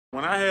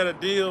When I had a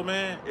deal,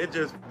 man, it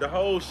just the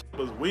whole shit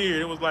was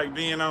weird. It was like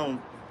being on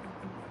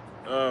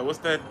what's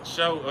that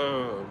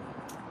show?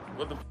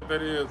 What the fuck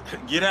that is?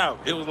 Get Out.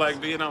 It was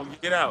like being on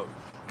Get Out.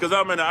 Cause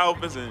I'm in the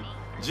office and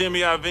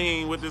Jimmy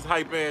Iovine with this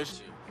hype ass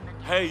shit.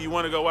 Hey, you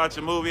wanna go watch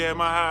a movie at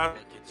my house?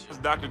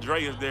 Dr.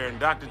 Dre is there, and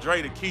Dr.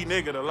 Dre the key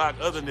nigga to lock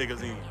other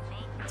niggas in.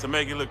 To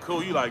make it look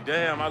cool, you like,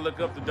 damn, I look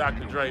up to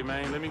Dr. Dre,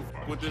 man. Let me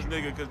fuck with this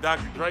nigga, cause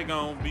Dr. Dre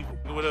gon' be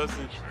fucking with us,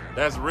 and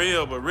that's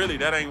real, but really,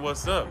 that ain't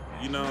what's up.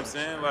 You know what I'm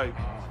saying? Like,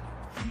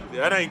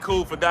 that ain't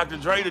cool for Dr.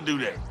 Dre to do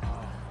that.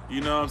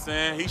 You know what I'm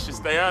saying? He should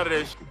stay out of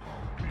that shit.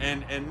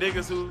 And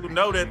niggas who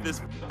know that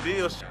this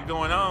deal shit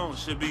going on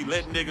should be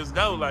letting niggas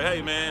know, like,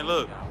 hey man,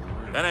 look,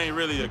 that ain't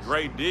really a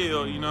great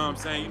deal. You know what I'm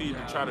saying? You need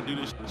to try to do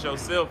this shit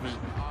yourself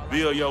and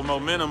build your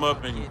momentum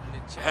up and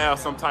have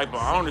some type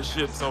of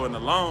ownership so in the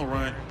long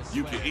run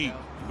you can eat.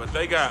 But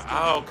they got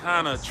all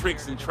kind of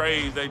tricks and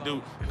trades they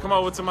do. Come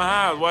over to my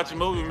house, watch a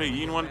movie with me.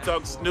 You want to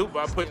talk to Snoop?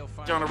 I put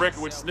you on the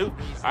record with Snoop.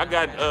 I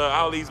got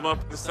all these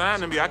motherfuckers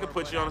signing me. I could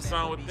put you on a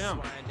song with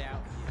them.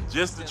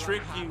 Just to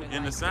trick you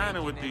into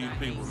signing with these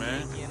people,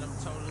 man.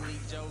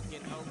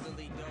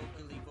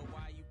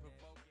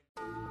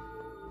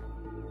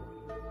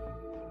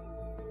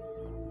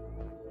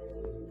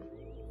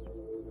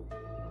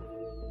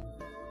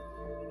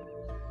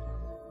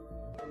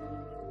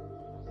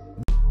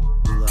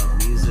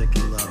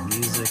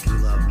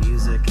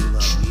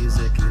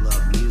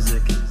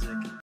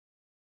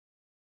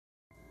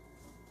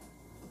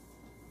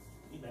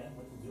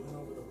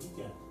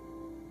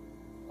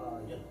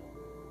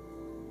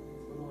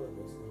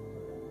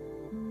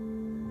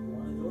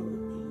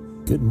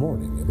 Good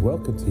morning and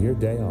welcome to your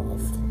day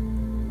off.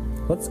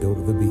 Let's go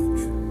to the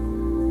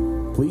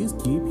beach. Please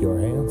keep your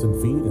hands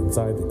and feet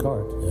inside the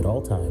cart at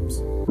all times.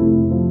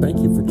 Thank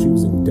you for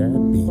choosing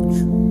Dad Beach.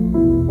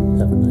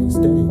 Have a nice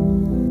day.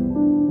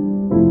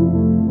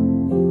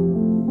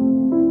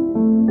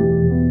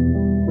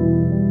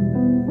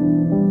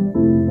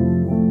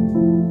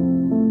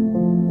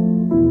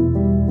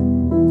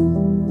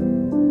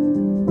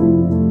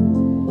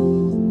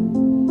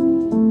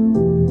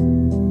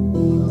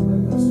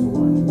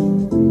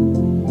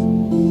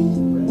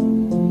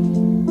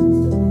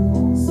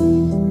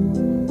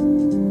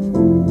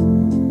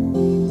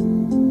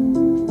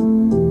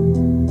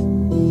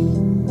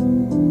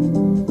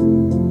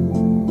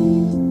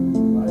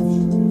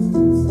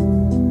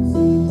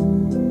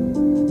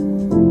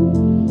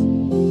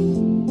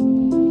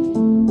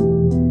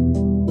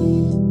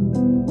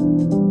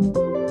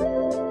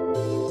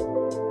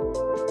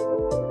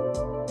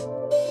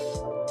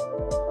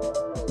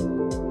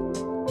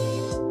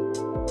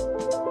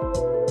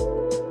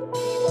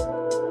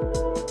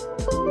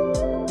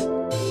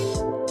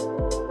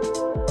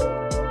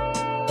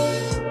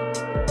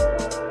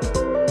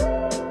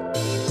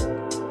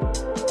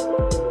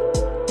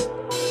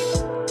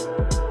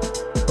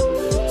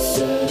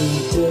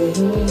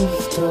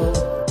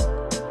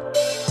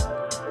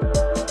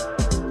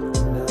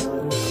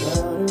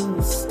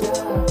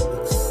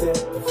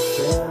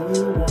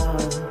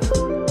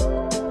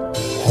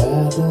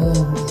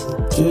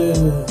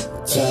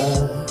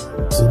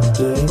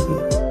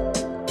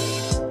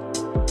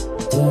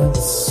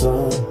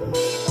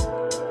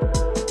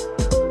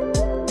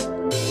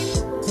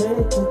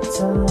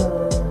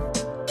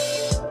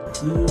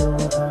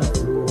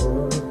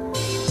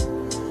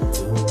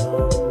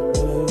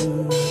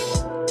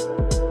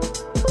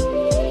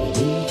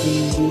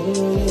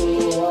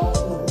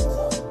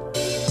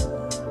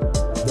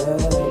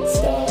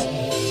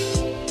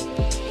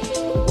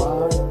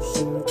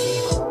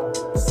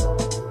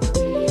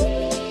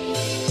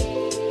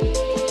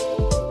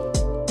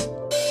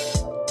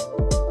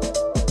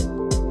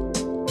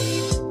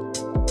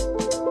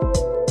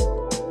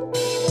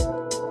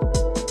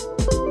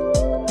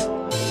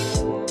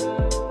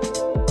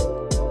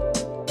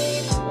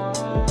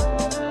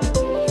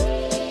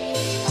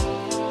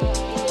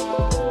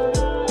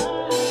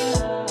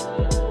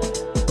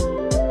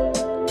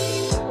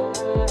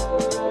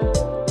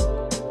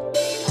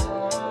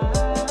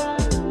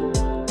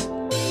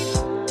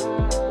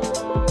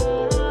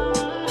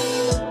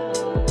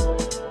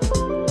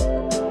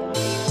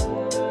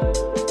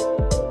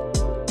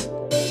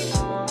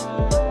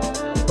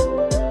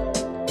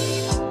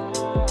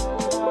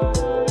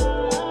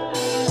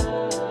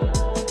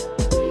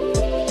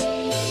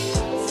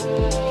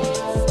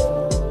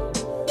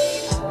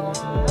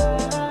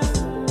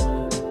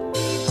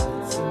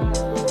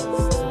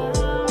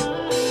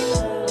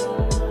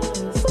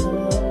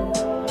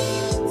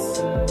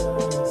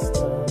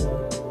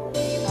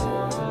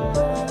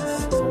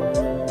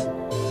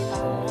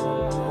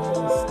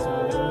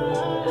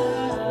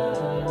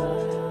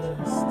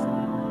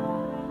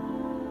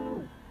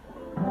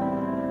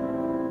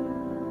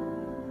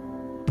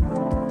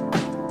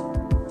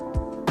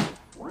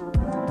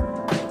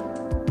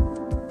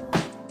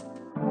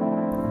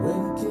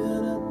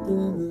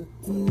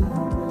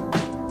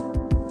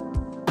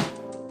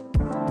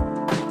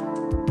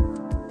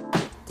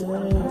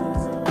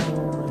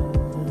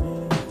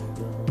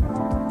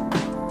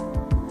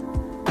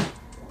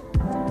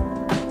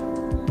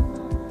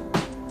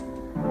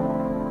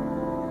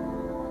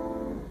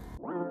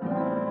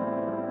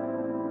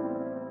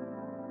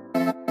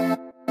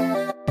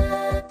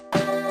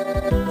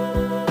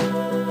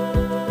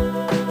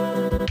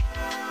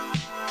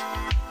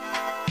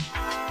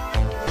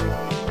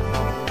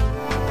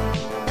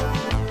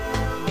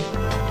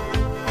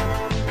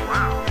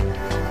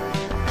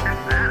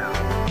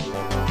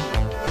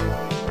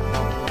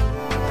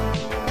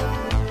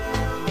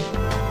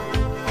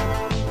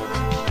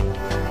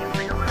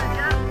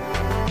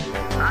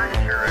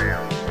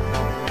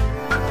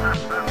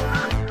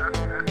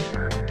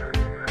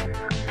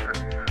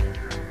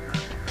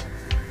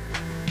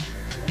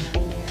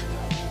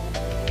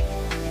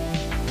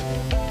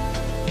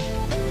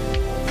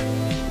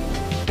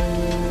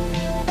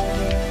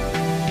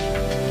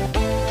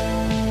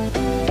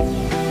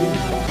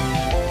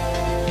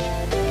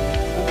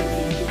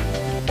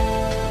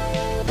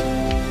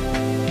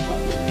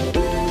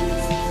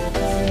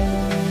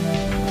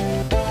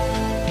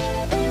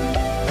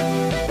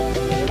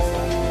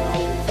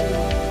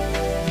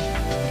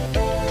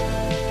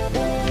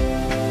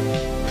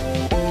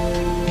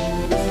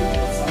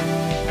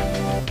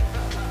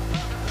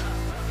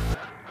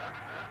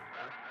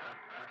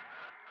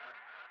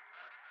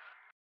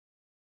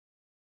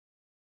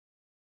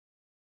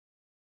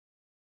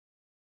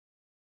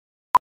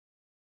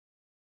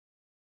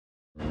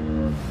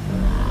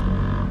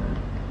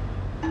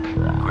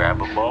 grab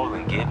a bowl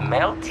and get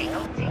melty.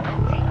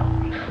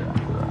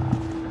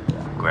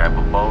 Grab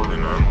a bowl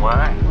and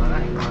unwind.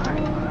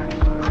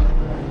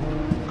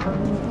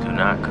 Do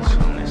not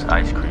consume this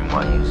ice cream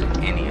while using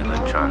any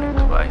electronic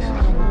devices.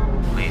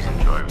 Please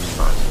enjoy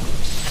responsibly.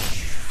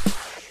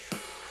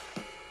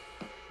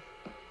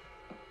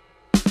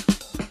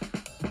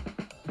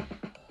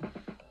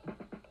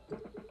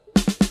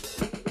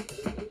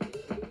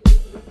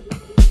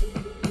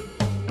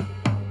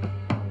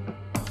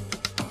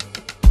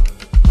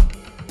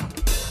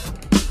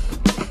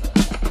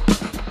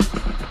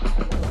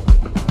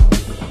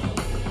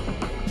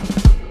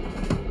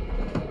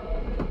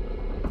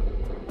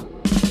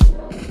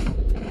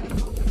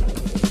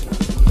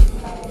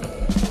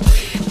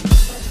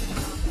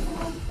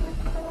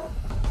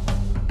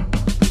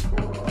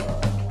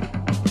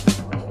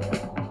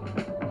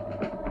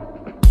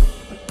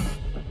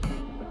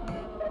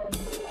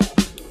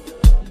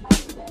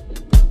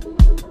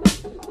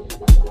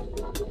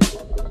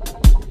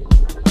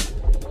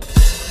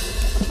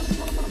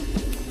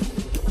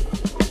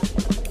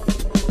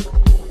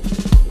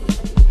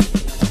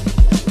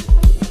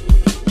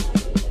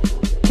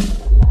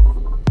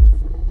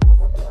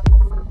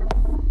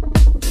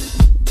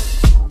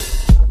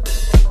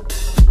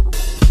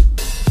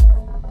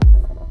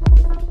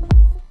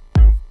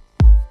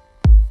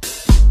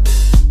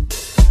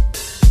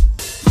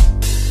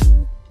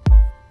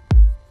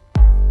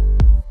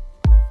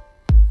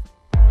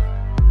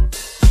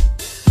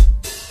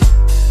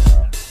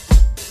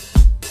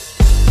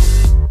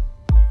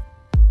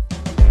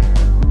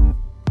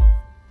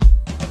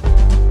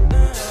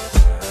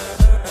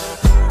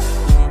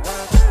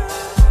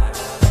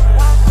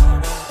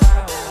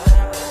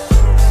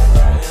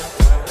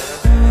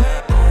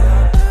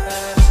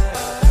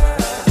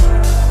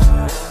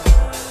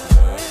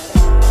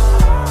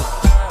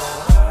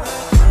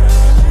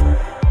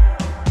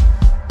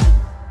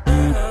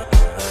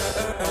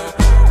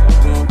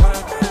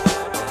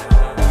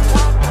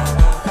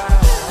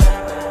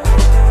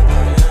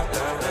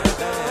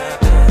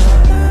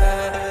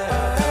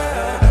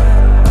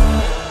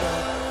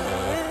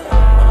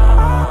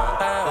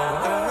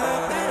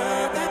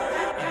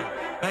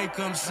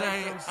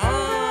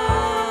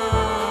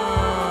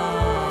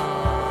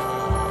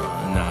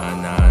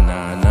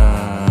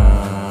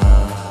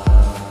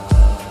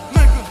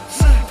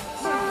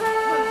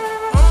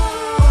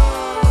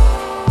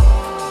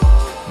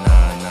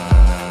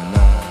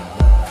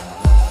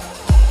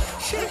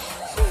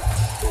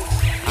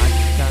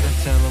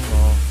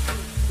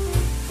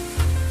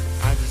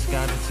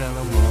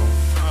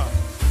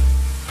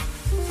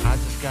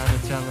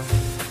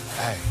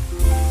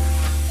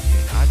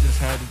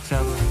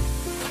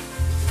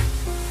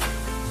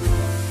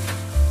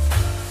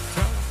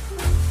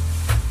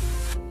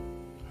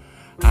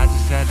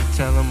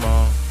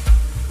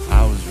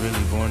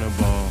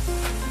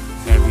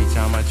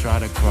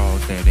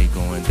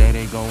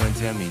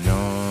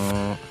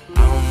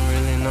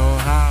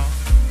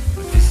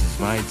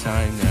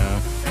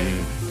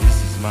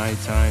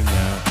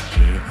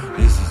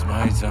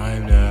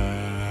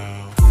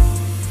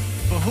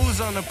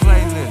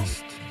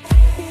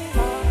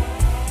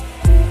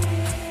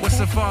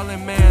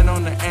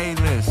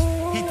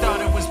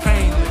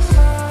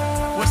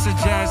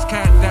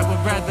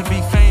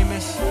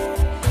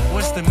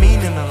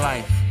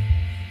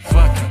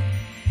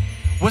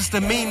 The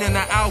meaning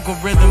of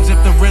algorithms,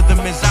 if the rhythm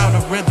is out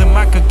of rhythm,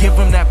 I could give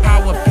them that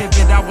power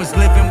pivot. I was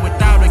living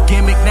without a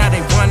gimmick, now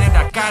they want it,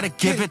 I gotta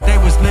give it. They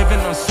was living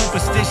on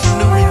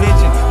superstition, new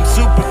religion, I'm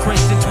super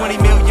Christian,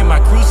 20 million, my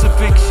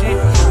crucifixion.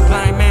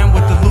 Blind man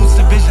with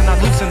elusive vision, I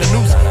loosen the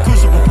noose,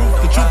 crucible proof,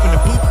 the truth and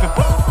the proof and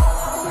boom.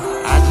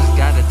 I just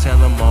gotta tell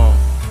them all,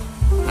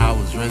 I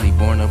was really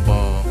born a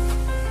ball.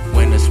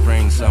 Winter,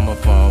 spring, summer,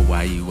 fall,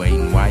 why you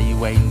waiting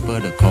for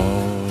the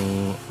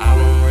call? I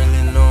don't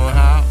really know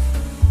how.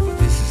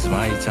 It's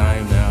my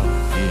time now,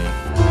 yeah.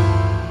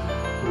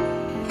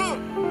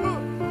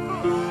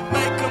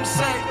 Make them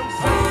say,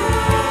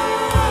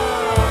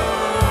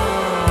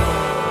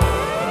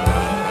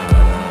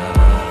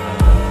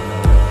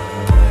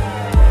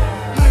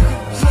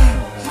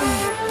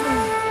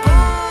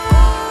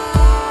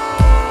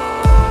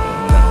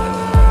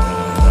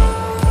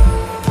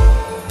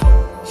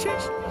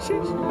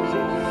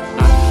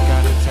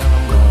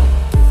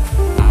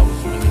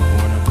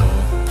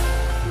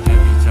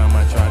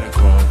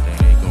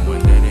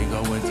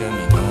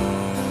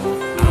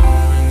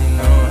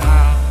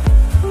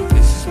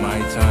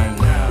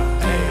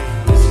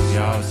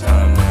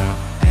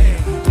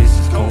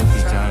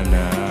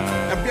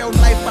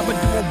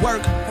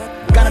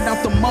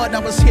 I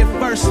was here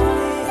first.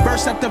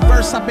 Verse after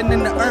verse, I've been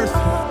in the earth.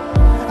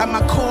 At my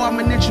core, I'm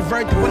an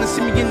introvert. They wanna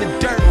see me in the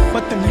dirt,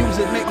 but the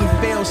music make me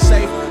feel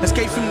safe.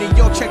 Escape from New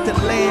York, check the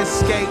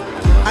landscape.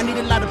 I need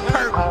a lot of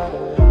perk.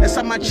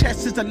 Inside my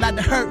chest is a lot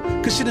of hurt,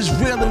 cause shit is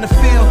real in the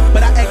field.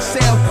 But I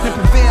excel and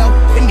prevail.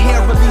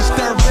 Inhale, release,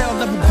 third rail,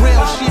 double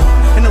grill shit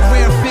in a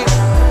rare fit.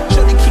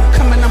 Sure they keep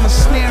coming, I'ma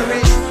snare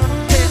it.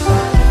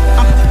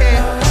 I'm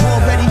prepared,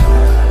 war ready.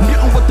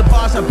 Mutant with the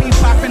bars, I be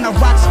popping, I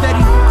rock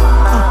steady.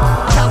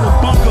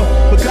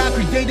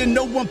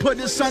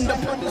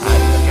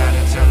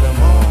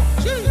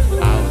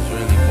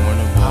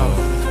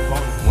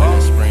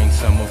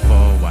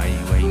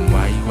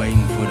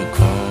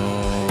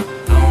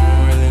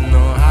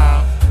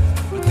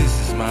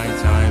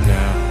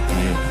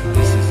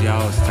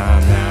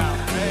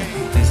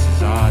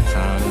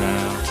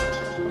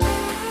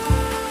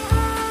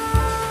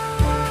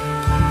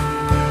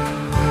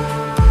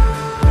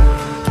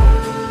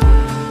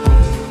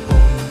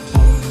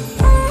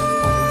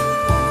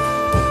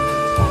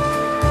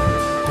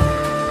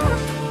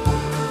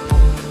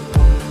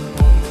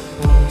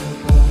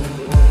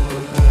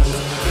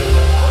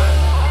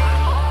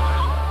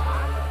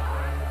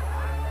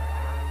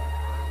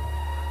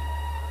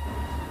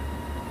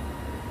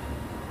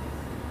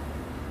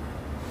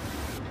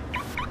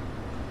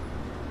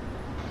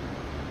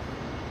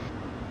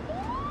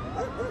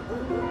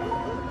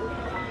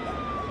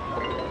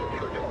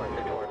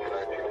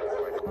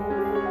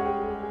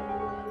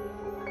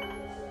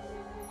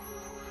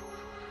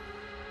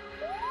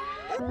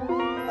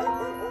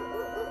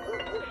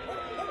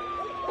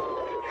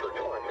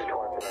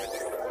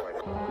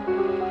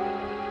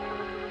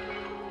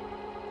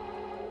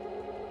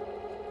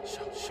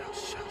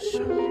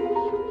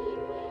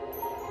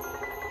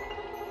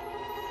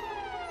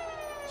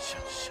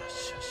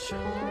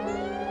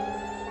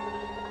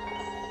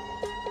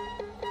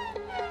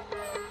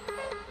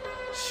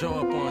 Show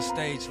up on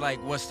stage like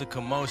what's the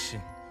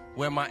commotion?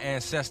 Where my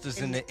ancestors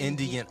in the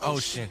Indian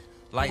Ocean.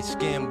 Light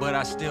skin, but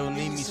I still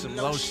need me some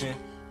lotion.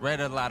 Read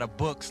a lot of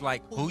books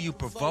like Who You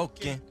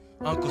Provoking?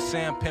 Uncle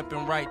Sam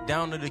pimping right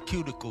down to the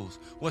cuticles.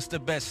 What's the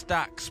best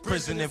stocks?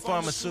 Prison and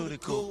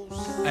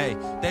pharmaceuticals. Hey,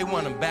 they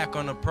want him back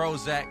on the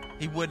Prozac.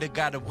 He would've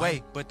got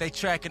away, but they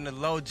tracking the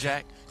low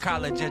jack.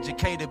 College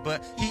educated,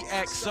 but he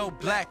acts so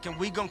black. And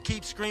we gon'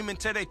 keep screaming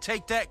till they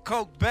take that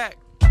coke back.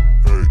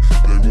 Hey,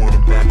 they want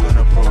him back on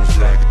the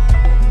Prozac.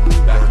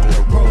 Back on the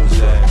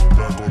Prozac.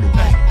 Back on the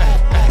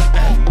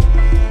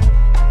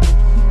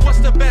What's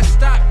the best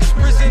stocks?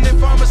 Prison and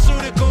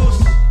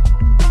pharmaceuticals.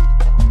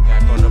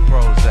 Back on the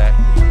Prozac.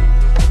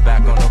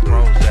 Back on the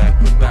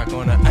Prozac. Back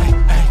on the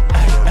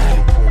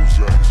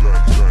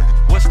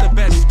What's the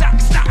best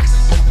stocks?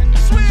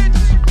 Switch.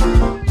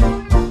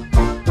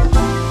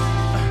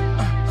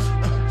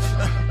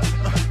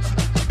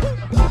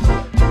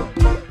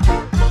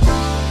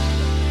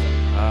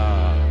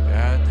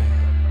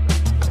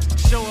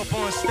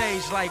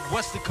 Stage like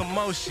what's the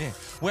commotion?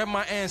 Where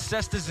my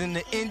ancestors in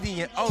the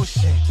Indian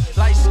Ocean.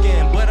 Light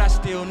skin, but I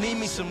still need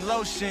me some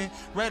lotion.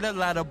 Read a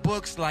lot of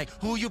books like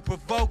Who You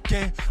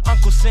Provoking?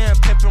 Uncle Sam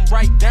pimping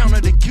right down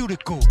to the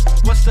cuticle.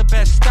 What's the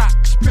best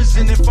stocks?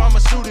 Prison and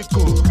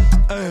pharmaceuticals.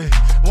 Ay,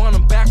 want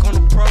him back on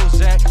the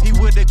Prozac. He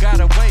would've got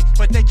away,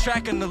 but they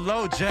tracking the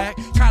low jack.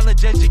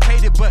 College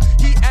educated, but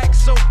he acts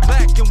so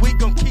black. And we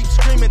gon' keep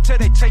screaming till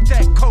they take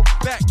that coke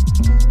back.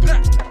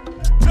 Blah,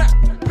 blah,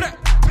 blah,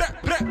 blah,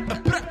 blah,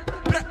 blah.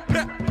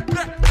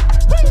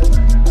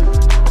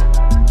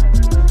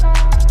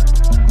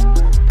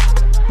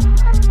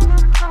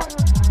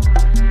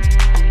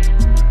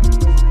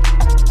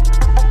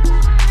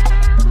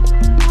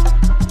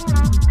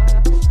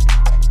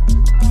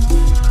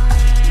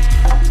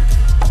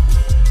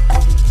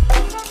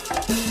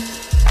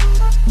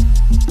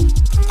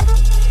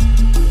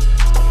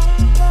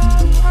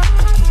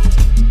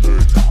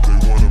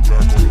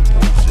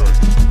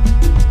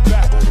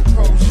 Back on the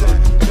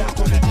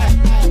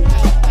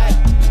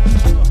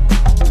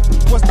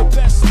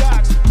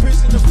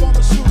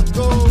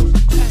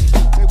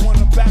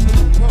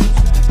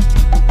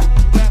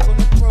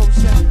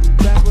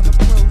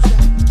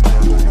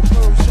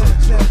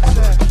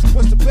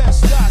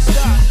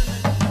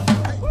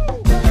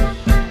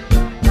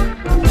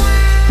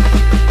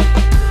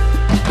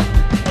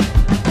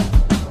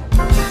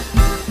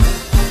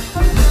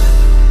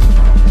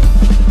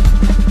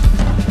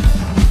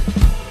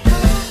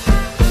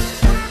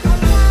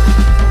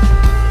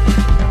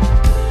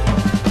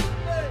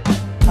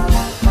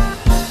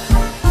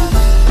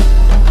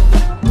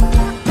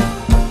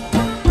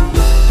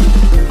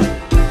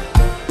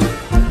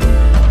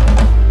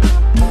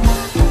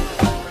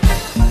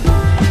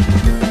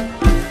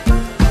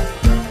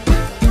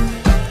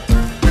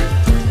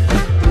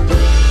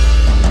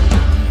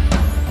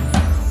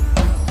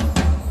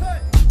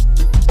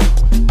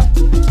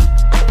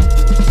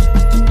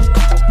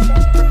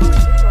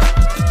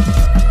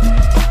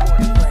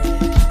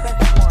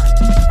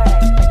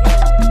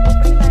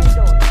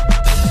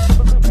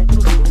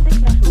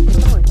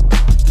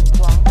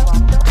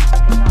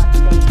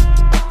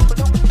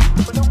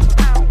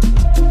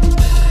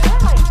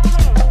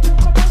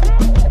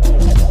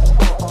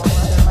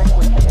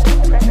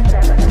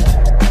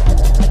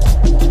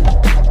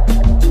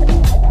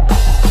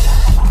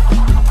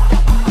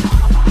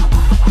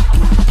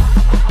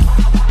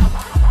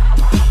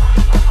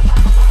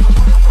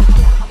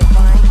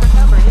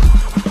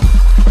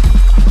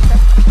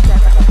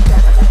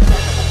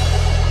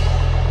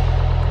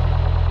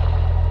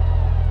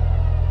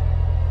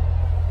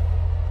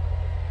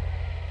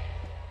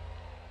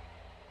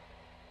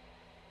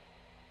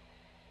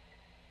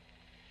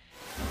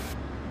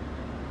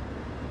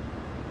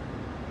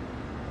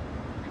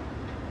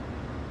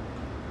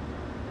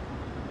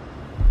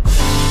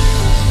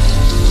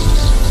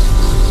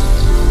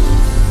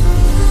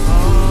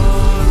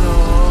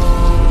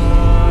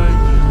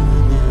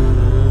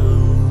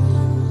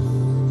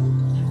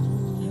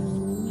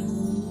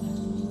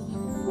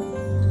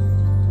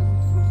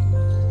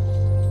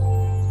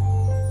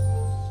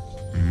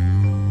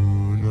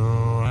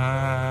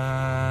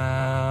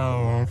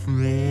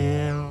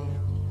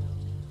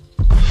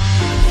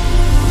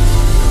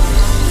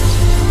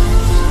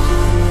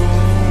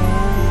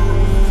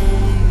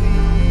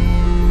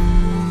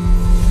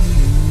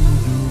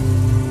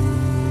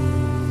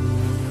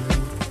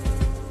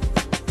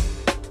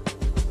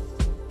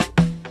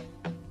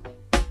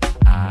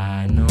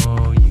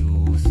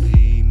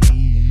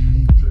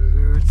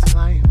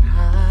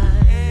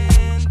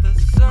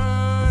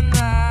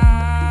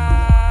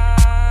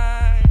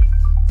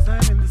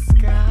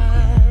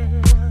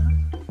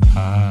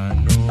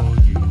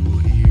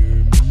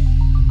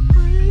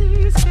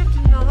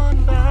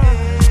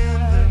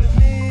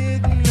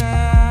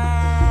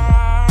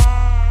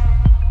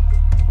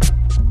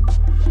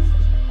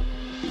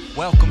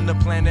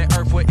planet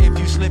Earth where if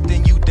you slip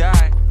then you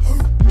die.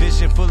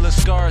 Vision full of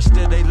scars,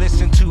 still they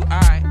listen to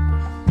I.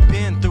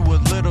 Been through a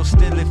little,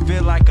 still it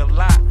feel like a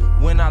lot.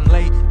 When I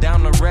lay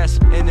down to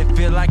rest and it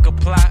feel like a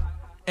plot.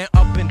 And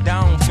up and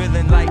down,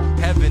 feeling like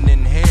heaven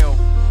and hell.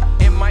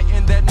 Am I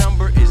in that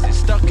number? Is it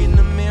stuck in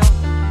the mill?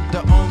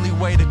 The only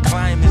way to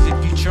climb is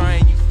if you try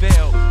and you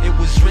fail. It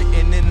was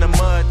written in the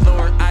mud,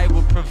 Lord, I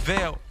will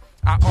prevail.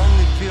 I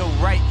only feel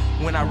right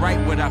when I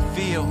write what I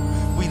feel.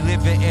 We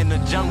living in the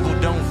jungle,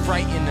 don't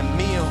frighten the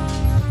meal.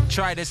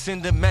 Try to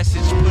send a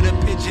message, put a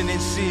pigeon in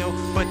seal,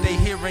 but they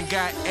hearing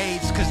got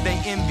AIDS cause they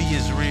envy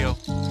is real.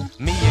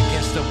 Me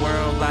against the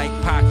world like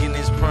Pac in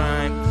his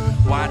prime.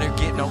 Water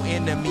get no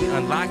enemy,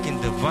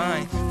 unlocking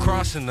divine.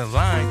 Crossing the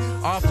line,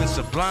 often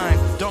sublime.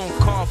 Don't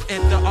cough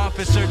at the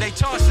officer, they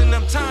tossing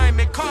them time.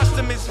 It cost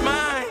them his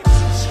mind.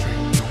 This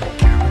train don't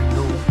carry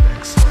no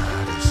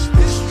backsliders.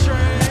 This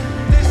train,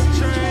 this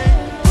train,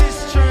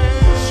 this train.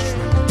 This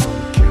train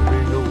don't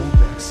carry no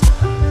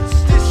backsliders.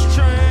 This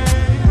train.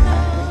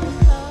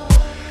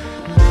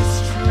 This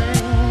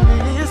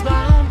train is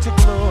bound to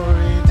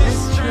glory. This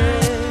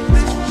train,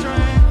 This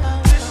train,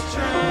 this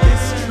train.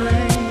 this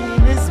train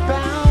is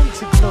bound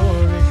to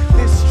glory.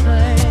 This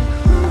train.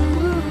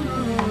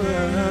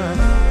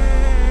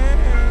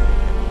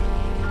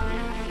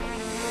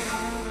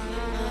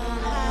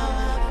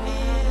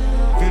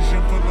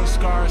 Vision full of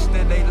scars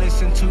that they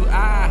listen to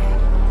I.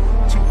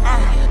 To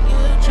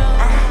I. To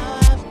I.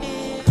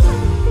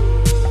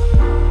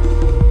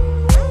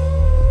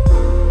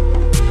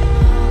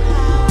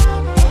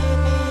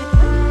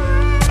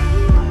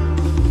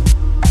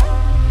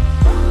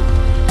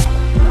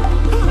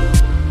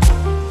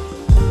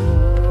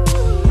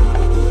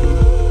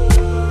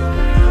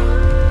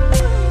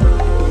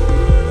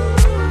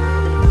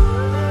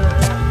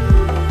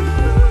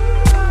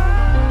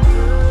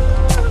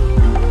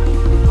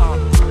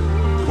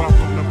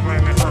 Welcome to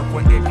planet Earth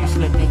where if you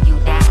slip then you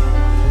die.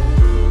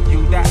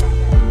 You die.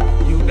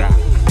 You die.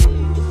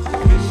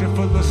 Vision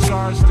full of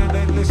stars that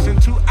they listen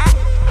to I.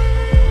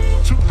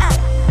 To I.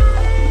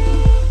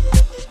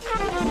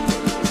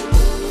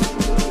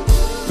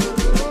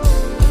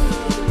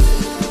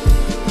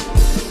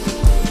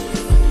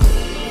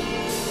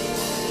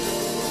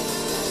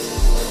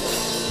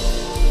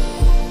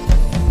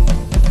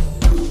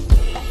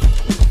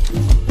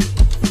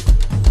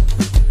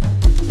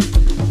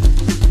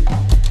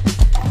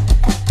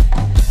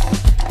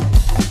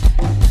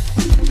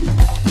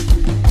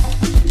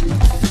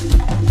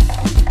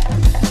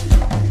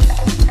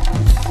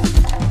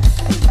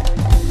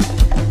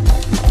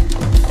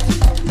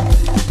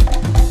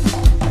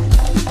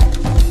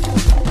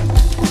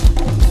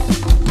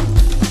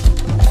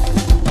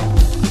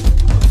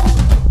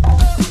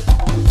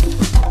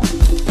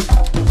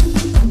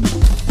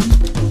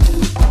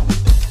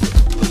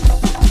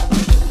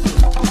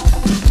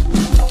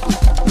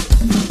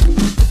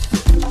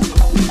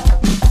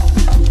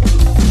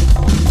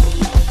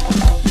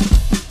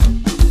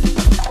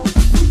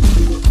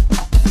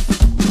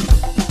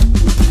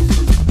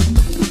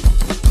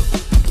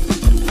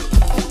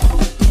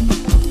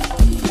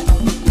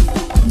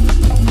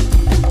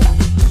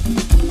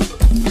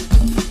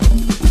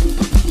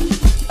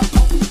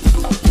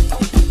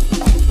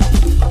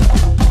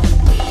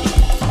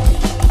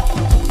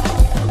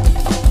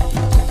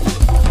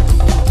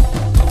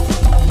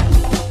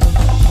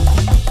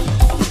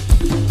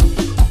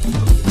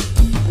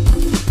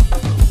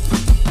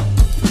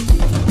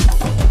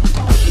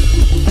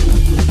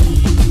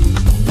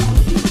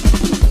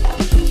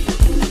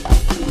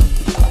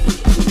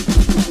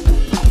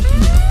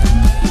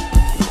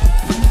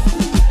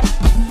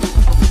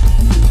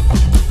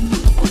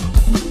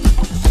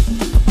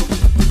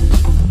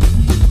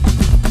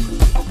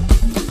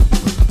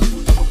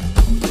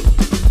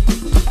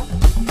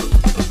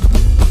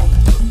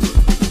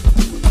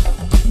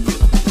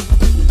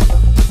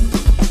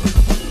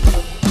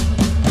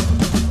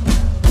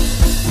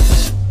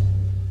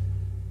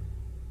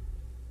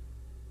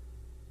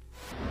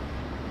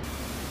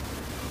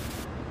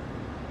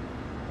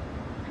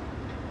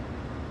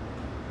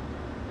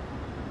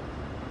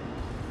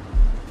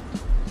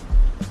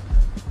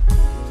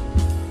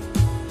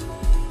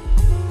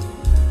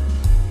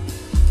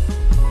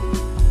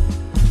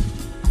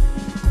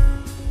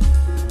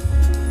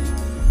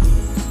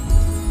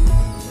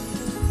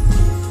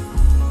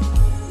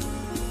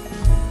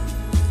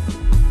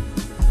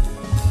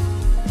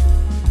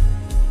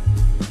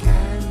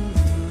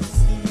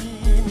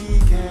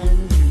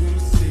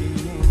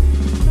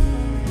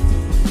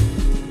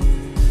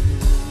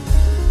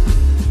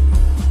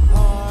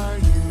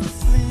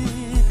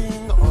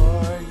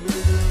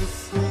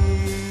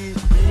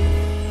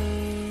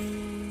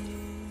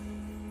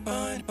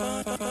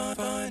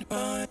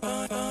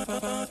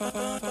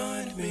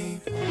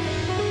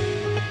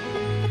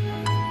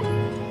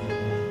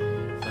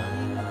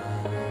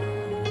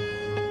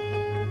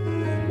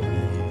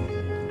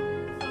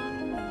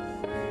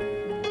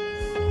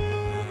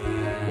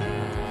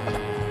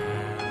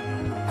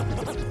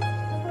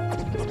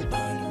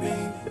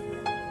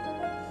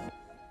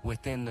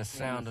 within the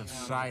sound of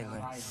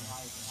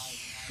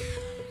silence.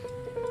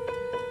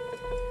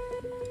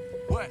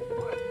 What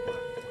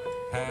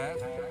have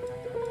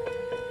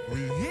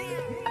we here?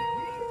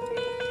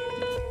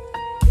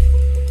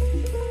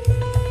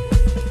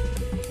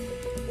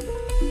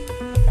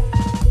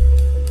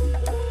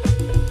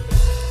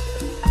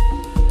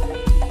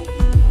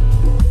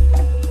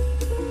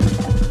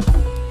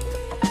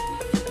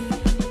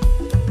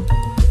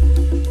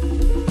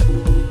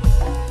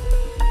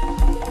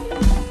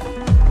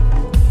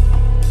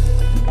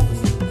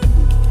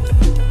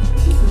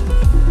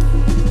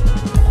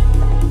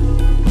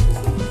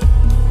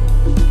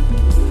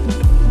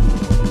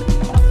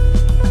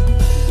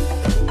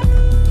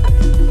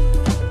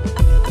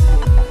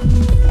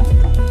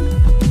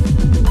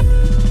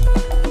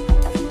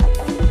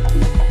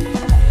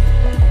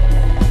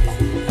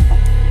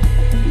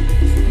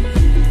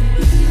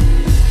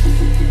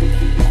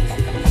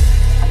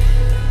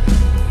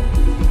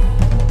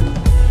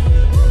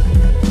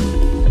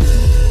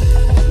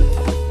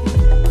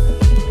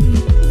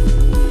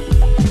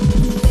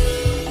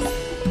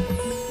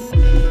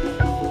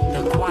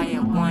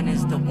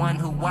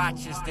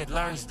 That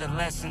learns the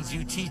lessons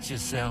you teach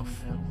yourself.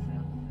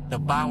 The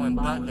bowing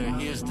butler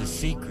hears the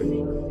secret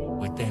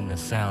within the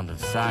sound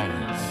of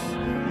silence.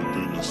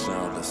 Within the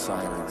sound of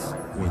silence.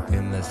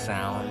 Within the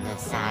sound of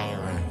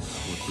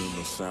silence. Within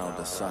the sound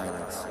of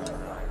silence.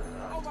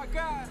 Oh my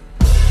God.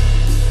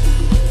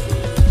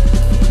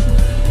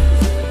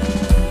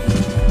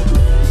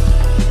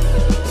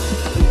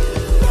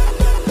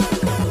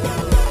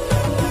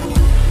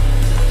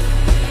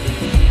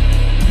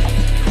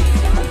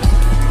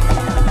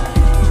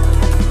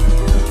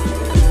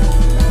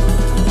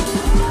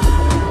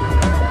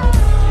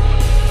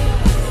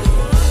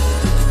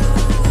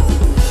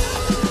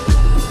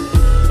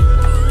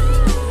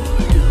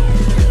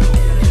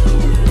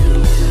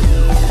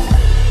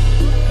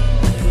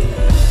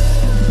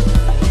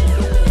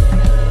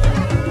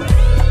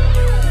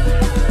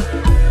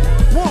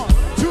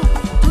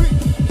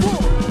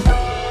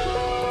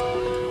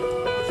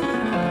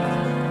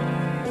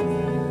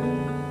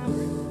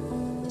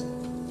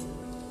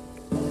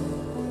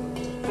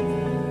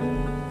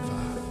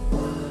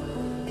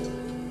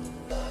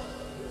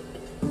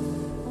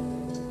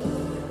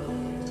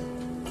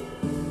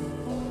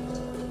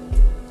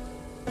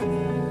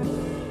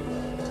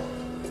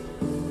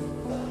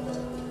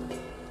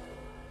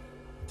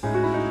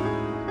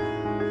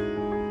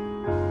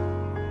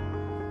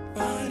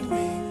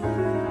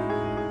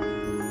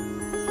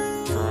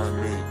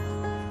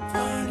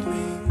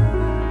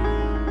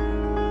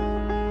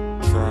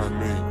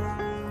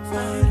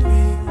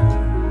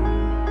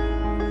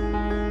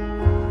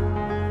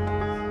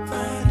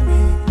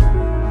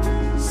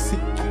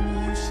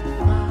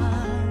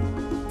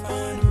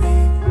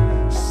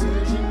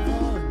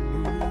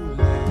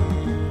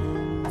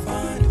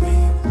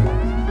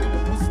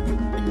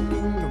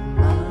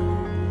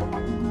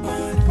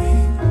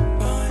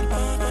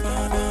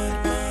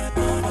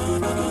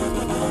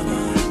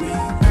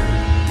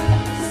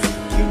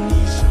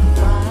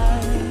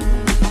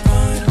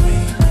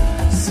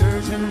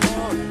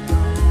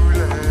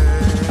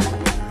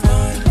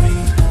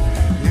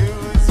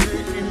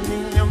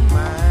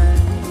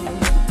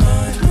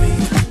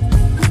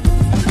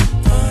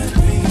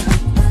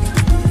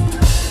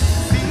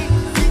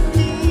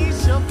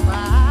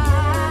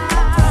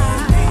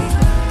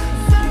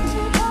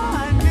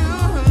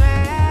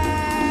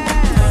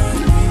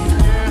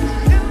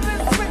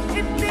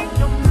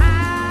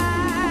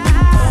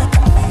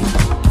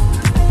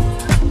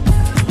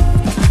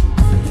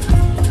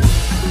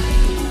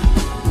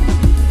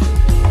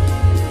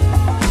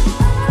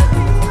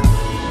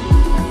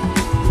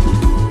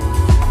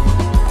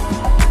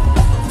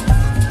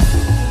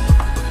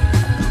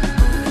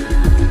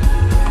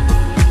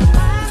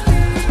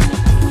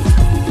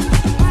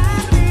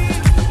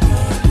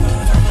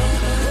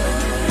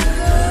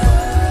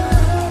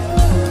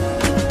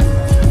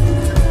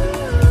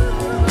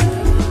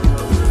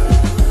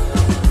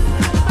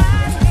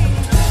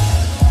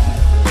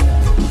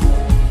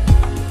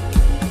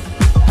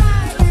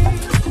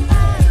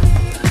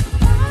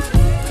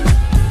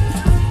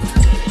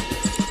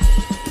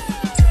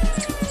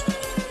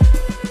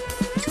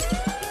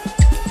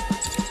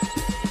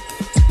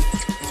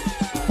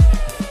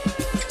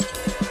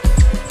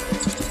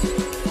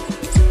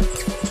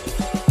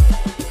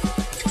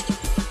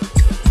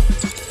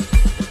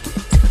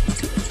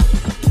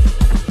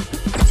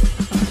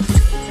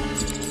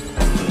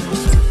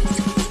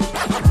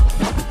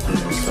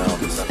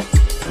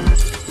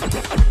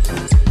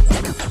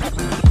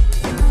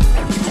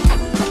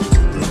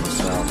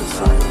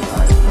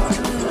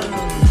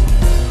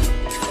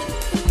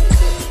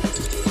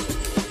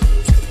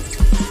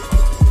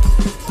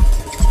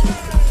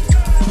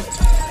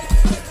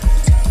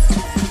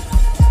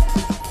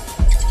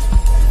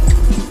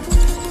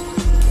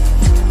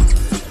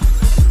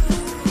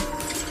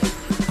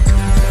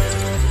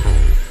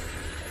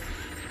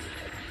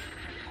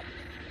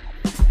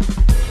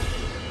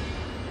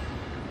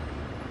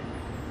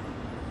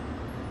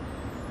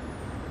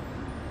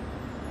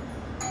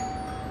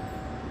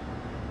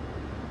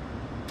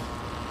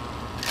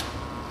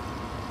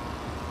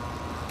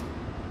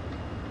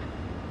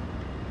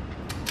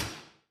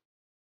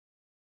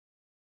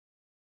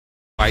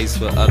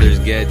 Price what others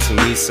get to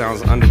me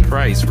sounds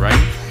underpriced,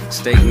 right?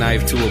 Steak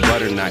knife to a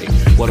butter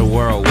knife. What a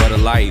world, what a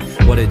light.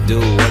 What it do,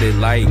 what it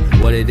like.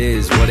 What it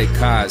is, what it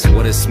costs.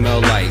 What it smell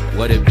like.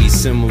 What it be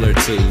similar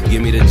to.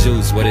 Give me the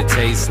juice, what it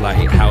tastes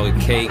like. How it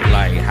cake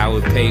like. How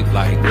it pape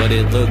like. What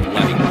it look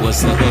like.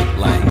 What's the hook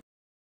like.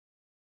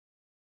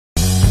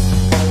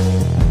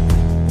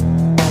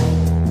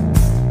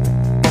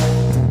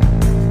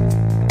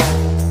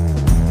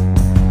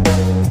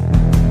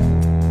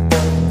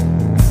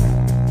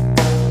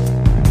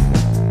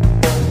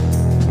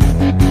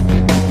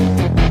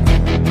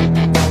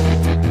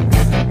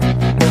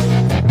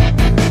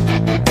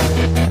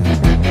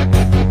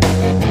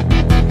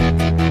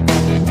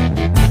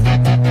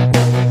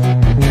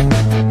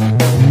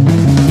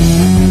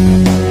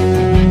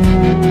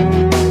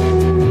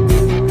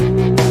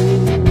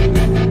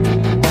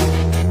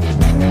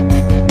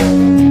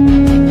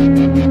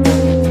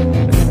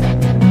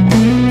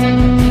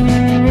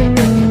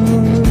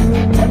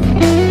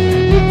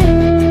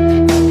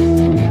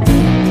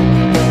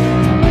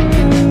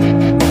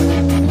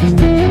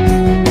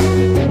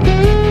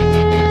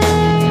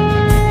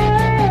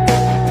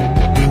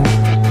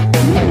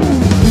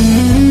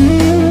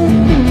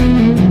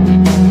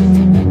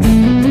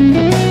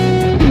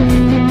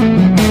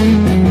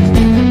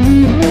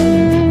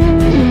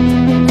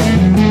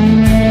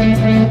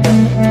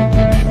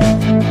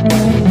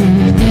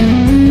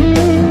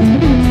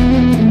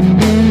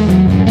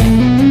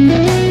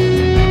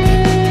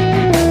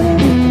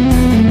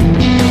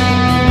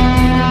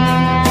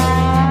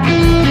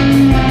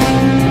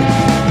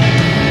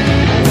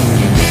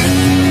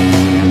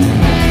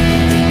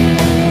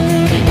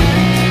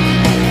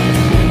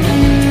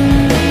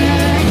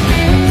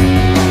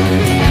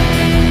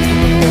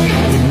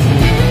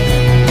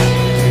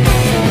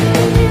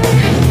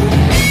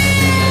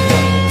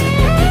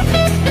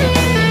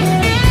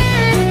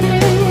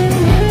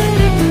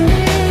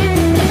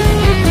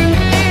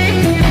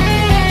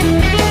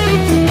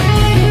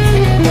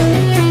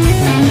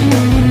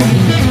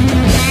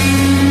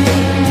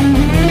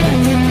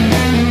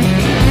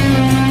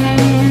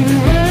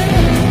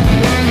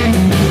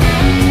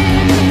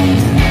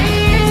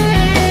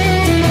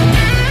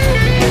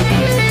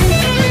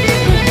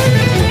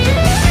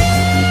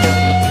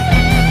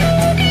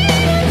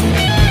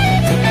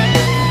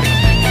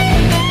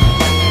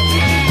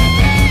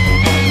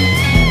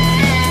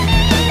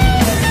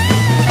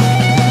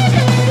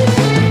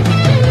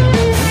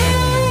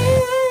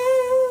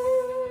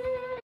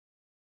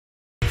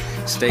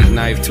 Steak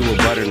knife to a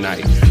butter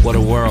knife. What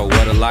a world,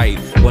 what a light.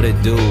 What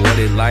it do, what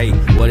it like.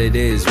 What it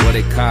is, what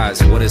it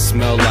costs. What it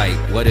smell like.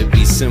 What it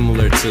be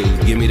similar to.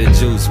 Give me the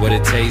juice, what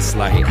it tastes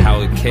like.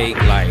 How it cake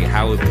like.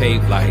 How it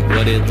pape like.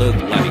 What it look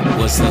like.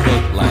 What's the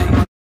hook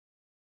like.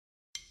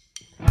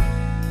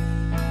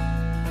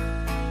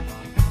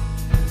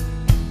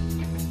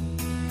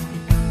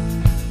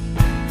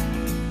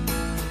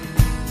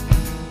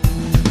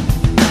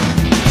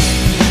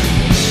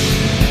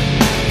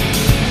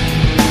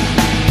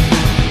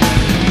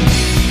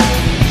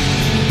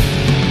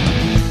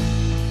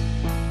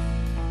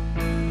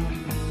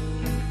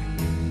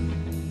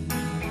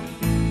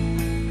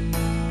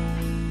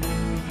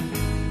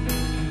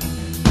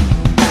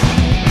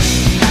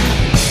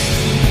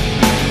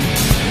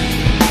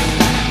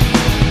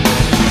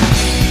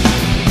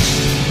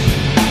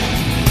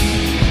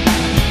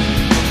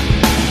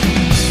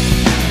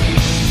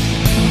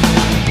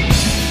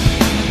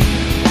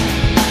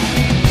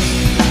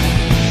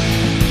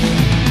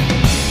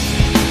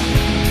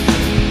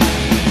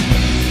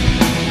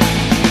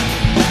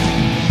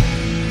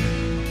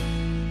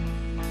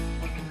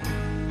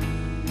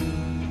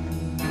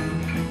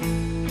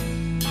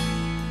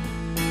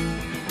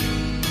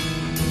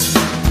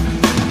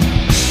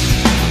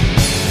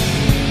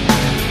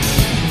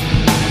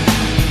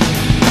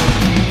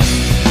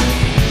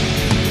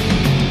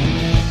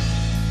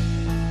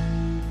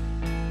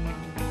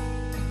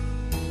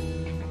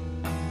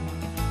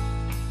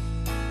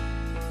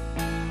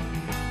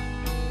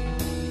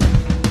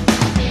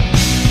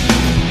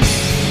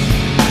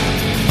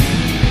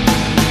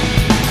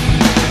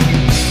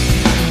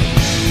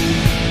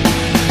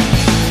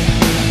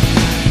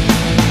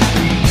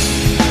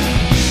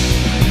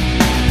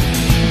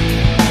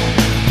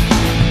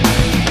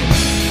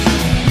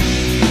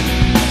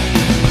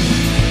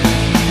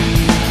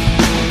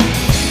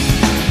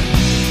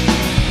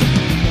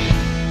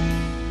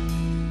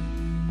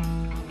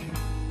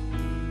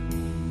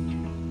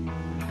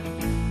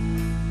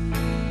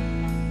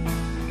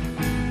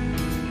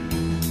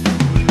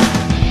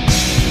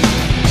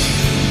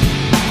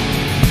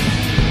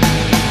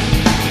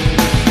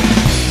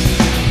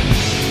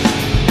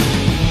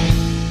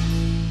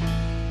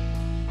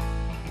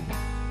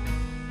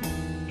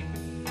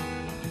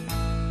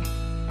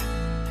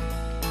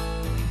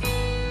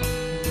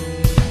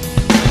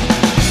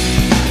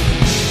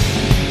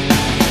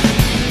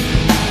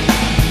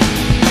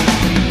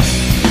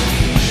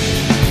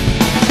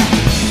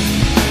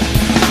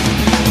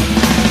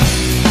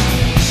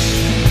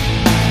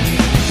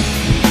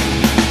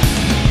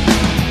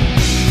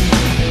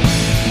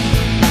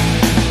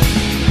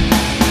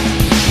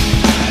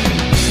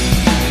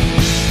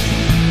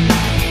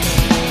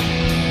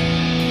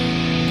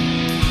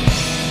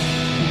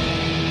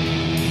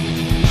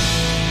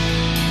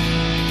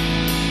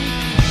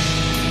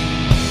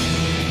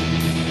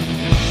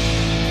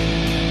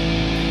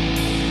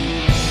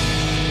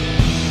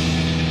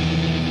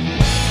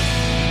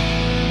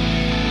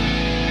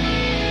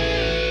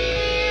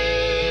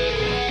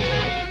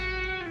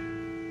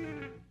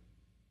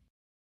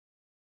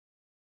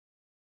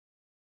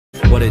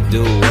 what it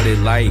do, what it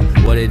like,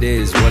 what it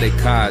is, what it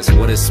costs,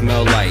 what it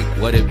smell like,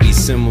 what it be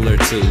similar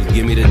to.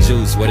 Give me the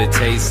juice, what it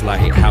tastes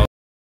like, how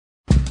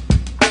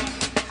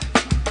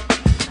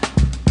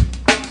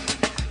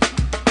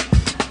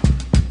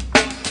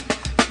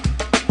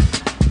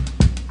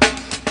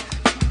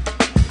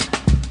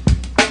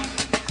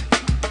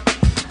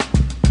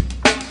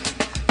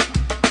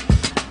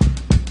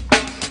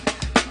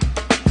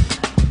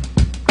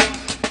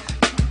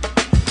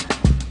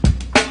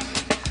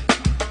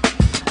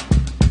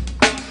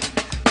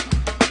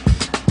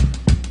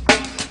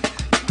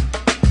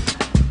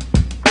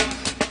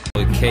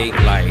cake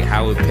like,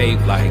 how it pape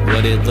like,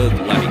 what it look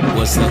like,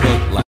 what's the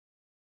hook like.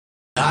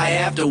 I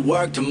have to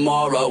work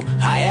tomorrow,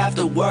 I have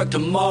to work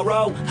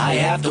tomorrow, I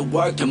have to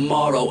work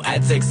tomorrow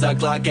at 6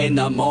 o'clock in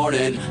the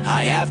morning.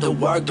 I have to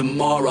work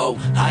tomorrow,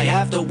 I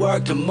have to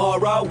work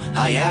tomorrow,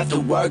 I have to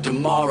work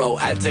tomorrow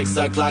at 6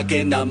 o'clock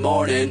in the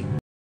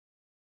morning.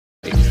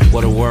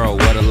 What a world,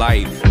 what a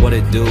light, what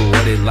it do,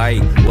 what it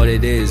like, what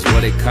it is,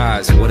 what it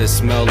costs, what it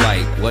smell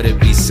like, what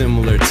it be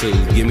similar to.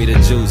 Give me the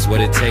juice,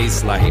 what it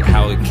tastes like,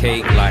 how it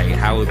cake like,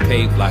 how it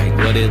pape like,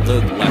 what it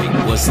look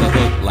like, what's the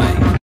hook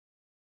like.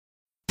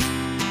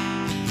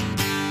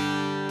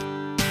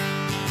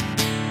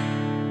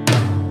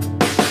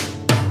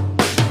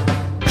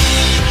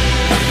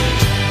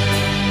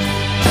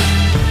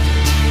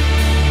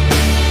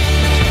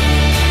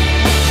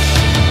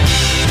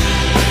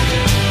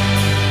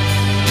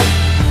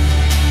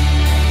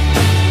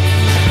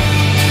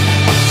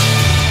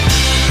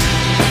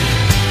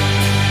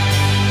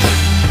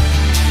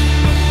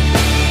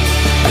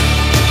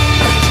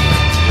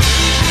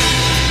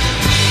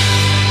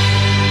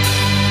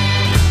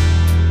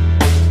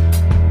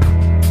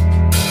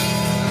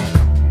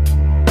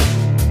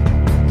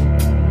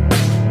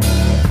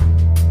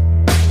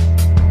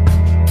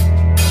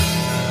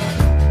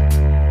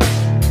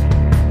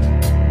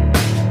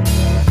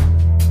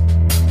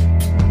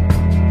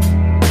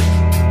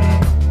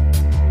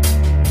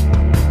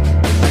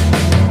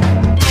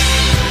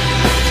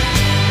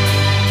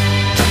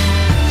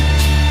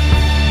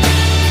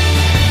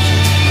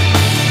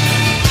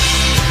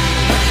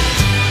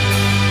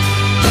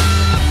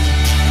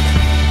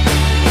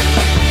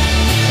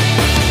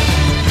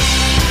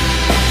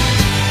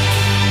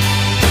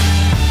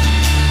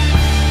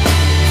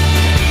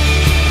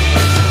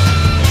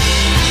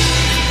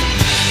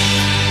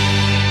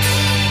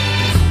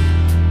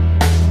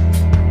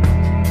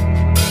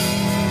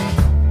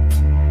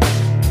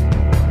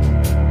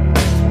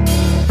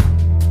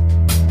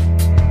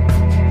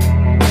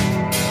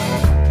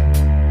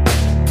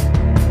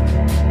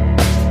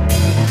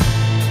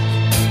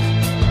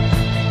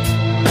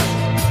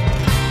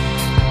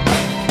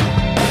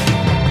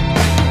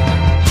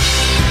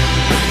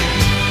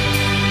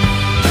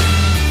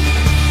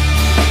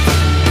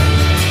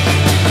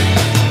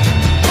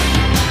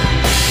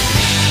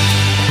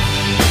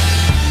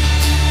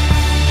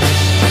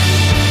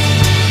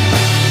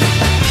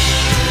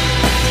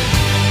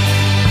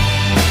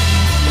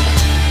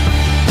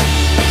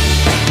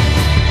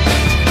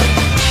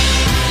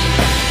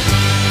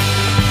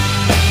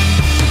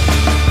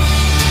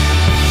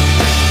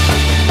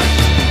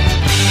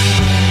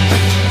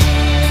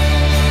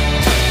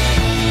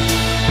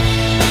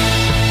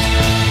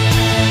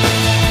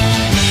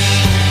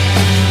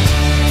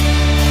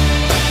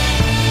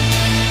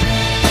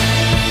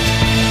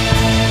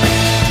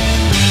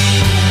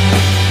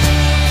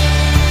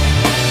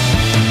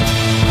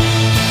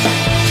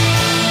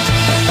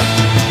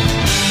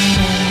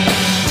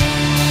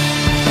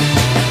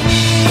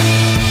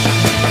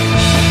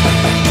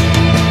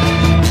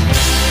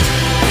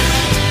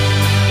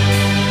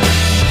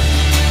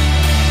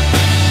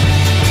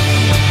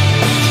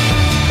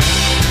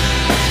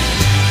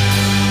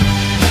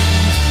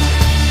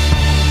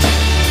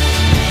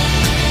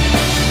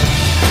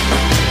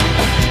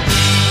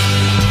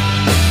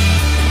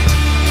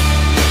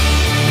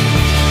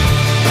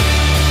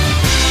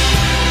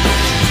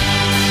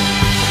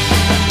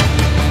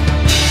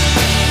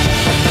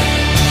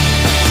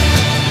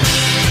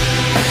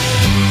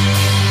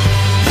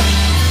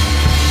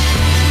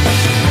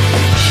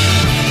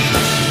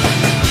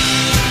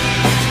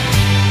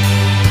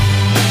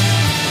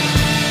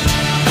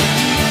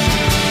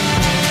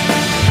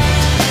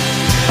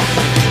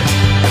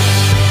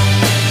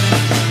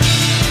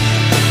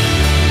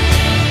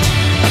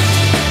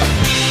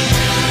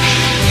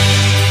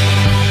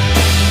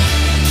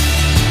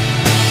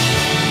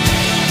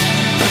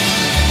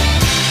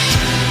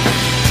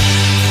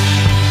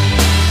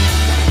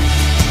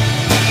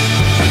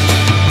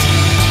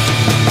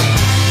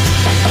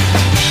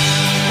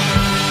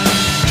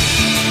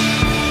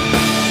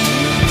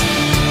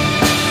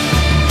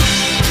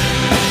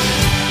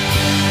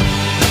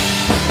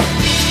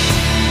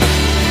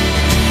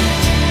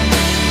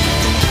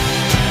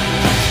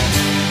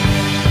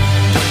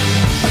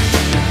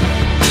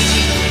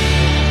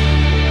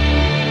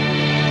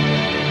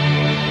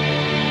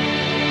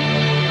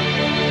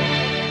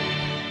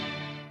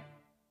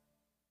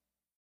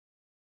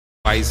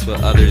 Price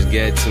what others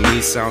get to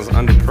me sounds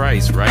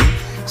underpriced, right?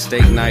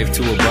 Steak knife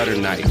to a butter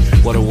knife.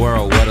 What a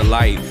world, what a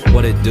light.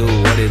 What it do,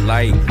 what it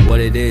like. What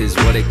it is,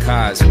 what it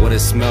costs. What it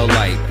smell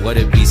like. What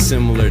it be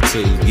similar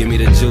to. Give me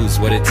the juice,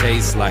 what it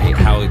tastes like.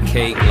 How it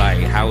cake like.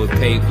 How it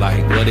pape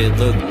like. What it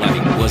look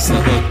like. What's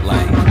the hook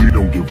like. We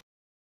don't give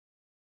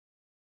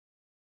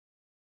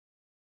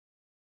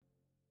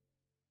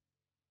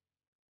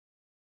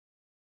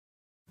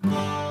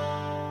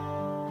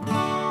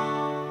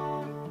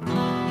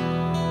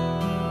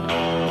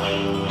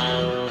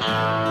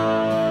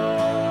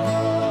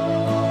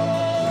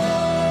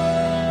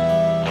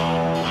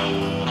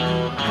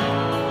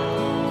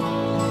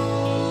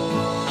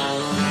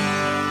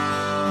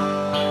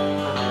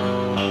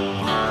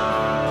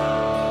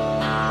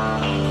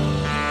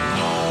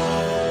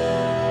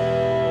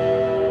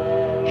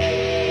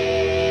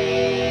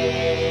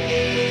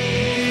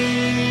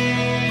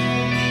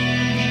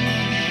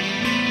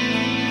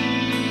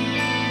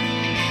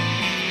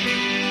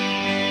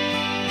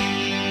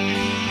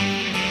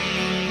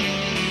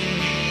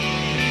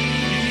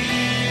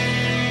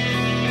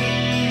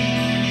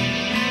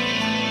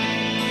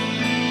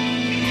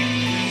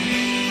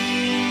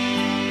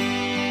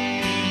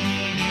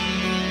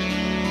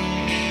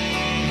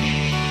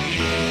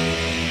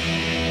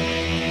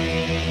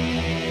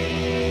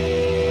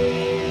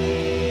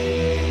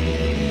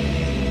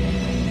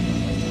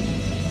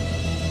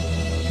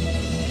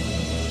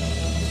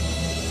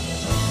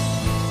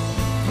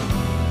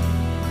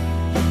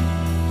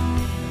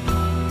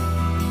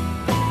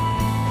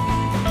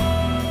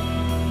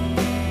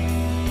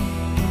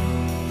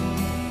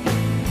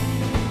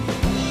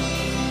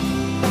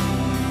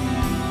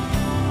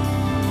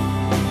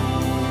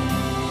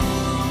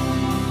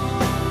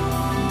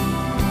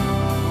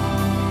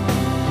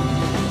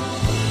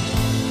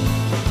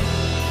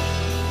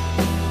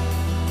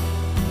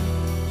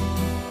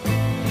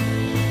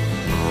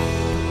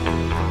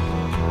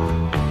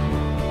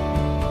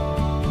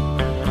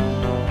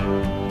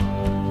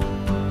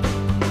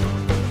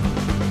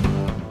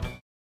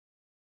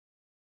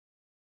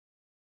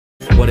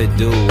What it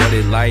do, what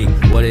it like,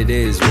 what it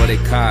is, what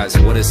it costs,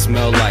 what it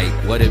smell like,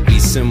 what it be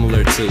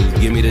similar to.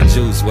 Give me the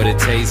juice, what it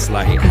tastes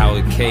like, how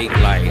it cake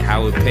like,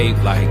 how it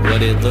pape like,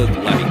 what it look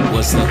like,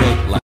 what's the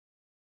hook like.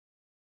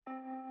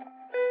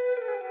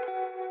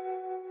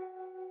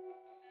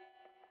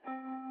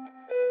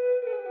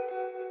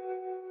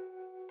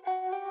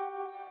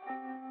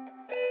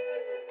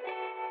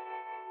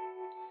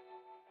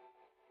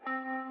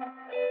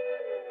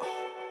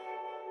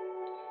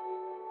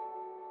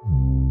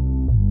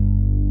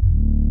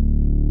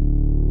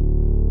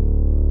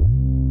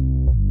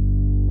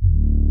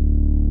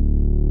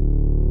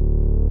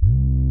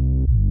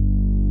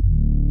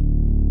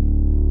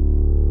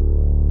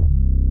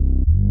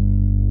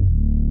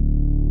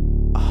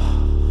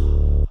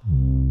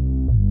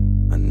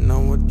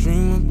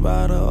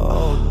 About her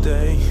all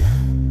day.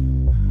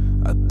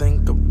 I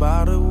think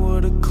about it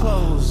with her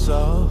clothes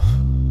off.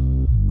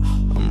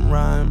 I'm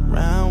riding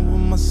around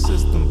with my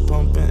system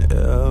pumping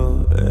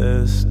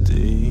LSD.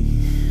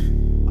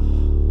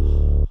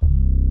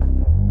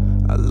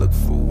 I look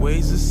for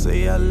ways to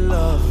say I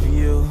love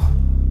you,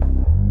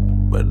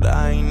 but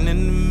I ain't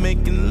into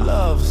making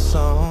love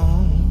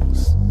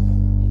songs.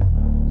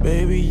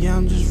 Baby,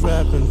 I'm just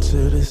rapping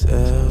to this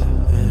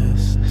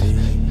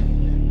LSD.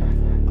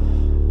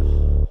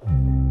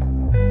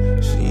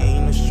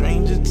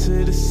 Stranger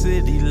to the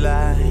city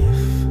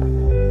life,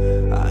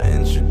 I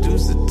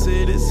introduce her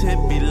to this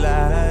hippie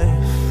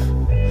life.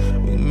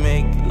 We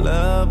make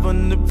love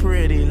under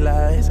pretty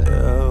lights,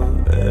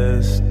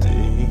 LSD.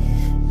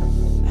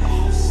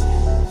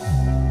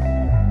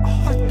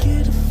 I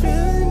get a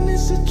feeling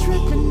it's a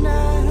tripping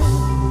night.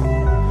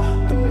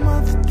 The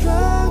mother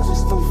drugs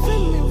just don't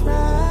fit me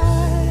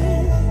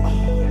right.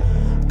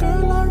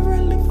 Girl, I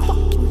really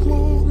fucking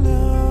want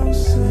love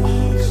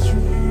sex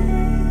dream.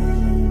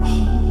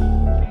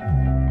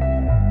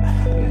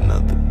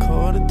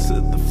 To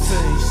the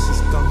face,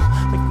 it's gone.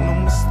 Make no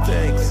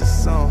mistakes,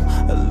 it's on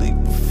a leap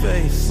of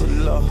faith. So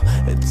low,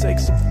 it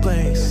takes a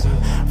place.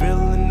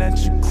 Feeling that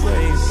you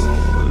crave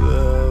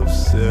love,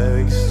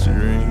 sex,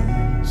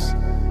 dreams.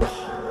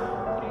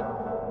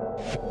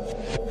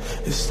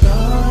 It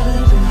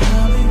started in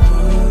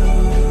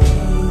Hollywood,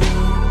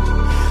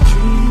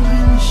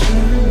 dreaming of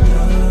sharing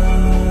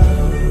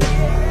love.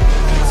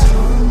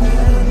 Told me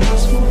that I'm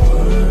lost for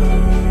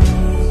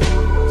words,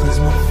 'cause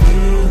my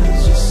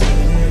feelings just say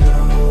it all.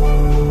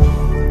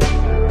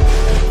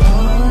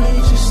 Party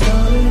just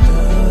started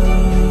up,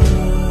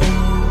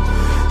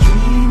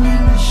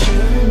 dreaming of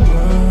sharing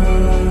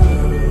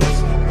words.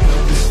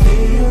 This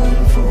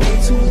feeling for way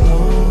too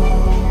long.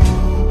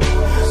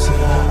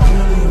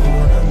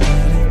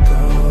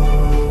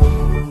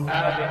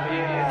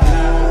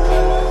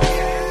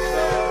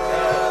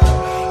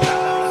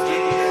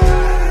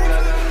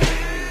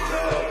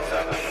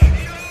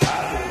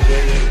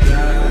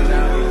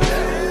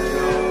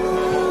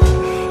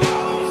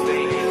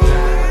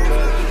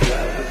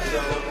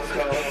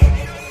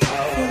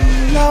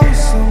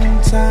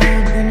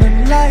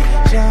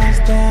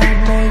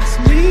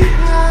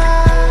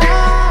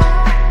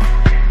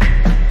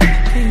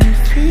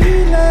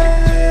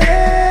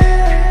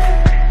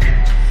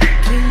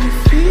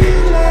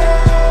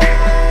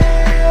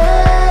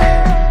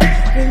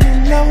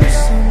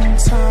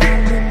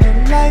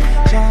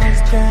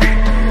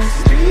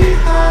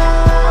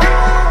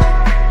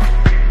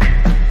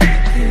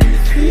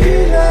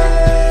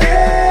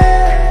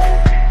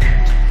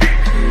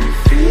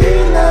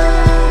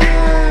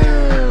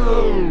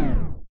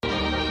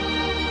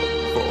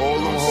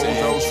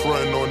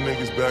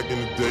 back in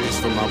the days.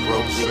 For my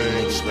broke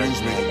saying,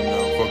 excuse me,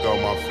 fuck out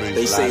my face.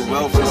 They say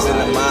wealth is in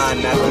the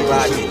mind, not the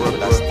pocket,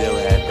 but I still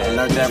had that. I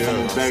learned that from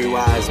a very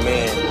wise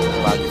man.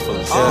 Pocket full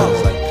of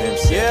shells, like Pimp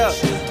said.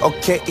 Yeah.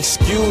 Okay,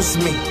 excuse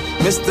me,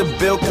 Mr.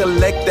 Bill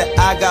Collector,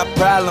 I got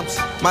problems.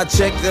 My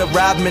check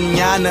arrived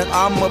mañana,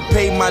 I'ma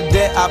pay my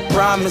debt, I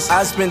promise.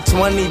 I spent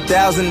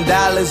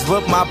 $20,000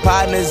 with my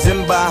partners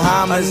in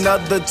Bahamas.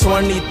 Another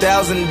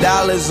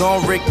 $20,000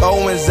 on Rick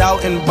Owens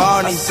out in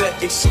Barney. I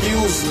said,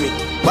 excuse me,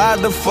 why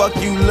the fuck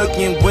you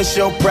looking? What's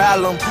your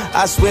problem?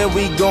 I swear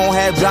we gon'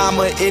 have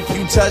drama if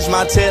you touch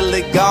my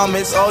tailored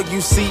garments. All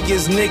you see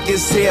is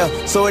niggas here,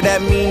 so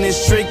that mean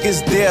this trick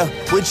is there.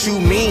 What you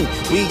mean?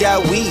 We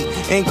got weed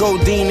and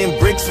codeine and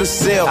bricks for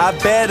sale. I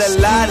bet a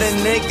lot of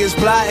niggas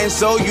plotting,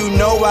 so you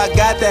know I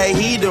got that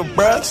heater,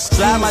 bruh.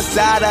 Slide my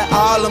side of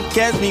Harlem,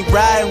 catch me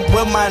riding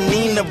with my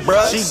Nina,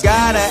 bruh. She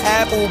got an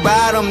apple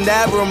bottom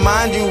that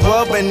remind you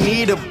of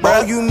Anita,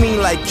 bruh. Oh, you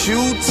mean like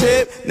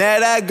Q-Tip? Now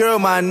that girl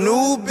my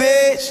new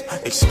bitch?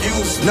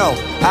 Excuse me. No,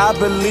 I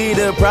believe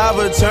the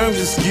proper terms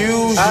excuse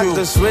you. I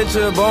could switch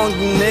up on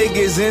you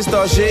niggas and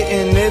start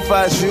shitting if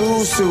I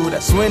choose to.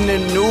 That's when the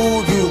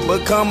new you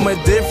become a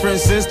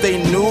difference since they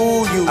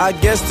knew you. I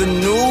guess the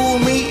new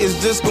me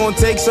is just gonna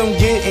take some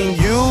getting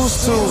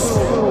used to.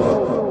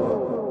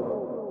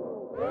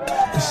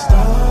 It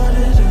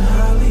started in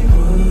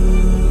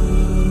Hollywood.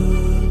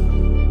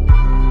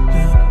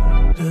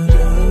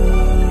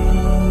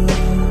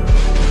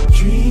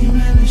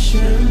 Dreaming and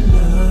sharing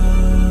love.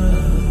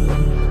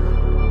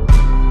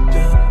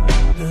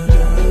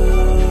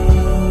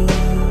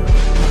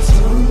 My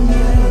tongue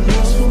got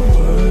lost for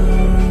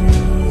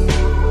words,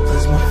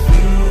 'cause my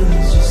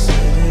feelings just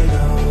said it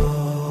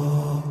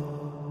all.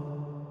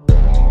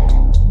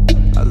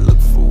 I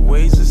look for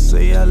ways to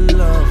say I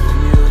love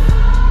you,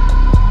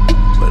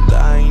 but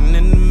I ain't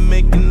into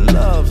making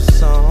love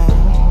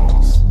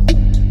songs.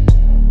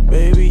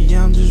 Baby,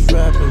 I'm just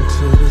rapping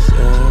to this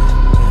LSD.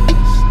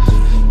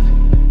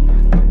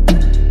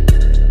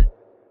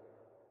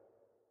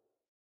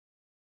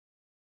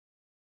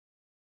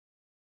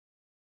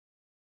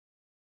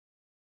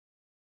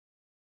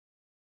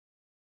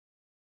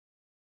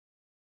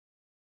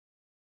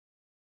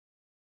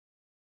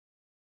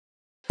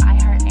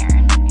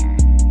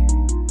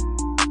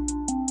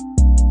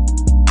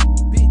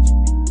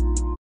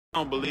 I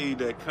don't believe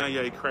that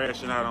Kanye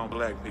crashing out on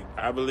black people.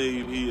 I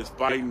believe he is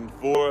fighting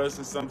for us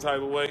in some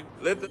type of way.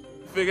 Let the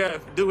figure out,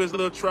 do his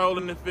little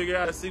trolling and figure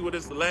out, see what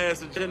his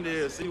last agenda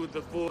is, see what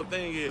the full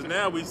thing is.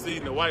 Now we see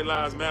the White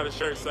Lives Matter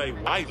shirt say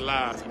White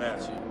Lives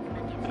Matter.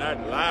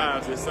 Not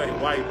lives, it say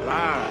white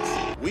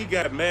lies. We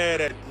got mad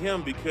at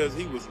him because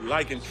he was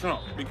liking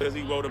Trump, because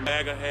he wore a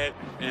MAGA hat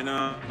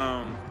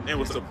and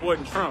was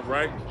supporting Trump,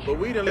 right? But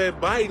we done let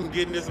Biden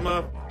get in this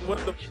motherfucker. What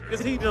the f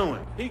is he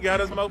doing? He got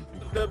us more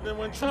up than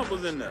when Trump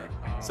was in there.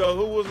 So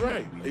who was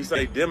right? He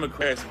say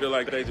Democrats feel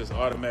like they just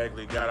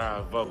automatically got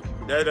our vote.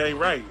 That ain't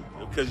right,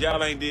 because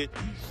y'all ain't did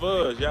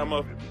fuzz. Y'all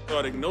motherfuckers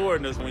start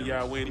ignoring us when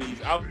y'all win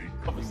these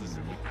offices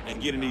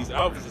and getting these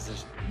offices and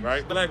shit,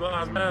 right? Black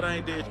Lives Matter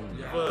ain't did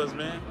fuzz,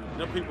 man.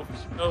 Them people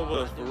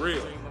over us for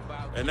real.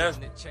 And that's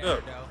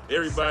up.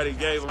 Everybody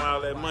gave them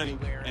all that money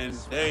and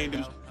they ain't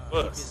do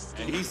us.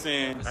 And he's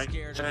saying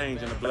ain't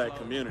change in the black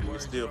community.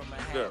 It's still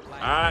up.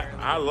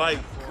 I like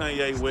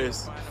Kanye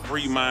West's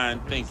free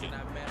mind thinking.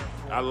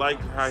 I like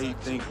how he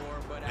thinks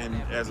and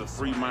as a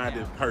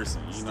free-minded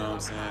person, you know what I'm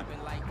saying?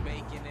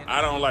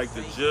 I don't like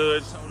to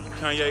judge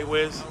Kanye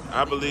West.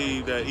 I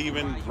believe that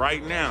even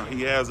right now,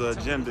 he has an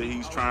agenda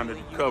he's trying to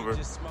cover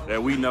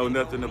that we know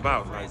nothing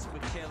about. Like,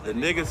 the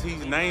niggas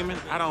he's naming,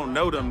 I don't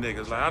know them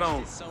niggas. Like,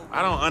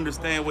 I don't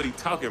understand what he's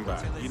talking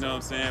about, you know what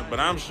I'm saying? But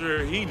I'm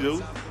sure he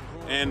do.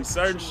 And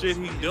certain shit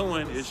he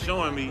doing is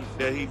showing me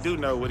that he do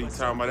know what he's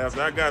talking about.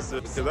 After I got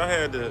to, because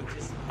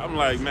I'm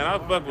like, man, I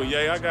fuck with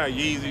Ye. I got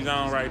Yeezys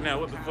on right now.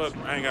 What the fuck?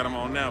 I ain't got them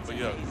on now, but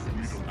yo.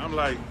 I'm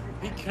like,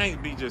 he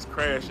can't be just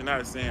crashing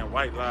out saying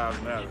white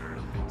lives matter.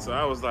 So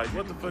I was like,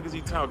 what the fuck is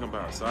he talking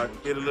about? So I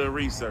did a little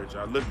research.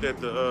 I looked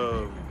at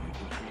the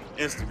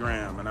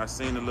Instagram and I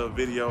seen a little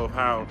video of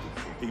how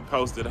he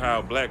posted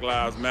how Black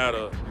Lives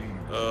Matter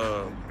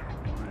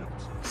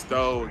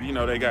stole, you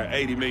know, they got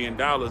 $80 million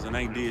and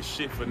ain't did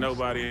shit for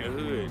nobody in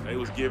the hood. They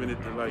was giving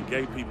it to like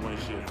gay people and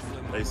shit,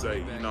 they say,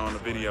 you know, on the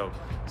video.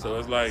 So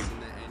it's like,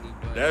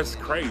 that's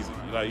crazy.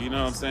 Like, you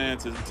know what I'm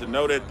saying? To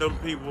know that them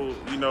people,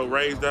 you know,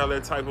 raised all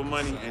that type of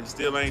money and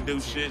still ain't do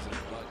shit.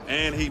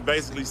 And he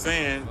basically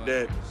saying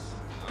that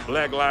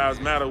Black Lives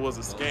Matter was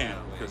a scam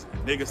because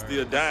niggas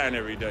still dying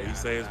every day. He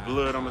say it's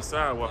blood on the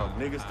sidewalk.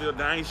 Niggas still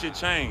dying, ain't shit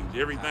changed.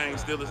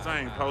 Everything's still the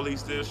same. Police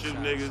still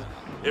shooting niggas.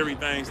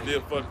 Everything's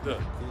still fucked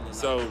up.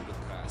 So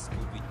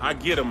I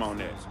get him on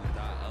that.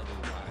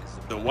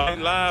 The White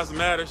Lives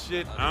Matter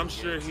shit, I'm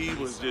sure he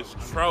was just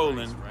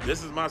trolling.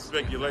 This is my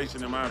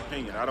speculation, in my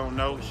opinion. I don't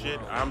know shit.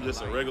 I'm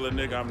just a regular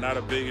nigga. I'm not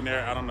a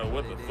billionaire. I don't know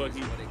what the fuck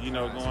he, you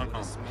know, going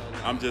on.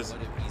 I'm just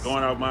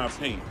going off my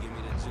opinion.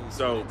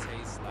 So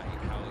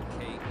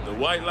the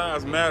White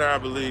Lives Matter, I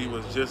believe,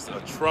 was just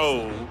a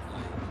troll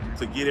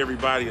to get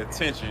everybody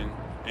attention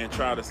and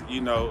try to,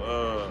 you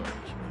know,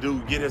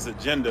 get his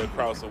agenda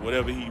across or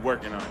whatever he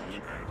working on.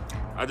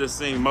 I just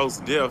seen Mos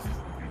Def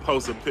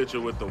post a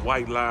picture with the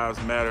White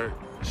Lives Matter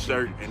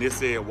shirt, and it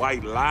said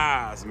White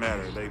Lives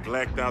Matter. They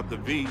blacked out the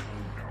V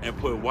and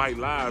put White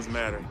Lives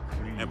Matter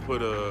and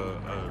put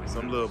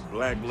some little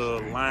black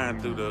little line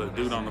through the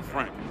dude on the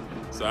front.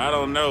 So I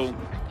don't know.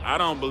 I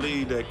don't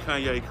believe that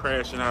Kanye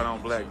crashing out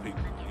on black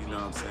people. You know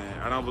what I'm saying?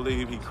 I don't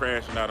believe he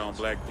crashing out on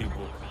black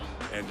people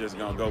and just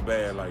gonna go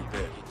bad like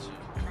that.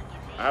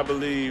 I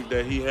believe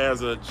that he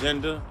has an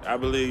agenda. I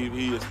believe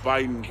he is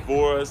fighting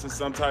for us in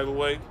some type of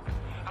way.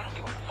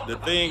 The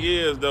thing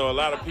is, though, a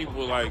lot of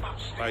people, like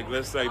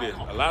let's say this,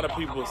 a lot of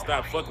people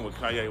stop fucking with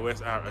Kanye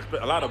West.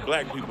 A lot of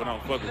black people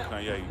don't fuck with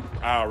Kanye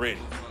already.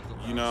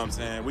 You know what I'm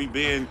saying? We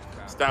been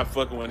stopped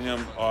fucking with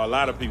him, or a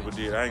lot of people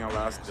did. I ain't gonna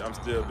lie, I'm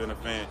still been a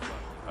fan.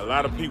 A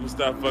lot of people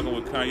stopped fucking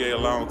with Kanye a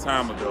long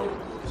time ago.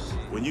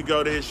 When you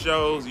go to his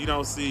shows, you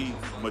don't see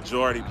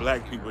majority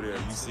black people there.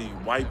 You see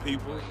white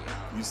people,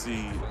 you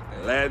see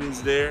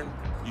Latins there,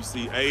 you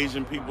see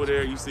Asian people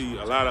there, you see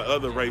a lot of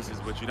other races,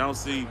 but you don't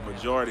see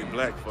majority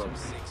black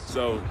folks.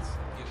 So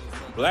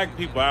black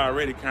people, I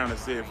already kind of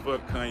said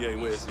fuck Kanye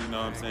West, you know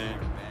what I'm saying?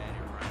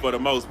 For the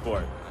most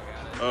part.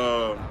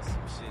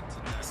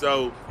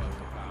 So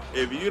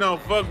if you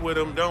don't fuck with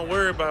him, don't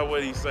worry about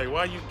what he say.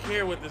 Why you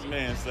care what this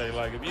man say?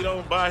 Like, if you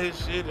don't buy his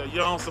shit or you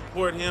don't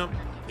support him,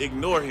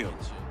 ignore him.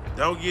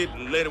 Don't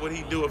let what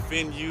he do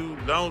offend you.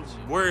 Don't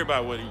worry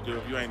about what he do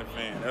if you ain't a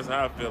fan. That's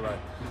how I feel like.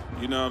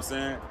 You know what I'm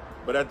saying?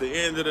 But at the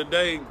end of the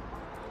day,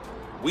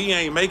 we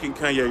ain't making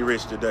Kanye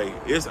rich today.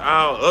 It's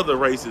our other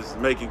races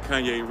making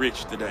Kanye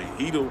rich today.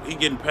 He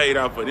getting paid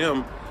out for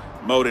them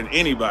more than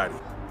anybody.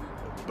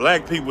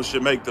 Black people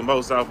should make the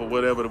most off of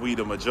whatever we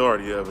the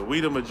majority of it. We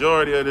the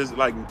majority of this,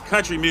 like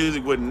country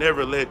music would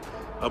never let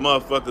a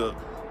motherfucker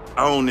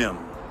own them.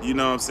 You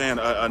know what I'm saying?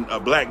 A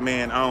black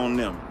man own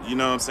them. You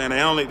know what I'm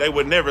saying? They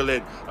would never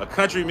let a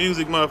country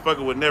music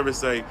motherfucker would never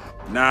say,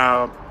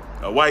 nah,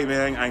 a white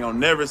man ain't gonna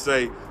never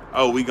say,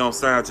 oh, we gonna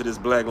sign to this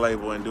black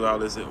label and do all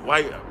this.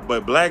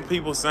 But black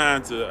people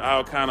sign to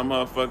all kind of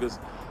motherfuckers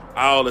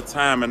all the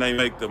time, and they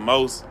make the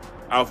most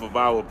off of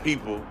our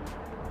people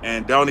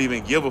and don't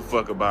even give a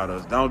fuck about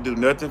us. Don't do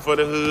nothing for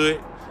the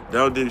hood.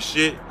 Don't do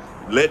shit.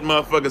 Let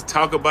motherfuckers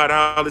talk about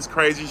all this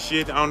crazy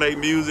shit on their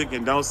music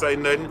and don't say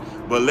nothing.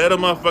 But let a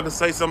motherfucker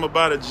say something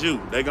about a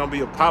Jew. They gonna be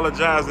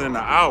apologizing in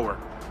an hour.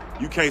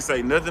 You can't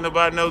say nothing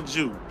about no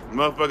Jew.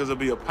 Motherfuckers will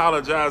be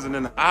apologizing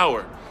in an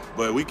hour.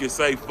 But we can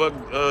say, fuck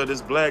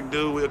this black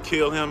dude, we'll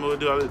kill him, we'll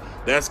do all this.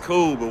 That's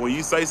cool. But when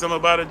you say something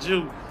about a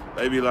Jew,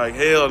 they be like,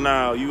 hell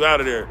no, you out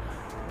of there.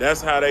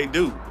 That's how they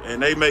do.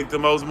 And they make the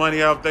most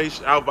money off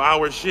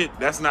our shit.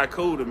 That's not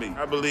cool to me.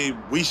 I believe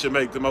we should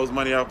make the most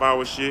money off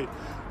our shit.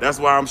 That's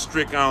why I'm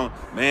strict on,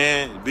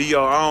 man, be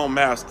your own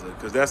master.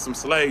 Because that's some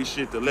slave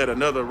shit to let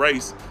another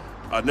race,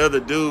 another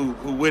dude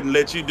who wouldn't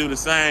let you do the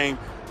same,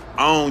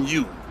 own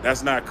you.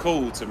 That's not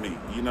cool to me.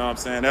 You know what I'm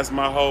saying? That's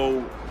my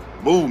whole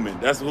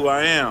movement. That's who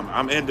I am.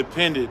 I'm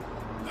independent,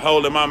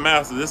 holding my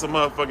master. This a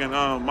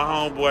motherfucking, my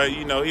homeboy,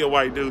 you know, he a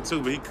white dude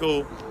too, but he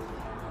cool.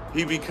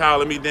 He be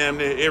calling me damn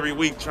near every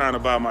week trying to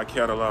buy my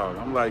catalog.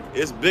 I'm like,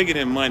 it's bigger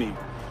than money.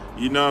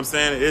 You know what I'm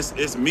saying?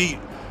 It's me.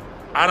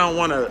 I don't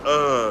want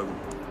to,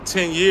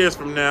 10 years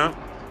from now,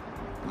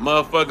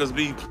 motherfuckers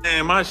be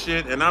playing my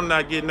shit and I'm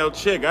not getting no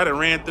check. I done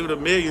ran through the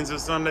millions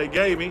of something they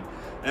gave me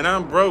and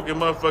I'm broke and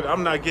motherfucker,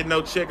 I'm not getting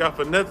no check off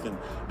of nothing.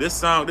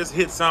 This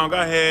hit song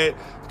I had,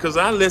 cause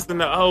I listen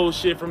to old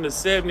shit from the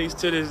 70s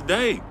to this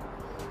day.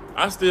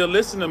 I still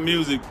listen to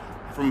music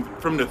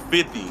from the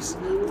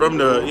 50s, from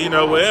the, you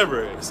know,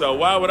 wherever. So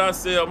why would I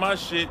sell my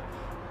shit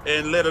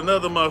and let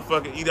another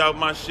motherfucker eat out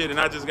my shit and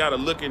I just gotta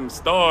look and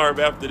starve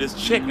after this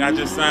check I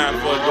just signed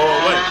for it go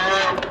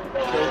away?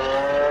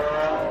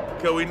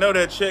 Cause we know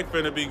that check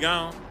finna be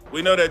gone.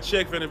 We know that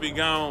check finna be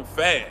gone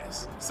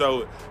fast.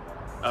 So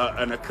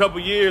in a couple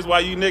years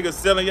while you niggas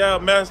selling y'all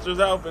masters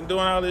out and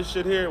doing all this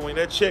shit here, when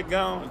that check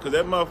gone, cause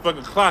that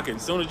motherfucker clocking.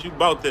 As soon as you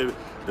bought the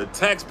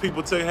tax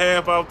people took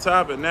half off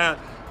top and now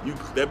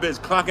that bitch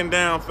clocking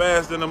down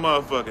faster than a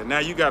motherfucker. Now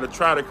you gotta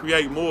try to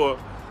create more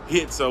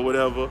hits or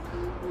whatever,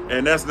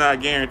 and that's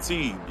not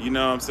guaranteed, you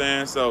know what I'm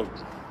saying? So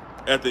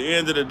at the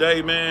end of the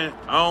day, man,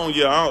 own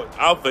your own,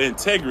 out for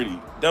integrity.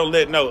 Don't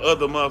let no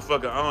other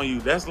motherfucker own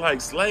you. That's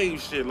like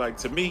slave shit. Like,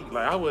 to me,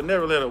 like, I would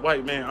never let a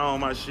white man own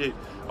my shit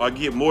or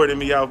get more than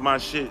me off my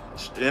shit.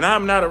 And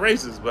I'm not a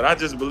racist, but I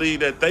just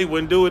believe that they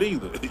wouldn't do it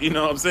either. You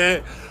know what I'm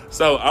saying?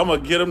 So I'm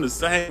gonna give them the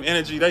same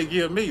energy they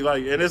give me.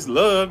 Like, and it's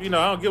love. You know,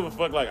 I don't give a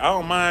fuck. Like, I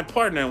don't mind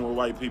partnering with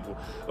white people.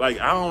 Like,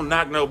 I don't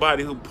knock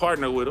nobody who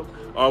partner with them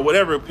or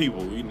whatever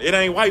people. It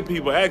ain't white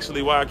people.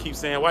 Actually, why I keep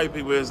saying white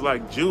people is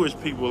like Jewish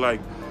people, like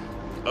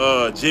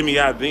Jimmy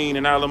Iovine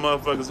and all the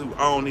motherfuckers who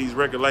own these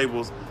record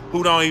labels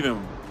who don't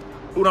even,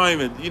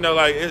 you know,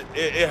 like,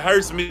 it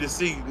hurts me to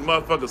see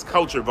motherfuckers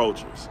culture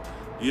vultures.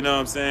 You know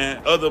what I'm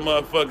saying? Other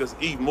motherfuckers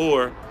eat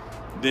more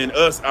than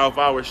us off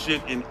our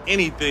shit in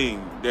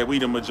anything that we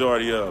the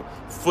majority of.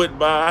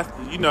 Football,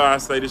 you know I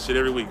say this shit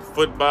every week.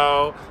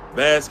 Football,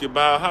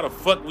 basketball, how the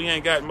fuck we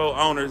ain't got more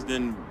owners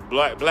than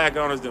black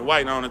owners than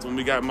white owners when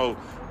we got more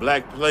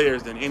black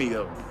players than any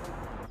of them?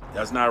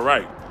 That's not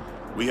right.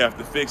 We have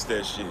to fix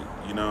that shit.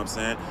 You know what I'm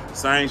saying?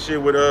 Same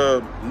shit with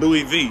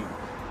Louis V.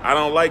 I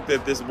don't like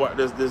that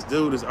this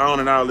dude is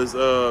owning all this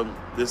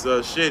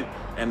shit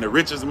and the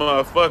richest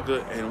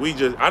motherfucker,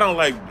 and I don't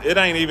like, it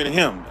ain't even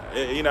him.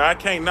 You know, I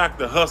can't knock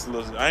the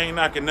hustlers. I ain't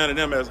knocking none of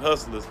them as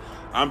hustlers.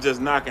 I'm just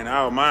knocking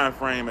our mind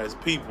frame as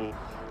people,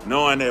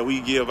 knowing that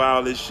we give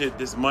all this shit,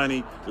 this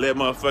money, let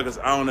motherfuckers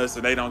own us,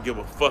 and they don't give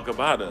a fuck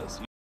about us.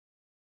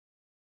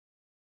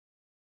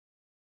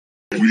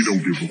 We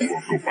don't give a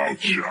fuck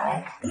about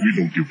y'all. We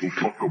don't give a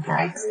fuck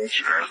about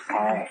much at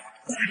all.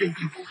 We don't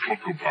give a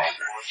fuck about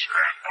much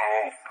at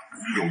all.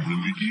 We don't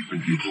really even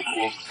give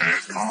a fuck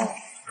at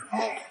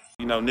all.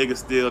 You know, niggas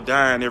still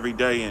dying every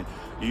day, and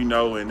you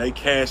know, and they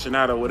cashing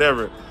out or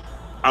whatever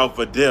out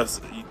for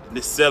deaths.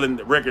 They're selling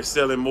records,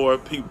 selling more.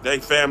 People, they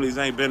families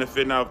ain't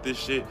benefiting off this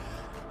shit.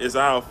 It's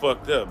all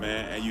fucked up,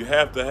 man. And you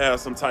have to have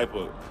some type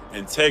of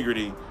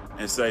integrity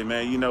and say,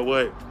 man, you know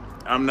what?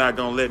 I'm not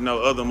gonna let no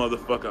other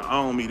motherfucker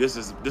own me. This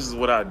is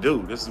what I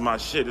do. This is my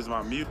shit. This is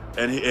my music.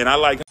 And I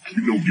like.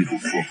 We don't give a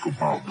fuck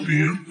about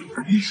them.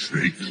 We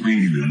stay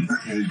clean and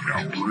hold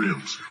our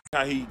rims.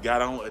 How he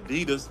got on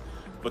Adidas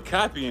for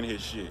copying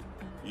his shit.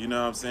 You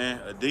know what I'm saying?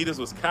 Adidas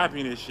was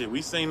copying his shit.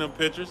 We seen them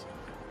pictures.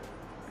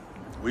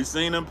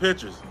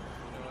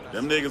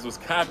 Them niggas was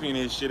copying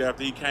his shit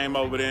after he came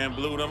over there and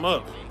blew them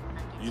up.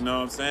 You know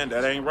what I'm saying?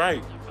 That ain't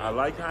right. I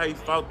like how he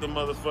fought them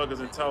motherfuckers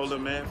and told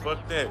them, man,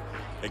 fuck that.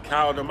 And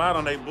called them out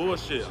on their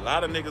bullshit. A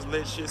lot of niggas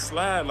let shit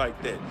slide like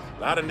that.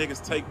 A lot of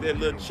niggas take that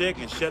little check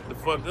and shut the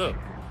fuck up.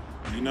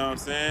 You know what I'm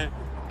saying?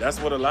 That's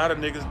what a lot of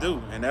niggas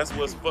do, and that's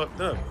what's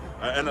fucked up.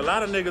 And a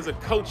lot of niggas will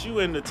coach you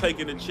into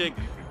taking the check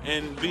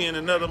and being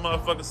another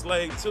motherfucker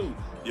slave too.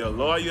 Your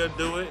lawyer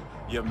do it,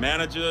 your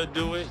manager will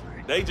do it.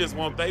 They just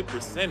want their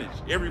percentage.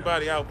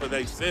 Everybody out for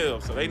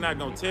themselves, so they not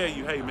gonna tell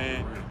you, hey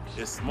man,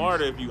 it's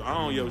smarter if you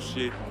own your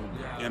shit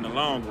in the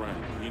long run.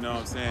 You know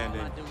what I'm saying?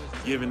 Than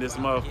giving this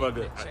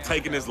motherfucker,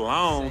 taking this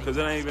loan, because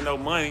it ain't even no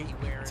money,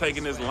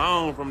 taking this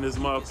loan from this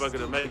motherfucker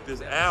to make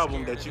this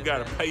album that you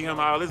gotta pay him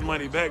all his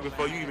money back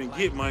before you even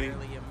get money.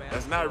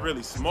 That's not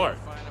really smart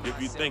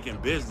if you're thinking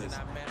business.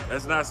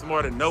 That's not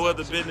smart in no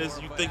other business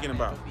you thinking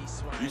about.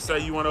 You say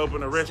you want to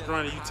open a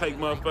restaurant and you take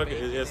motherfucker,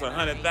 it's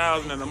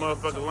 $100,000 and the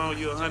motherfucker loan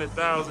you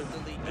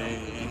 $100,000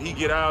 and he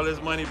get all his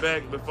money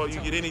back before you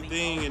get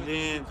anything, and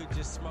then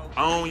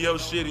own your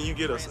shit and you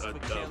get a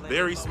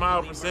very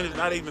small percentage,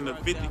 not even the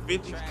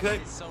 50-50 cut.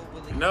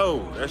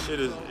 No, that shit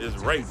is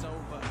rape.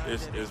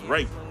 It's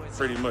rape,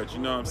 pretty much, you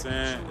know what I'm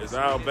saying? It's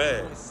all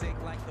bad.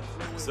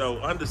 So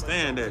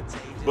understand that.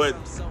 But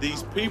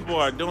these people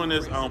are doing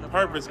this on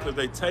purpose because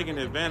they taking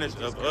advantage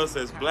of us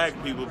as black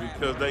people,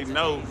 because they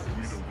know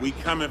we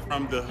coming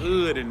from the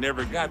hood and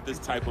never got this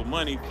type of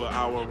money for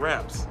our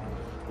raps.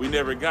 We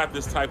never got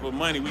this type of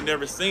money. We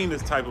never seen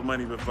this type of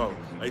money before.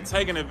 They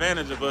taking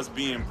advantage of us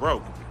being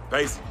broke,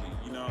 basically.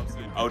 You know what I'm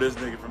saying? Oh, this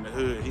nigga from the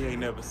hood, he ain't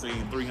never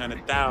seen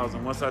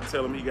 300,000. Once I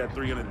tell him he got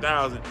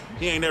 300,000,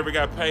 he ain't never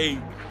got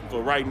paid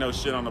for writing no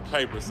shit on the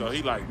paper. So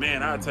he like,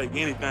 man, I'll take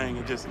anything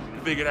and just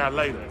figure it out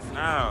later.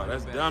 No,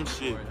 that's dumb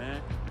shit,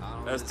 man.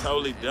 That's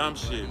totally dumb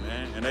shit,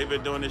 man. And they've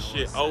been doing this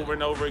shit over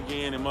and over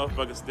again, and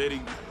motherfuckers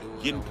steady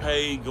getting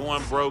paid,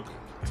 going broke,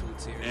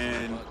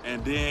 and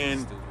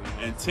then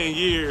in 10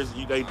 years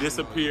they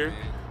disappear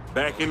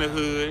back in the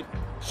hood,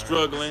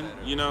 struggling,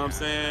 you know what I'm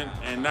saying,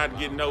 and not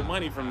getting no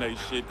money from they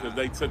shit because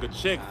they took a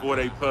check for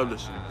their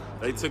publishing.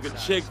 They took a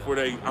check for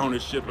their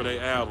ownership of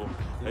their album.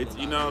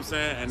 You know what I'm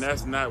saying? And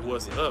that's not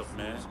what's up,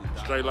 man.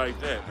 Straight like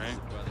that,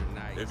 man.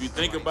 If you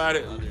think about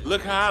it,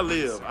 look how I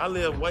live. I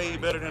live way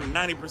better than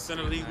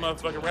 90% of these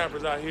motherfucking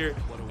rappers out here,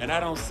 and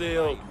I don't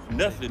sell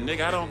nothing,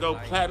 nigga. I don't go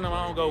platinum,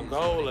 I don't go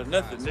gold or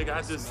nothing, nigga.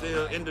 I just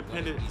sell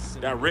independent,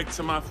 direct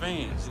to my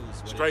fans.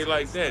 Straight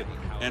like that.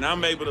 And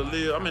I'm able to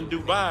live, I'm in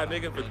Dubai,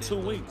 nigga, for 2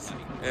 weeks.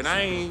 And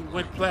I ain't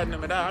went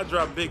platinum at all. I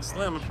dropped Big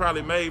Slim and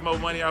probably made more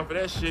money off of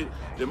that shit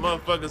than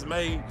motherfuckers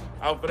made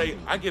off of they.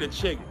 I get a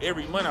check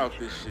every month off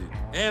this shit.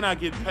 And I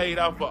get paid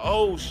off for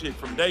old shit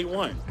from day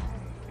one.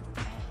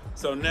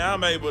 So now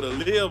I'm able to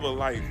live a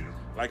life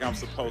like I'm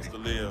supposed to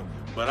live.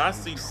 But I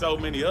see so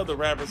many other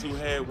rappers who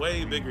had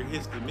way bigger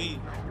hits than me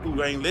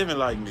who ain't living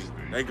like me.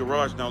 Their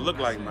garage don't look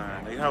like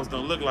mine. Their house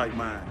don't look like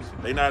mine.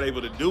 They not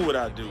able to do what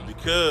I do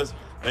because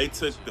they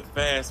took the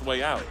fast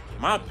way out.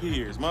 My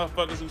peers,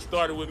 motherfuckers who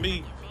started with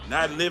me,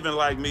 not living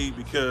like me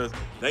because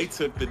they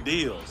took the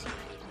deals.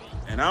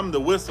 And I'm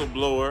the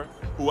whistleblower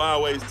who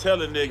always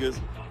telling niggas,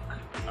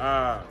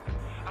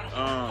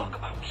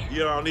 you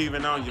don't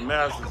even own your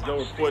masters, go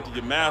report to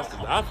your masters.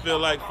 I feel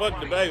like, fuck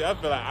the baby, I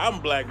feel like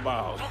I'm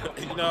blackballed.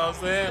 You know what I'm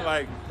saying?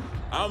 Like,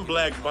 I'm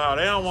blackballed.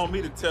 They don't want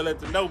me to tell that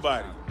to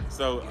nobody. So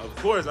So, of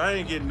course, I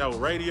ain't getting no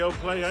radio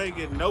play. I ain't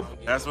getting no.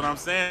 That's what I'm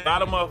saying. A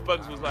lot of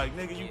motherfuckers was like,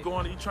 nigga, you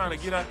trying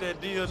to get out that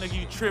deal.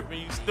 Nigga, you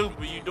tripping, you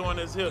stupid, you doing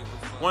this here.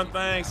 One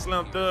thing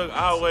Slim Thug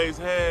always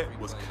had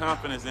was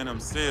confidence in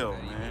himself,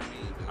 man.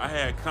 I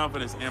had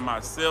confidence in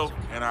myself,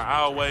 and I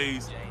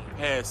always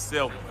had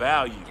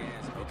self-value,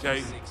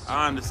 okay?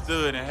 I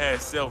understood and had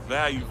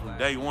self-value from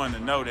day one to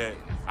know that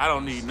I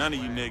don't need none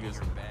of you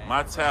niggas.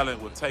 My talent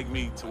will take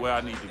me to where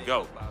I need to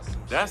go.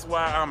 That's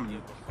why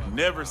I'm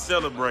never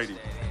celebrated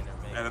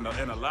in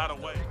a lot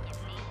of ways.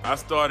 I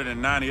started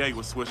in '98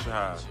 with Swisher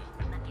Highs.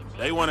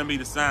 They wanted me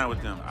to sign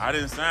with them. I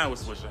didn't sign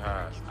with Swisher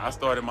Highs. I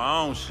started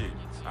my own shit.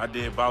 I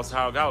did Boss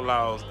Hog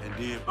Outlaws and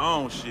did my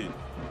own shit,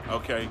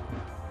 okay?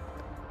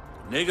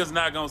 Niggas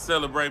not gonna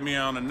celebrate me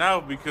on the now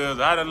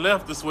because I done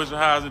left the Swisher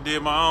Highs and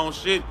did my own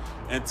shit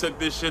and took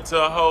this shit to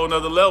a whole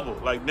nother level.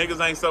 Like, niggas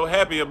ain't so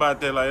happy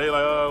about that. Like, they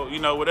like, oh, you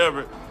know,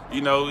 whatever,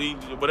 you know,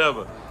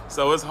 whatever.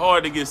 So it's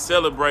hard to get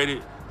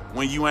celebrated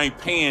when you ain't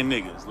paying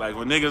niggas. Like,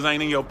 when niggas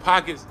ain't in your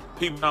pockets,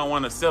 people don't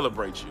want to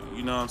celebrate you.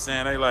 You know what I'm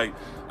saying? They like,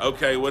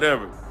 okay,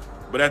 whatever.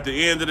 But at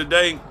the end of the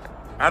day,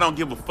 I don't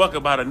give a fuck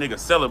about a nigga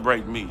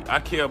celebrating me. I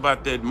care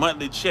about that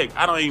monthly check.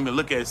 I don't even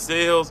look at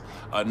sales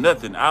or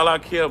nothing. All I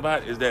care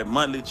about is that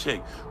monthly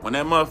check. When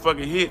that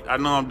motherfucker hit, I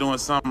know I'm doing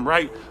something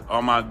right or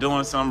am I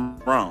doing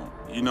something wrong.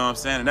 You know what I'm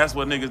saying? And that's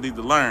what niggas need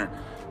to learn.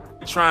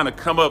 Trying to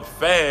come up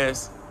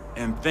fast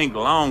and think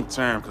long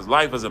term, because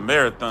life is a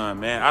marathon,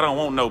 man. I don't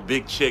want no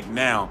big check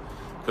now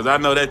because I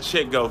know that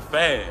check go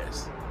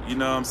fast. You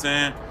know what I'm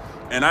saying?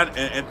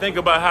 And think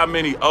about how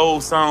many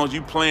old songs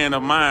you playing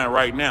of mine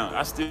right now.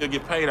 I still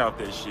get paid off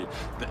that shit.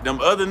 Them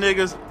other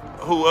niggas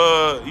who,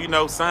 you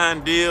know,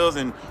 signed deals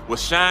and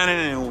was shining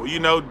and, you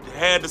know,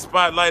 had the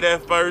spotlight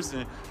at first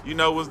and, you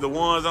know, was the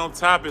ones on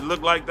top. It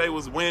looked like they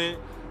was winning.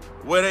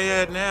 Where they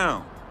at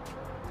now?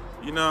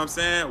 You know what I'm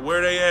saying?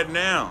 Where they at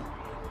now?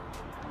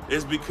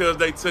 It's because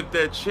they took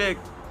that check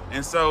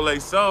and so they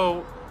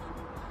sold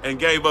and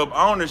gave up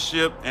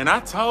ownership. And I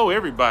told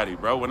everybody,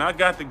 bro, when I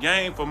got the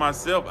game for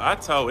myself, I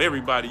told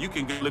everybody, you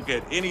can look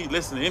at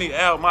listen to any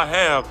album I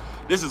have,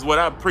 this is what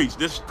I preach.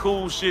 This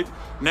cool shit.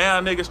 Now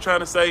niggas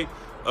trying to say,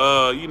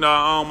 you know,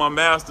 I own my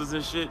masters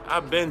and shit.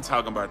 I've been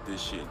talking about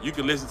this shit. You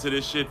can listen to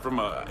this shit from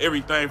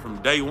everything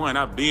from day one.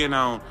 I've been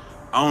on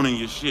owning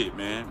your shit,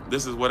 man.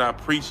 This is what I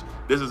preach.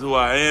 This is who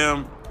I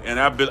am. And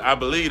I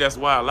believe that's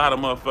why a lot of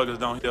motherfuckers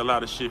don't hear a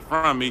lot of shit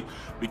from me,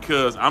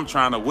 because I'm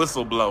trying to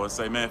whistleblow and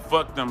say, man,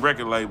 fuck them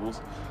record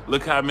labels.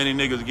 Look how many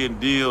niggas getting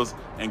deals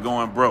and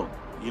going broke.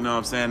 You know what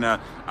I'm saying?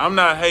 Now, I'm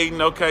not hating,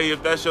 okay,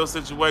 if that's your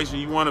situation,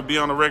 you want to be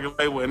on a record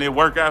label and it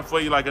work out for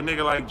you, like a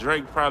nigga like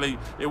Drake, probably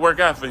it work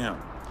out for him.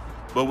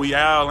 But we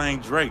all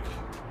ain't Drake.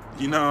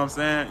 You know what I'm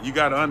saying? You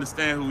got to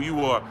understand who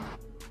you are.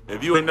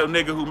 If you ain't no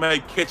nigga who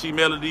make catchy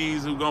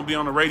melodies, who gonna be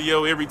on the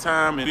radio every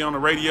time and be on the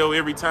radio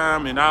every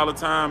time and all the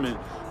time, and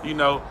you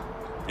know,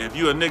 if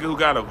you a nigga who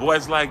got a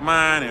voice like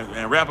mine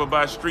and rap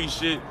about street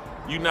shit,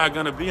 you're not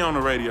gonna be on the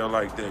radio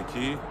like that,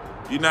 kid.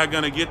 You're not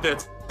gonna get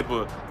that type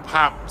of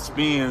pop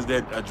spins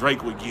that a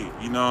Drake would get,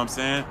 you know what I'm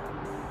saying?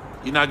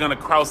 You're not gonna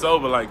cross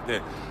over like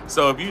that.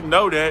 So if you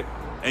know that,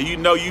 and you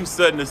know you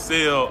suddenly to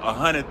sell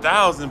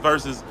 100,000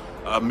 versus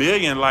 1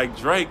 million like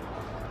Drake,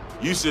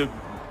 you should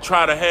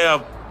try to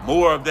have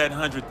more of that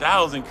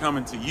 100,000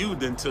 coming to you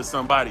than to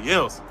somebody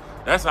else.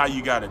 That's how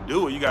you gotta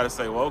do it. You gotta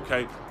say, well,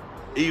 okay,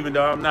 even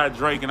though I'm not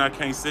Drake and I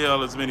can't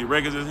sell as many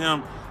records as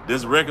him,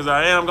 this records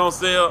I am gonna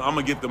sell, I'm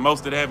gonna get the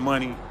most of that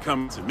money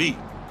coming to me.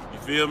 You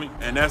feel me?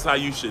 And that's how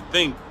you should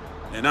think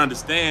and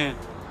understand.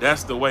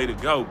 That's the way to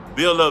go.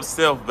 Build up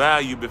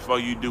self-value before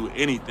you do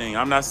anything.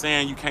 I'm not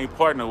saying you can't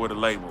partner with a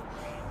label.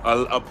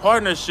 A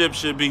partnership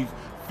should be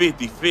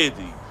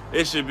 50-50.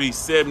 It should be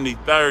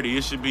 70-30.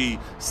 It should be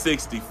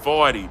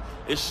 60-40.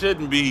 It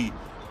shouldn't be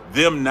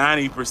them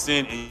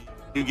 90% and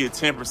you get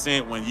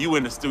 10% when you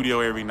in the studio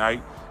every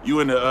night.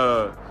 You doing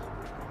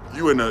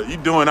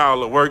all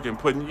the work and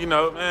putting, you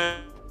know,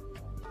 man.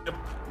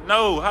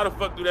 No, how the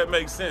fuck do that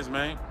make sense,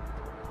 man?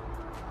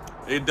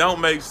 It don't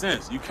make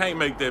sense. You can't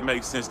make that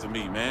make sense to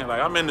me, man.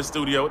 Like, I'm in the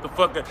studio, what the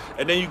fuck?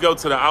 And then you go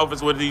to the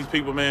office with these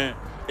people, man.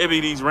 It be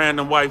these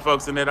random white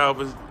folks in that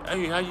office.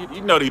 Hey, how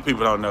you know these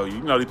people don't know you.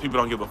 You know these people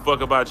don't give a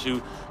fuck about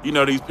you. You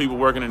know these people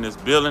working in this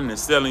building and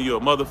selling you a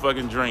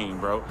motherfucking dream,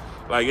 bro.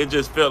 Like, it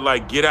just felt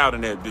like Get Out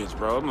in that bitch,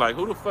 bro. I'm like,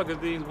 who the fuck is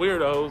these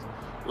weirdos?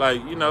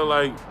 Like, you know,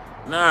 like,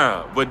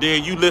 nah. But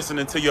then you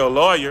listening to your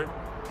lawyer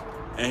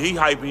and he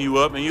hyping you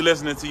up, and you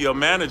listening to your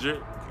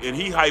manager and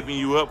he hyping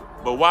you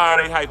up. But why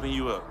are they hyping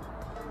you up?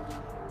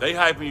 They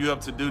hyping you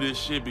up to do this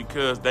shit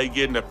because they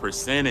getting a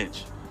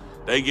percentage.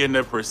 They getting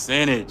a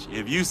percentage.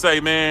 If you say,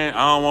 man,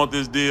 I don't want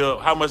this deal,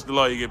 how much the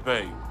lawyer get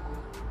paid?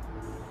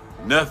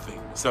 Nothing.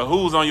 So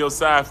who's on your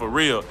side for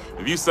real?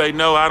 If you say,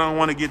 no, I don't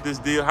want to get this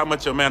deal, how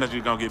much your manager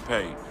gonna get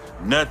paid?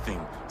 Nothing.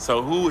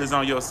 So who is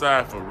on your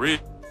side for real?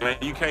 Man,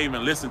 you can't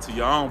even listen to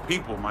your own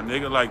people, my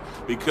nigga, like,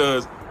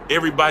 because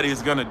everybody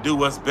is gonna do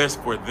what's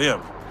best for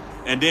them.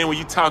 And then when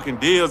you talking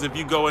deals, if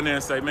you go in there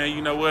and say, man,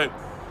 you know what?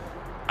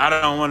 I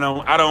don't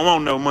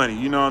want no money,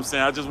 you know what I'm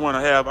saying? I just want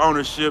to have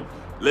ownership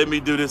let me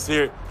do this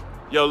here.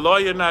 Your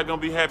lawyer not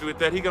gonna be happy with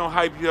that. He gonna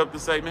hype you up to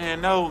say,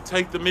 man, no,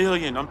 take the $1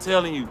 million. I'm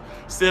telling you,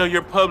 sell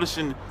your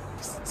publishing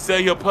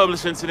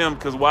to them,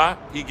 because why?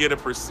 He get a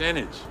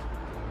percentage.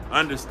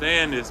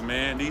 Understand this,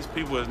 man. These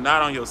people is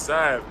not on your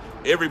side.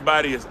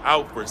 Everybody is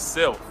out for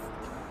self.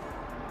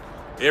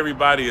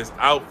 Everybody is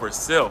out for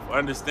self.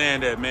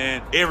 Understand that,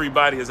 man.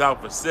 Everybody is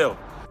out for self.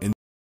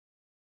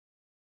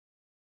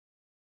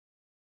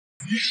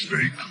 We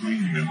stay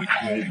clean in the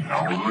cold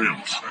down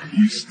rims.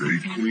 We stay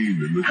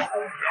clean in the cold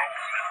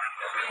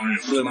down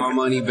rims. Flip my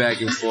money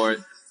back and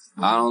forth.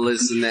 I don't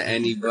listen to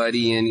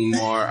anybody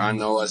anymore. I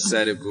know I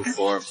said it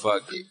before.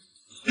 Fuck it.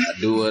 I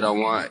do what I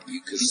want.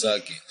 You can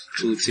suck it.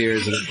 2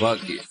 tears in a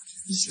bucket.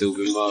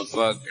 Stupid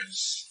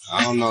motherfuckers.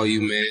 I don't know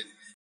you, man.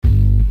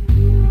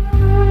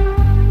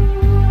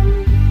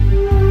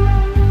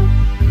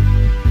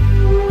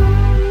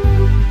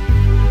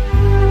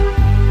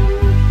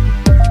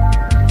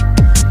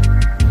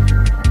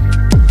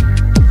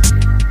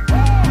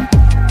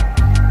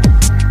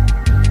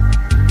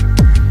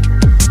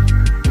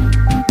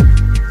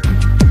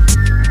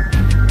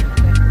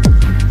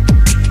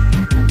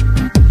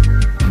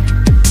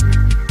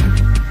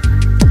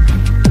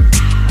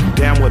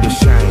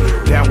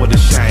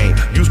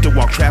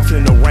 Traps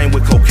in the rain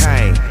with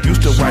cocaine.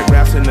 Used to write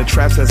raps in the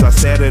traps as I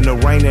sat in the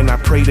rain, and I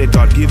pray that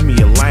God give me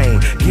a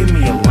lane. Give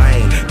me a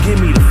lane. Give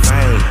me the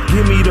fame.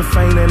 Give me the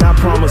fame, and I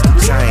promise to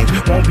change.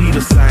 Won't be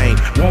the same.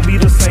 Won't be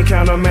the same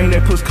kind of man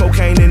that puts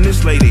cocaine in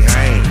this lady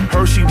hang.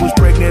 Heard she was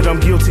pregnant, I'm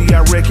guilty,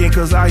 I reckon,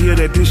 cause I hear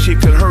that this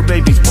shit could hurt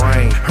baby's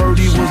brain. Heard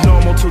he was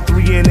normal till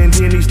 3 and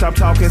then he stopped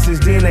talking.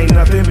 Since then ain't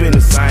nothing been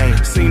the same.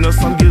 Seen her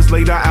some years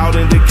later out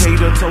in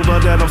Decatur. Told her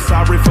that I'm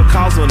sorry for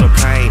causing her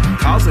pain.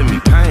 Causing me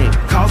pain.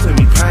 Causing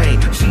me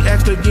pain. She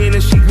asked again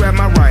and she grabbed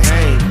my right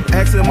hand.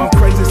 Asked him I'm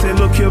crazy, said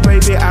look here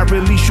baby, I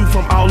release you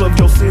from all of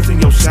your sins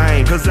and your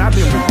shame. Cause I've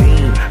been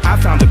redeemed, I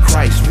found a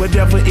Christ.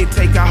 Whatever it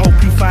take, I hope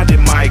you find it,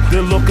 Mike.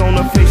 The look on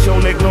her face,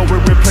 on that glory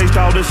replaced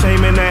all the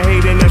shame and the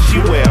hate, and that she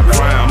wear a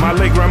crown. My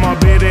late grandma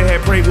Betty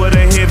had prayed with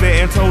her heaven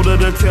and told her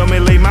to tell me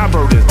lay my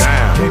burdens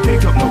down. Can't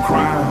pick up no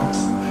crowns,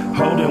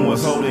 holding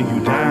what's holding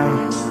you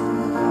down.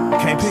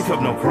 Can't pick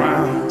up no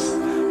crowns,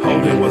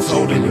 holding what's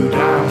holding you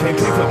down. Can't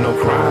pick up no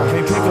crowns,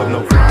 can't pick up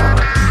no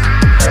crowns.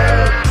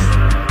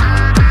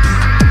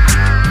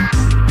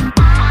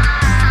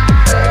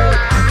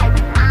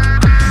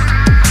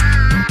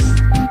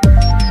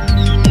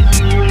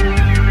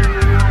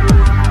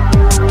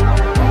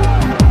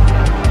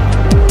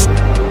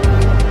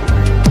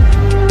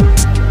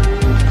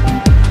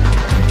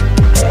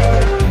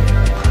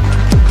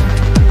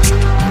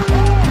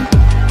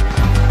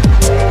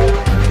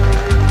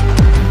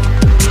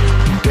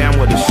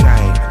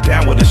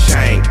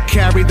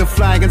 Carried the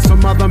flag in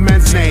some other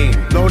man's name.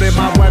 Loaded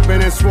my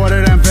weapon and swore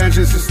to them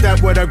vengeance. To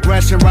step with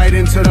aggression right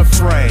into the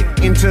fray.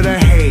 Into the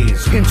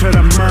haze, into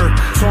the murk.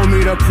 Told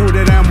me to prove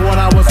to them what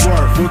I was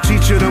worth. We'll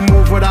teach you to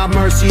move without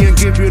mercy and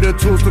give you the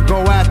tools to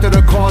go after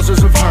the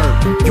causes of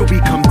hurt. You'll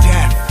become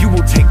death, you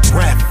will take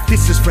breath.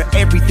 This is for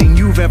everything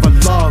you've ever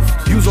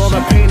loved. Use all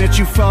the pain that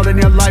you felt in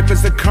your life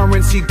as the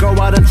currency. Go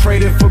out and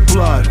trade it for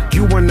blood.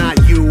 You are not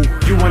you,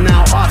 you are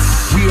now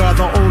us. We are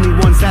the only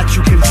ones that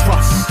you can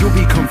trust. You'll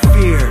become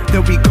fear,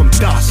 they'll become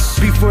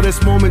dust. Before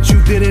this moment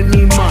you didn't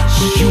need much.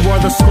 You are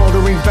the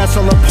smoldering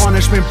vessel of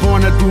punishment,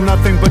 born to do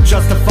nothing but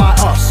justify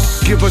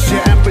us. Give us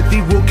your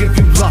empathy, we'll give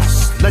you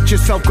lust. Let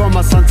yourself go,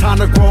 my son, time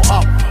to grow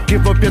up.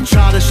 Give up your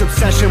childish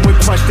obsession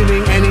with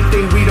questioning.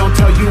 Anything we don't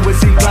tell you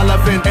is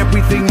irrelevant.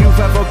 Everything you've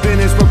ever been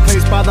is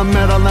replaced by the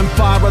metal and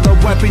fire of the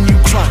weapon you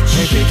clutch.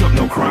 Can't pick up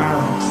no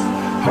crowns,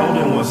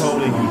 holding what's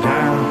holding you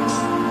down.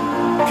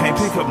 Can't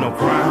pick up no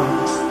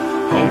crowns,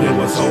 holding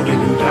what's holding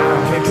you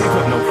down. Can't pick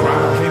up no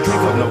crowns, can't pick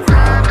up no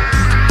crowns.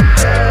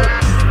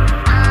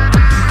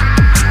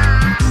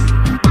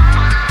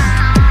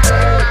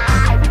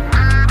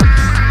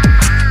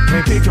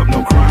 Can't pick up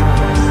no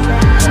crowns,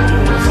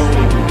 holding what's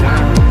holding you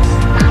down.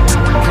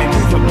 Can't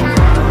pick up no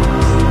crowns,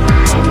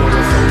 holding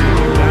what's holding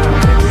you down.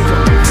 Can't pick up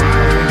no crowns, can't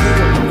pick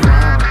up no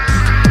crowns.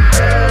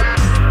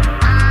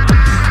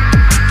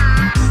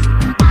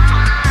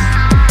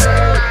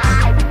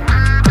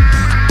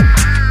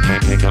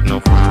 Can't pick up no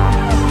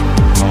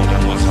crowns,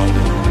 holding what's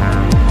holding you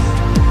down.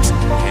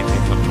 Can't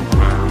pick up no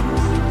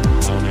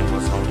crowns, holding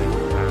what's holding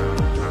you down.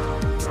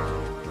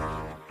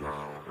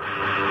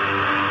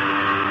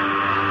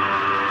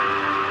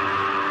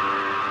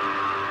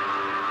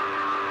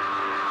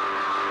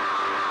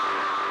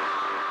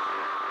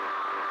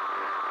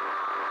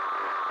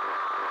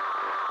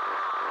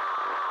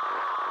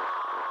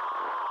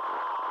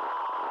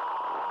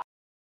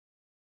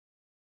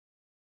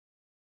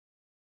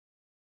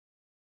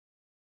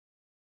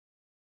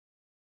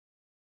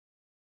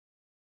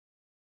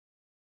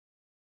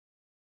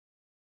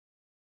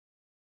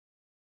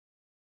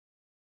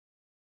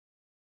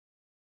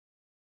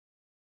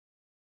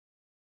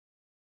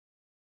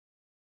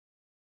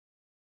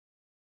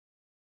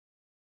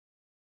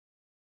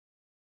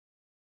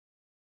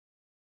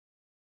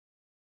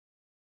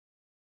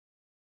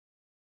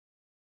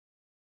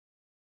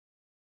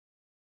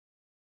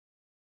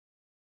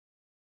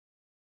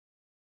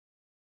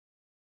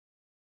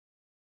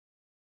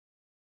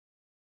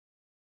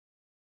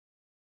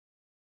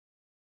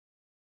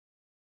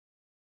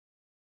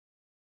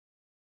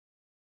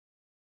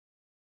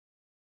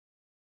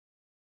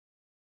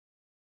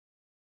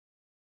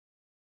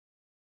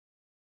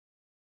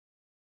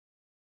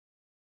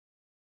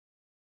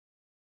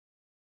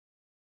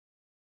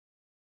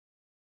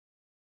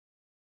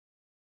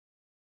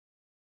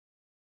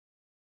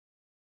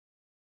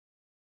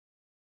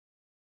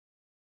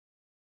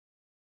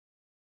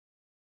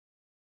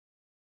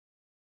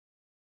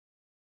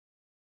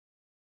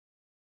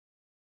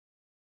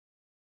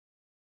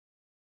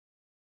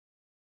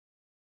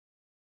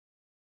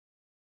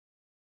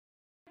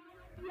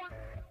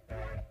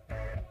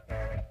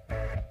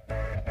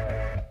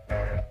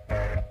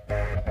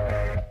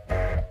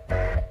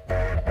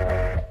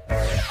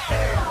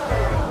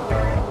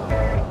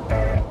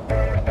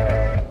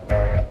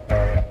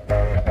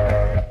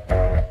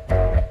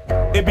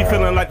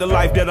 feeling like the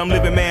life that I'm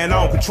living, man,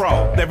 I don't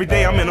control. Every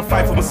day I'm in a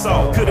fight for my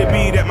soul. Could it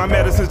be that my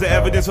medicine's the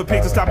evidence for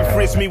pigs to stop and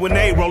frisk me when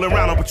they rolling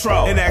around on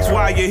patrol? And ask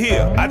why you're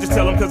here. I just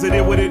tell them cause it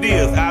is what it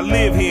is. I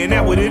live here and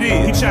that's what it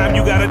is. Each time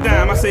you got a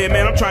dime, I said,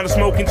 man, I'm trying to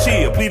smoke and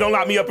chill. Please don't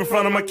lock me up in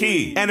front of my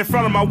kid and in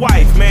front of my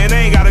wife. Man,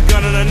 I ain't got a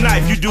gun and a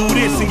knife. You do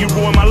this and you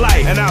ruin my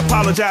life. And I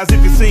apologize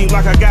if it seems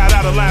like I got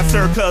out of line,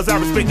 sir, cause I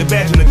respect the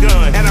badge and the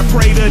gun. And I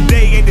pray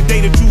today ain't the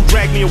day that you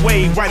drag me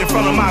away right in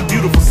front of my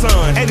beautiful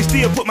son. And he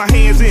still put my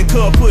hands in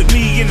cup, put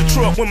me in the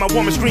truck when my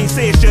woman scream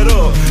said shut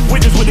up.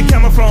 Witness with the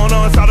camouflage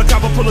on, saw the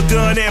copper pull a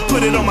gun and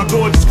put it on my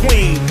gorgeous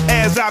queen.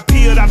 As I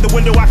peered out the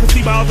window, I could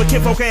see my other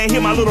kinfolk and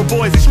hear my little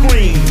boys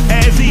scream.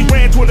 As he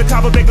ran toward the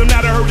copper, they could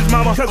not have heard his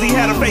mama, cause he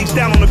had her face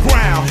down on the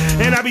ground.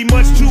 And I be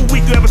much too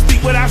weak to ever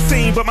speak what I've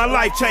seen, but my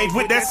life changed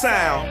with that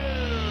sound.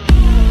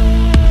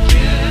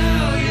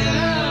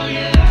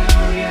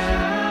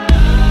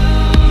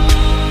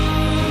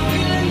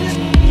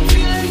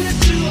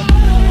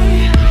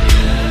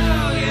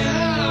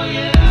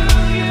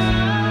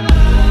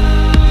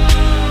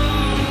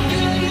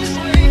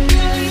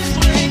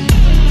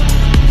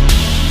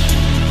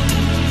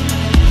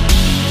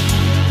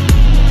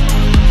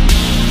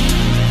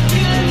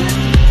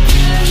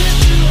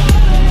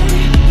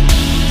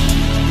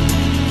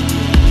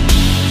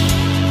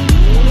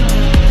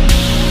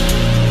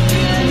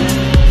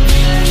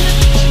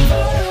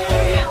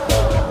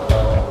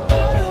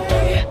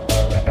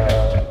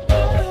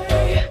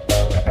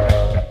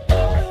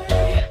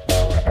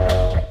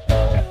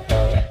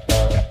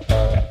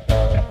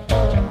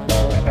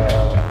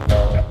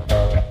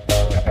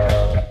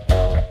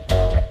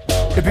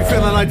 If you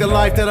feeling like the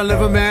life that I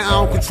live in, man, I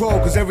don't control.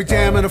 Cause every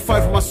day I'm in a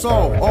fight for my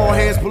soul. All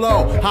hands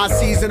below, high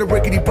seas in a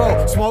rickety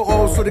boat. Small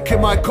O's so the kid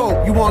might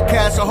cope. You want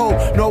cash or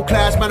hope? No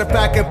class, matter of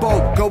fact, get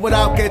both. Go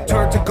without, get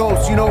turned to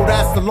ghost. You know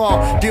that's the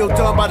law. Deal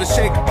done by the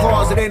shake of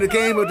claws. It ain't a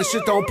game if the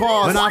shit don't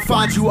pause. And I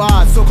find you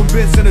odd, so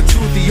convinced in the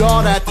truth of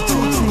y'all that the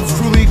truth's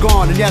truly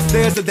gone. And yes,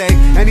 there's a day.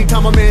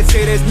 Anytime a man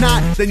say there's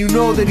not, then you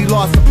know that he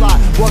lost the plot.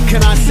 What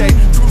can I say?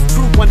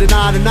 Truth, one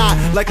denied or not.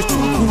 Like a true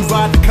who's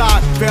ride the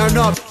cot. Fair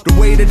enough, the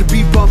way that the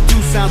beat bump do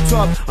sound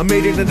tough. I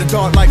made it in the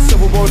dark like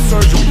Civil War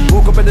surgery.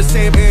 Woke up in the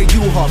same air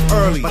you huff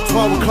early. By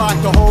 12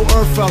 o'clock the whole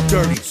earth felt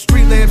dirty.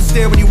 Street lamps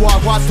stare when you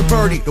walk, watch the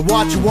birdie. The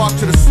watch you walk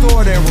to the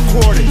store, there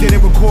recorded.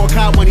 Didn't record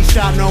cop when he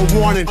shot, no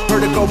warning.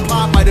 Heard it go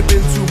pop, might have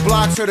been 2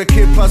 blocks. Heard a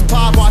kid plus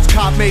pop, watch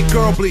cop make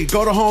girl bleed.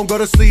 Go to home, go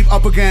to sleep,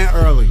 up again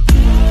early.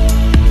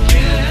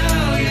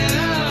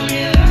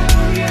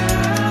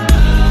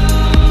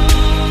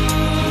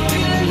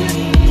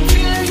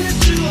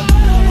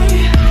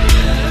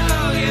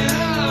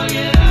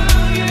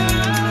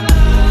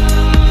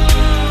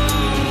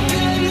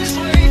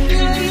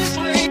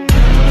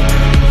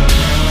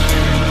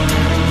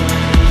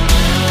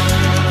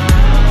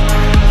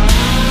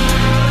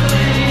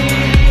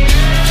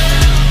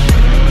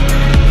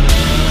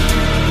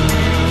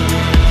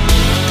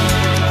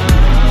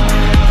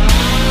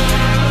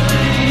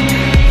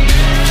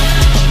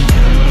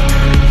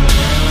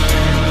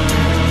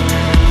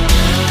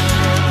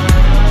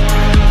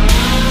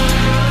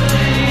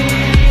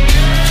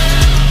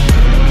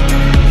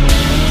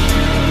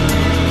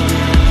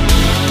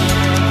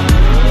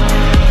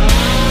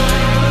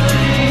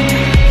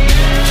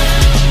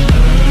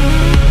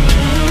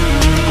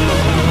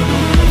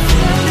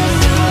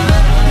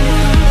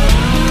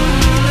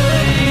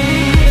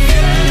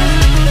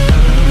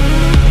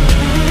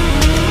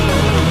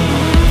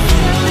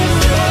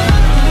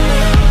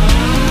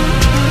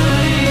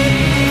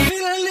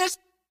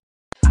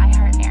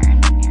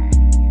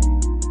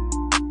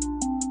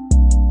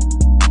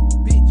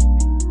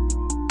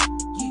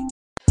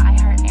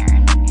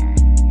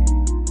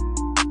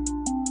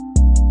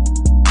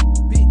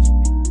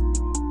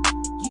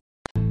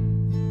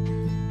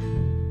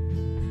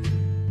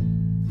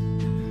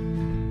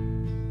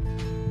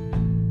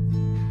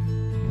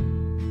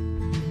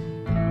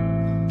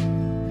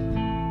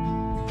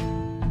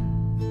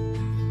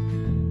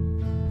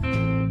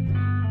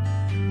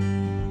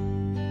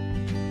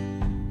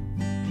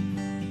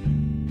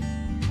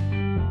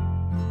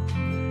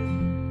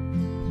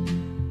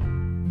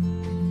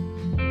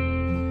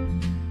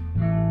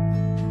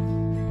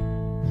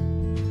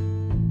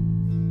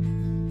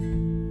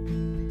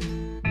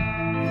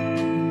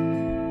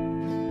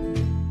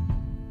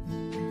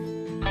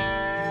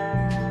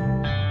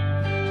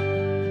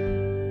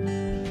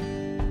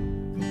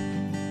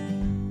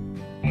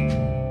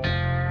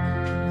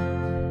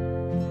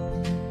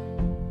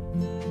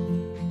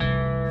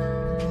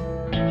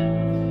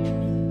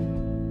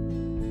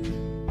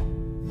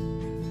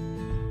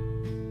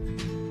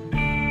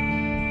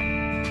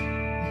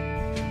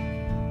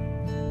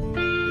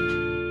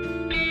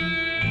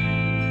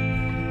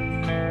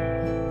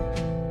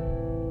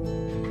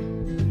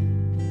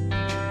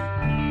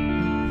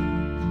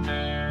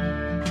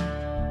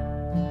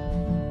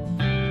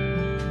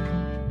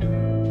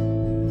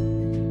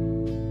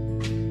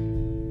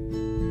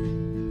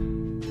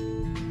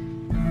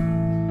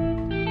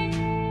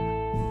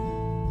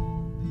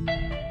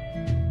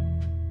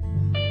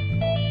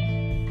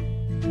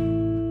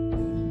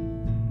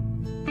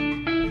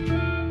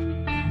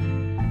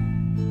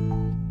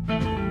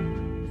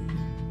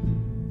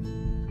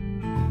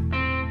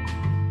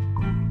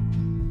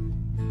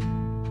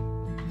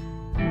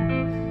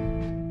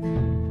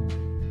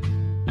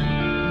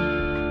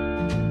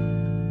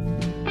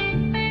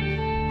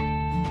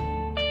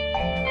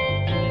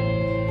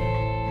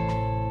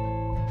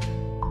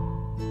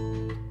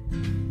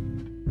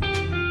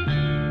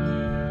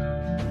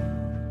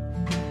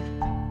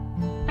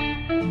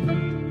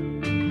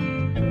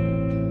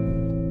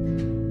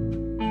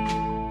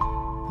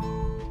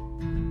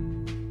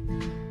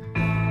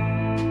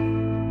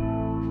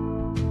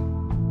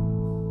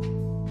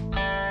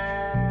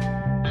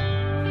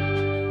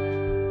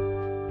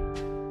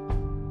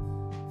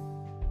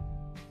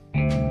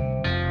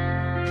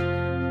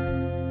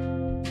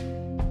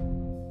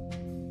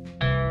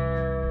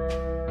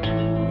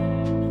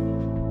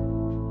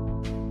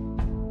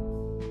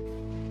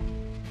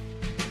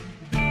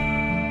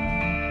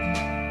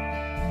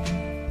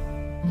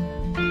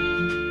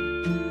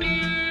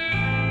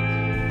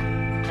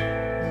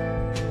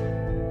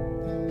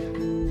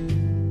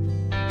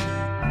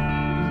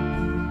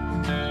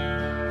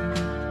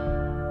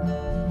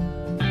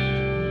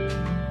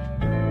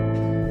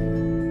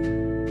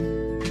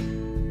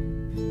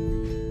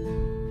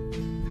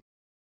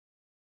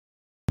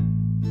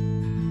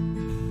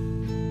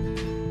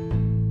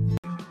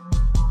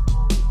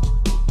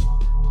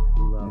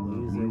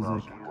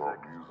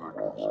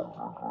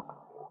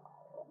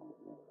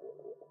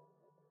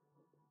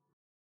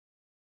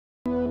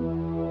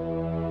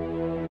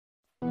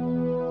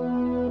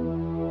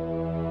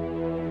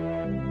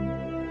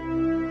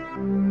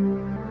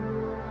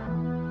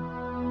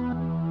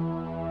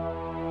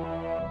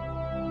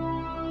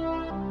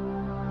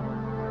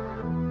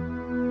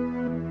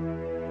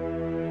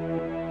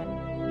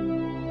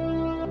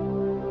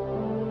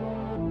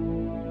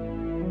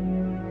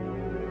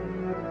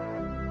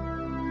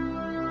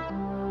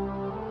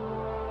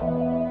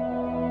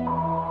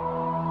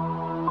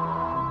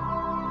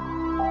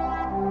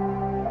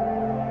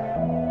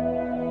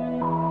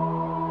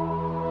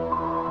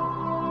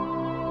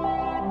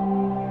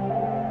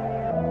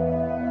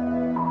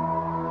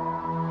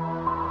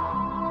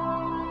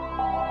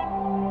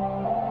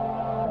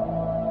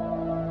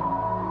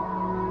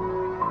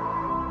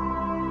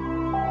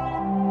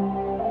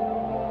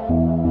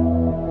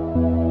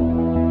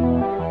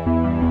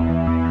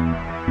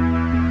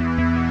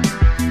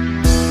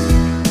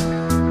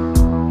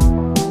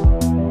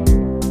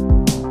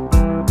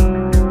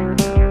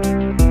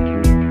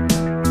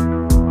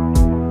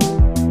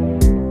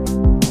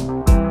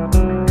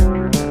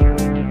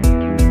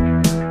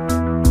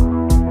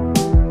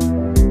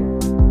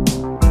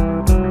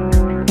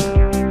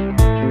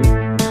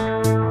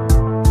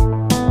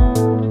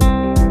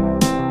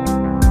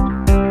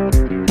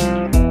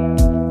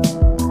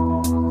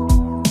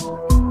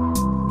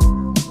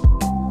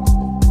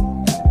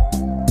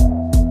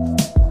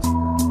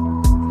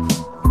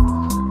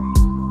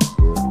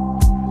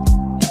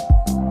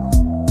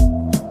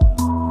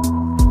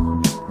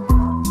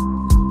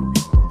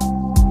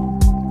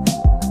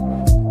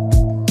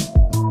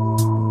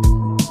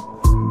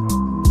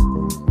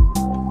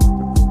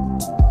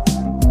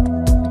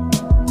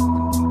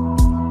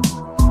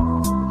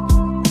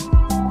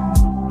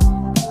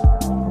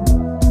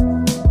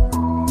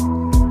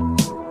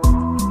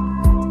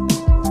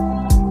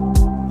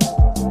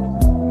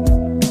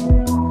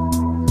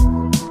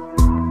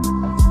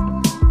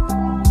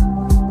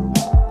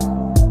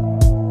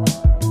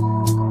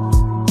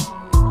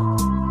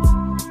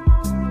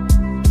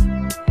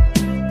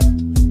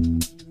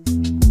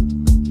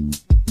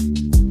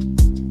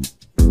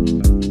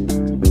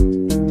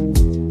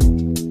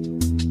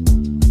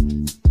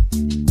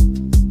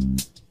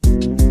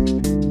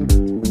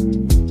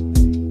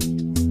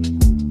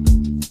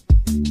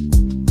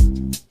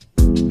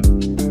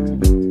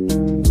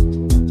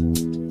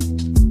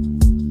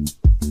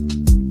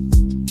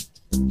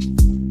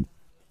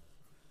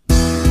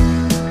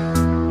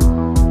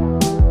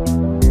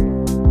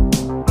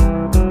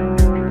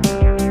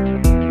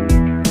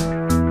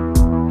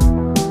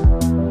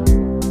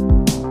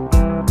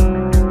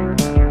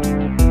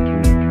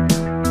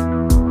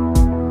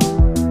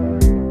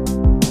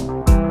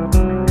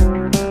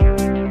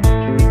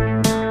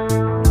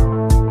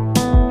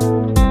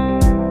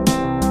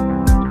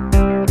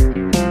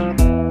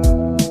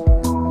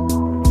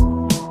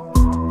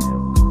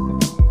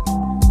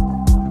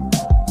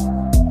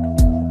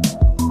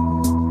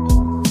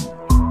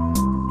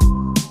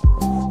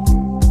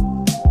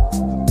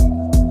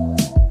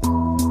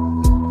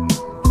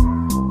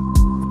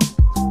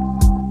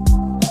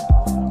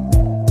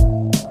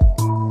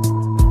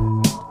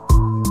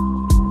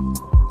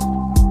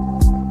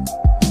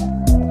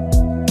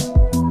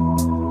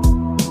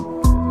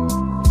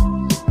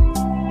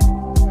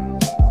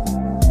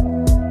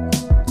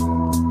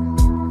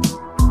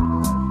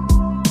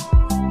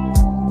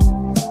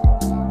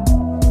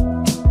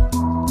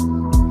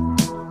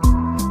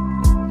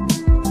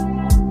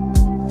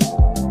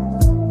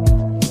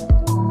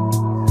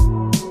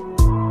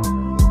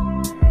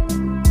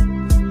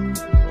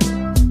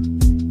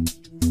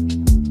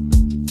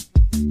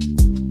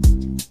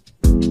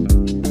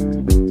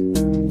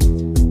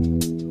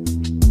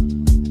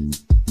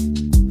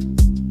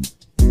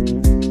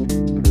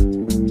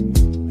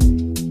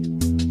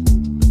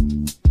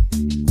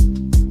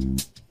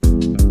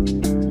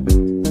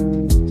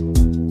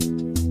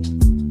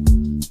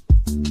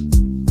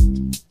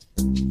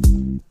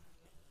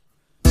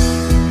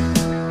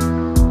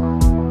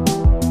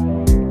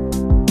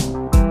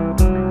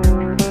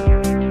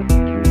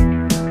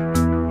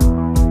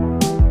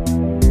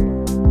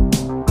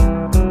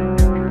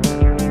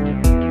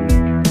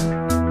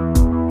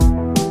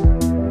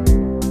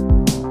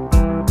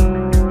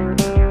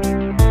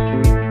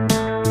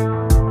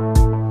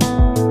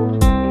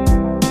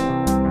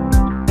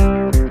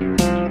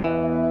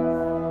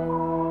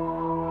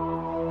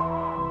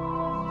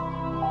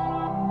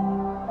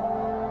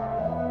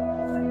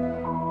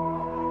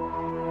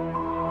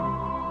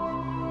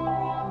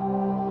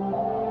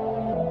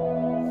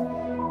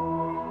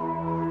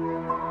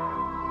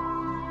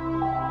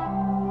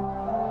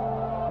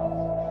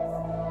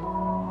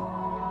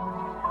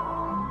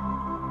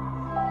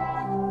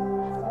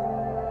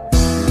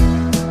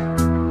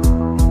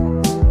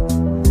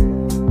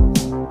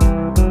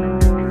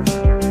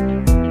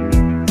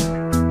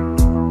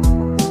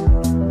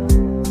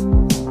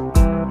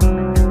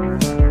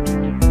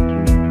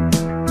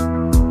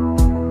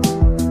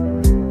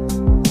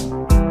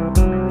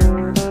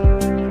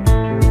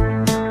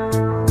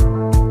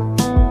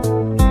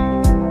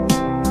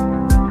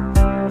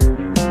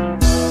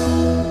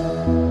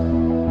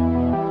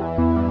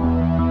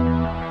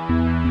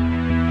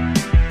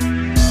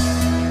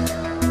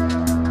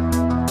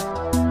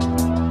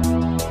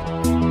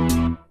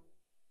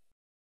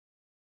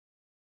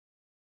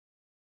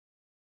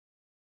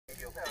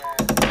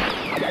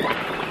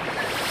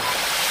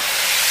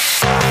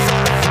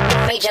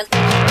 Major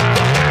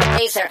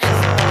laser.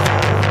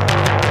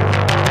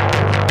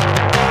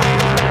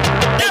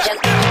 Major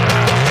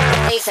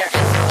laser.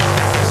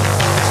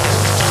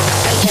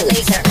 Major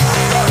laser.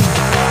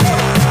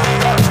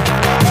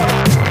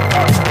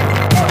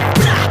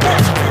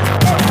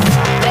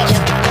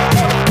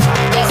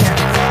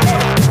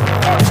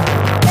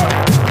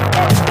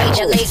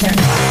 Major laser.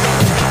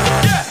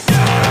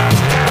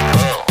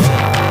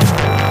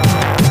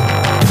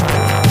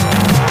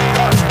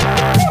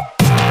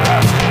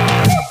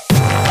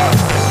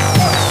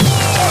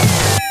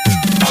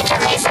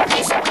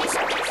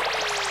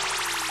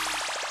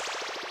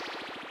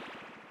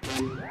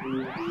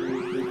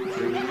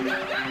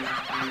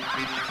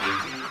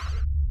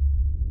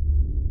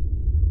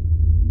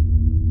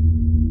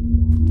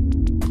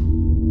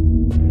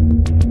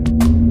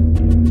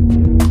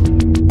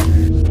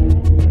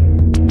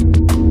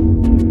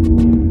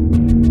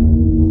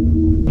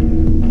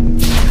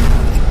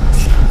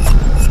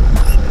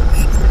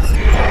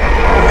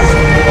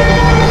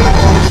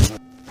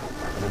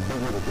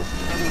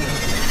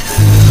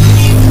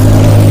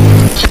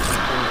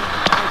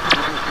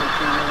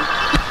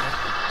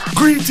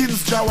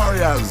 Greetings, Jah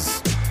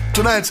Warriors.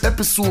 Tonight's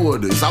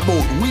episode is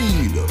about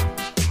weed.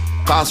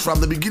 Cause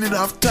from the beginning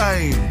of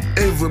time,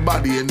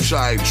 everybody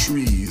enjoyed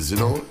trees, you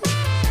know.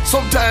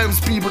 Sometimes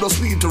people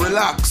just need to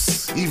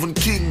relax, even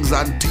kings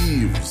and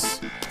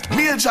thieves.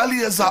 Major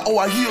Lazer,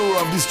 our hero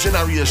of this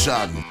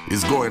generation,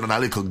 is going on a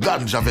little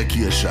ganja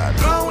vacation.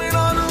 Going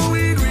on a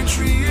weed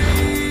retreat.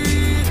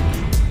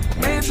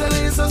 Major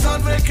Lazer's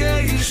on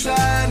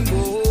vacation.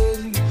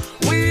 Boom.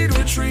 Weed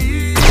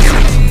retreat.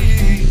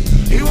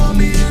 He want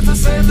me here to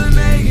save the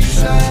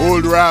nation.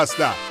 Old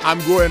Rasta, I'm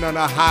going on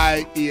a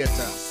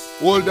hiatus.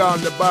 Hold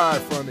down the bar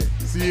for me.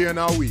 See you in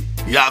a week.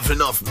 You have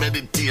enough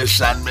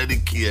medication.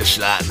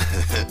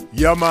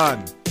 Yeah,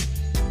 man.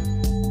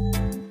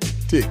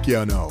 Take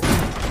care now.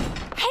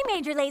 Hey,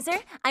 Major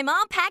Lazer. I'm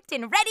all packed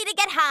and ready to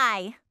get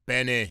high.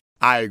 Benny,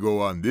 I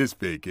go on this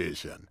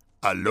vacation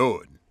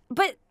alone.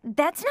 But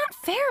that's not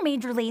fair,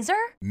 Major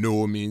Lazer.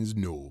 No means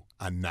no,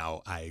 and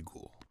now I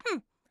go.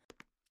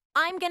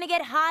 I'm gonna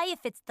get high if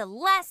it's the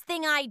last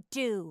thing I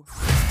do.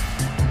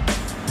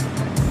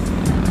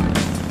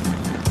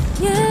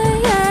 Yeah,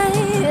 yeah,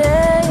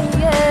 yeah,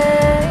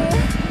 yeah.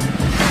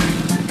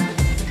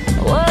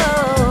 Whoa.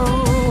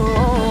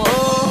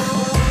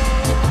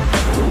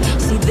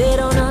 See, they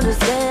don't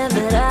understand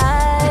that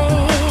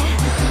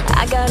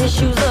I got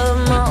issues of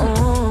my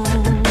own.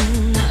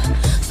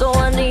 So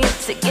I need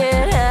to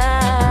get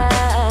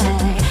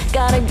high.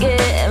 Gotta get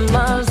in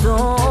my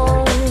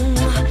zone.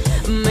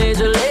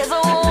 Major Lazer.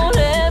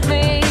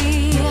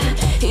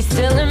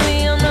 Telling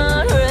me I'm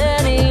not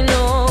ready,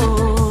 no.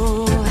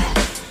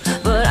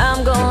 But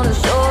I'm gonna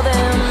show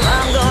them,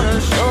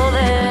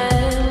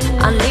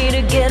 I need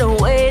to get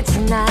away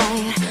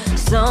tonight.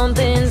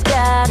 Something's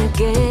gotta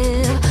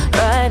give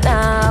right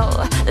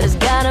now. There's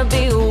gotta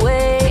be a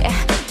way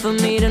for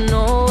me to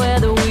know where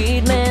the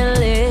weed man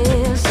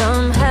lives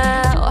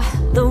somehow.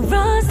 The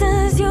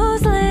roster's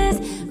useless.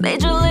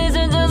 Major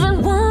Lazer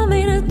doesn't want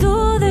me to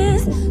do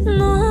this,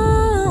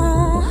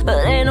 no.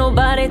 But ain't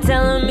nobody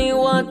telling me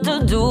what to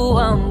do.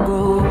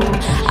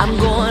 I'm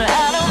going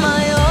out of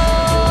my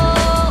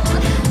own,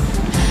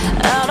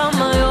 out of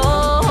my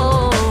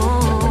own.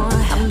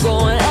 I'm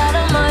going out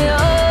of my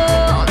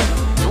own,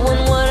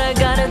 doing what I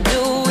gotta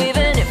do,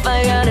 even if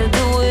I gotta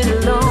do it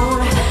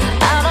alone.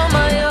 Out of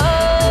my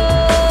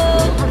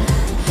own,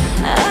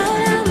 out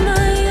of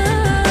my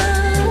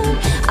own.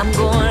 I'm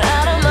going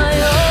out of my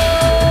own.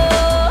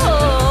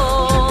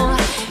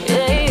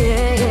 Yeah,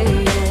 yeah, yeah,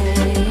 yeah.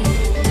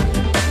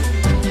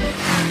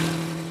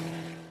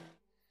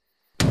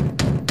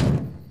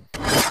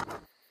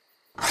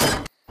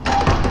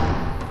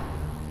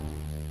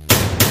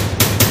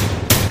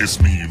 It's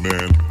me,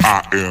 man.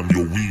 I am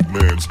your weed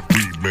man's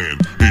weed man.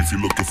 If you're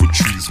looking for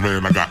trees,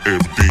 man, I got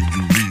everything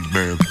you need,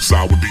 man.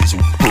 Sour diesel,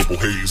 purple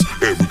haze,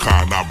 every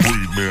kind I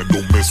breed, man.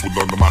 Don't mess with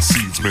none of my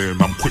seeds,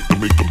 man. I'm quick to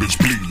make a bitch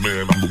bleed,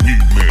 man. I'm the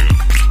weed man.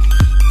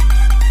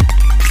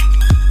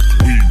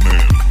 Weed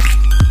man.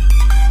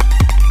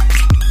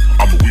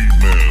 I'm the weed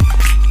man.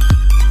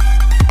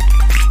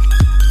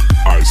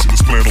 Alright, see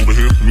this plant over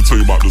here? Let me tell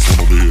you about this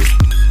one over here.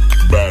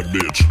 Bad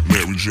bitch,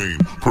 Mary Jane,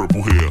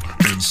 purple hair,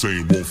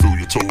 insane, won't fill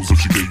your toes if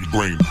she gave you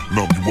brain,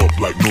 numb you up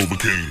like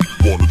Novocaine.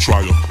 Wanna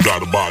try her,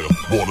 gotta buy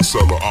her, wanna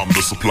sell her, I'm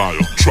the supplier.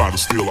 Try to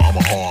steal her,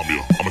 I'ma harm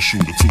you. I'm a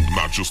shooter too,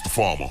 not just a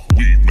farmer.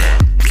 Weed man.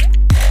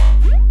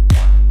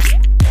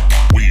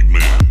 Weed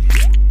man.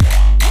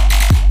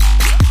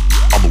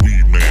 I'm a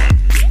weed man.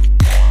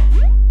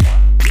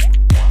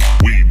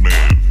 Weed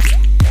man.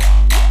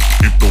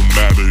 It don't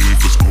matter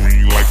if it's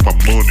green like my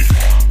money,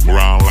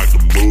 brown like the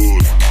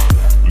mud.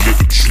 Let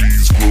the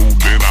trees grow,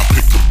 then I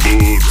pick the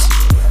buds.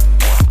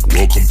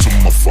 Welcome to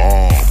my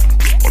farm.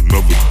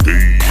 Another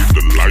day in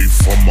the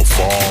life on my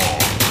farm.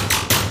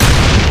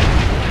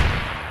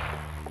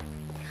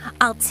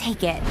 I'll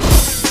take it.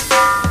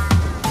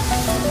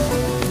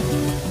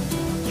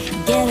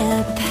 Get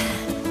up.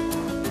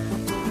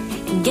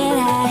 Get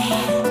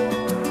high.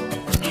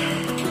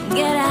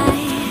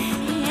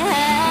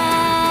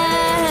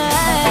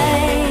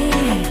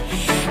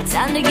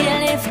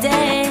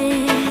 lifted.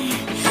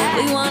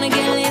 We wanna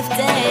get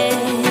lifted.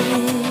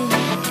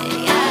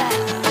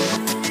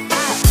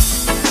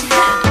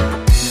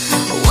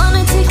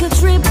 Wanna take a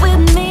trip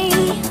with me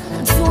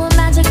to a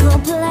magical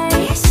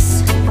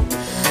place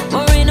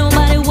where ain't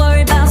nobody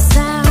worried about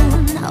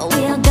sound. We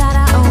all got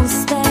our own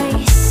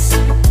space.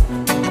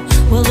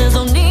 Well, there's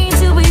no need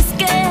to be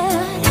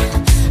scared.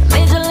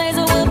 Major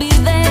Lazer will be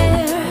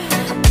there.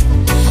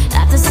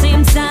 At the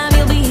same time,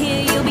 you'll be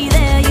here, you'll be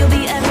there, you'll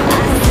be everywhere.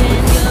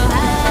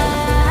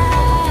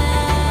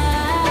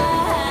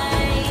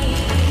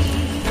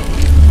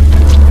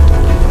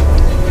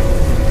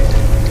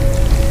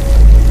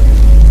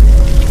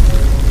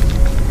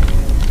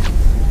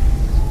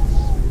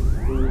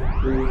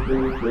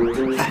 When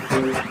you're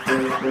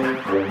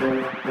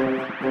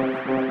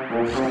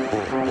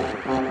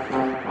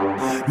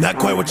Not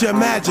quite what you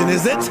imagine,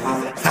 is it?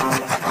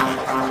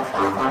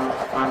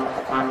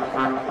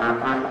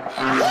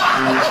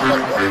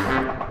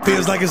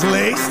 Feels like it's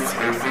laced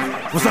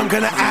with some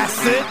kind of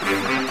acid.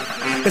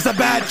 It's a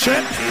bad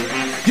trip.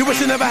 You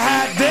wish you never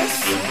had this.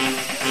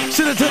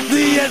 Should've took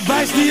the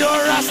advice the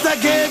old Rasta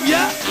gave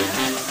ya.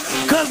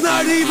 Cause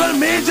not even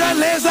Major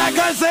Lazer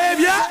can save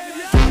ya.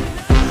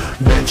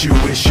 Bet you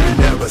wish you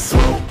never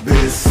smoked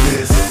this.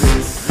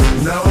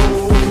 No,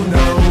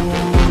 no,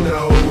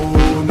 no,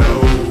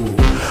 no.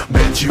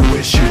 Bet you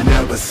wish you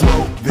never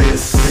smoked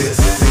this.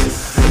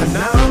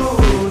 No,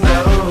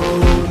 no,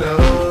 no,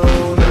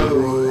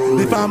 no.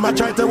 The farmer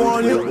tried to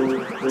warn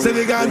you, say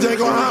the ganja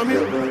gon' harm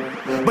you,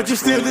 but you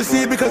still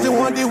deceive because you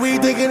want the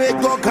weed, thinking it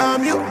gon'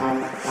 calm you.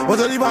 What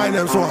are the buying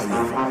them swan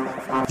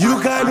you? You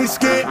can't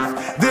escape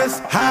this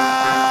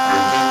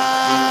high.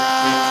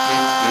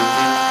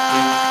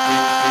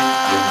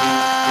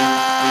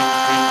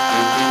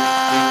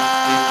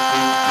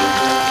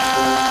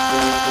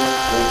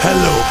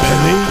 Hello,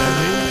 Penny.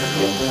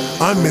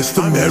 I'm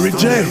Mr. Mary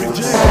Jane.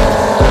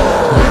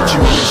 Bet you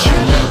wish you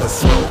never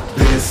smoked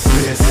this.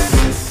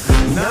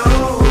 No,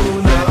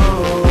 no,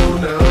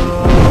 no,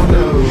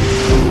 no.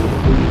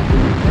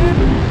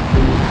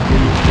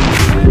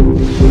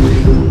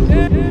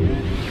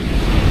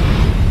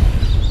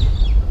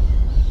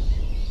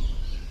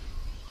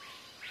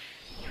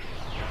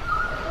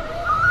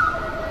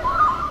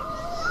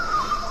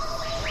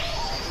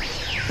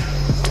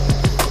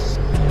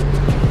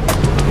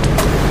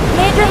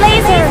 Major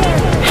Lazer,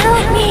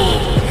 help me!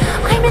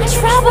 I'm in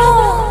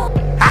trouble!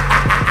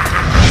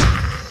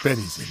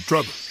 Penny's in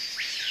trouble.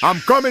 I'm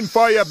coming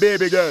for you,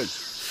 baby girl.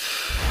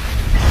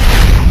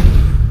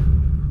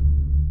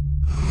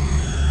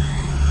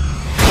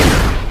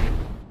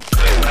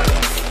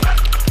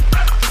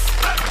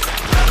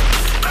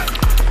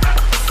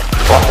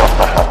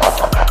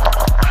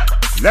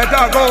 Let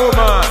her go,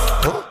 man.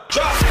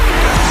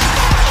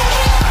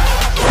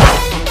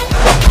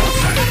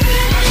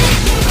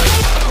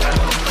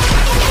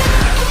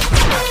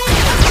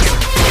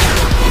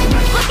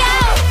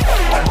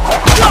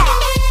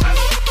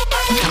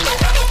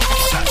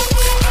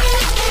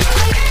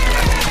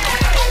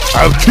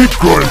 I'll keep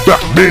growing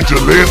back, Major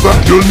Lazer.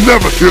 You'll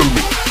never kill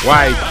me.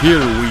 Why kill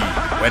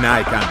weed when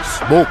I can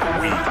smoke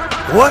weed?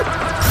 What?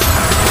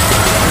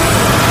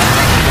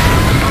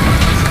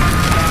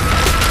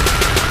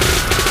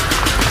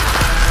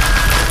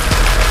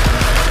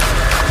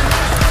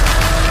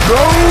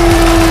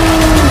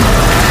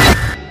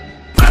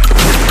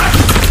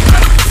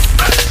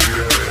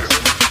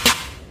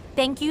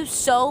 Thank you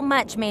so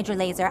much, Major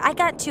Lazer. I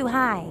got too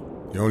high.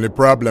 The only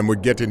problem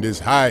with getting this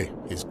high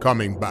is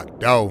coming back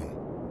down.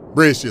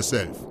 Brace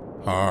yourself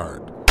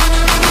hard.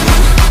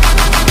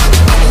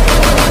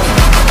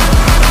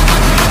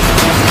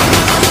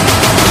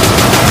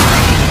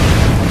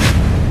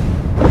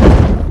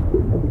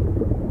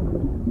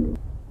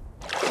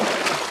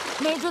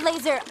 Major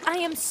Lazer, I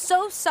am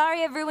so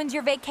sorry I've ruined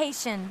your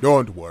vacation.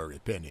 Don't worry,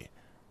 Penny.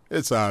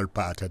 It's all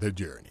part of the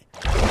journey.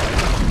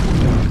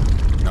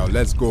 Now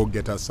let's go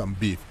get us some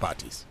beef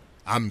patties.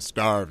 I'm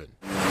starving.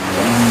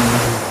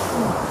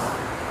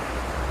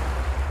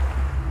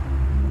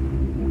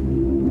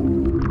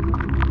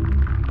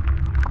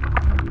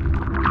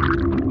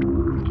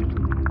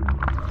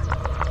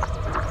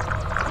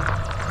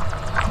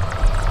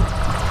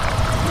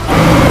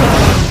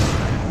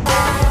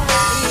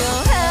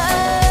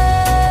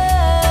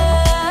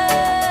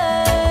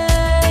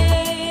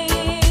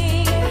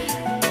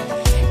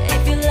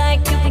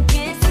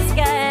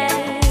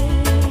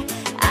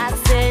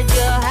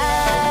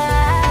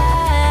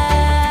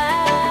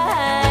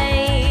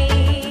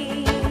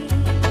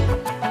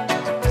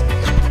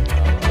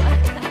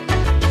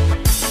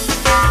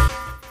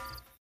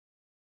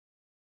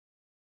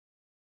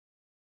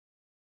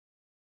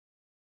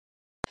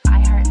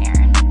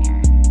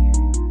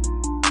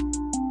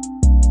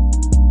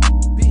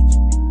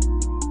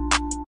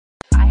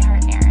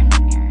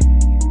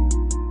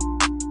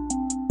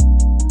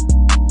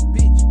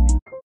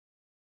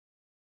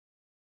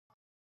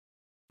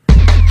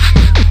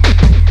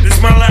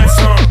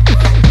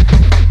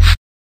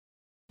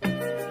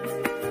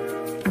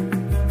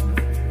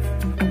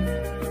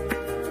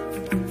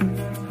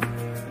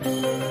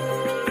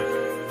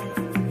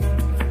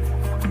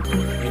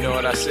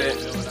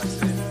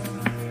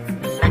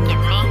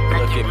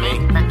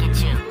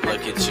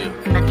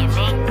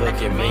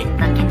 Look at me.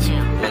 Look at you.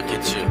 Look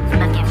at you.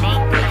 Look at me.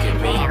 Look at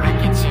me.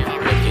 Look at you.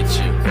 Look at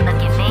you.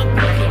 Look at me.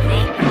 Look at me.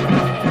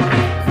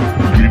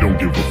 We don't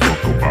give a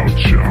fuck about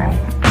y'all.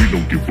 We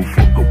don't give a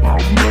fuck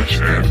about much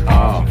at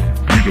all.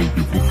 We don't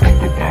give a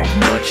fuck about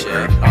much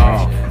at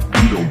all.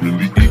 We don't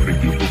really even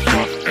give a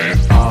fuck at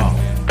all.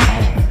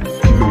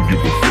 We don't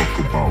give a fuck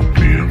about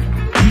them.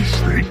 We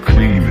stay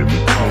clean in the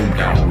combed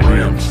out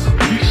rims.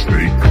 We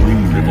stay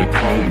clean in the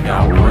combed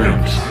out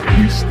rims.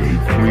 We stay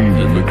clean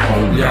in the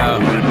combed out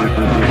rims.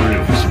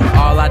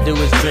 All I do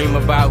is dream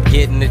about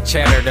getting the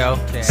cheddar though.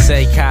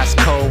 Say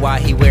Costco while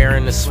he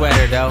wearing the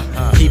sweater though.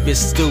 Keep it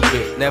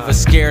stupid, never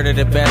scared of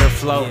the better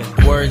flow.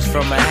 Words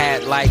from a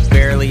hat like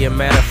barely a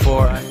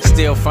metaphor.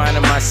 Still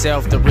finding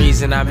myself the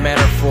reason I met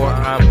her for.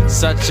 I'm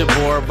such a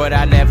bore, but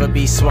I never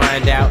be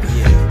swined out.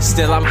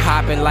 Still I'm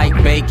popping like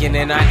bacon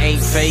and I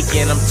ain't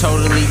faking. I'm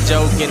totally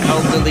joking,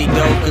 oakley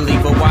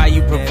dokily. But why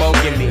you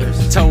provoking me?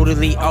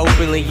 Totally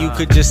openly, you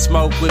could just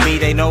smoke with me.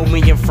 They know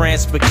me in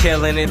France, but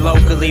killing it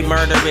locally.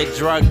 Murder it,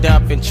 drugged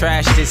up and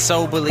trashed it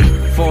soberly.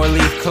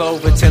 4-leaf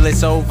clover till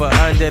it's over.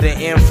 Under the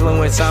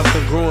influence, I'm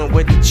congruent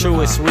with the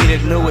truest. We the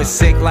newest,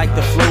 sick like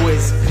the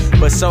fluids,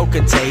 but so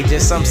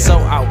contagious. I'm so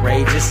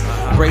outrageous.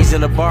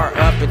 Raising the bar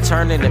up and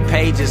turning the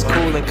pages.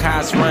 Cool and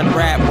Cos run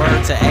rap,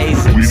 word to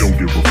Asians. We don't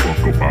give a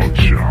fuck about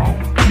y'all.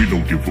 We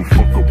don't give a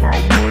fuck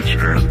about much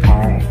at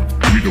all.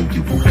 We don't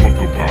give a fuck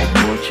about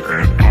much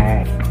at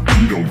all.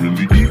 We don't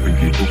really even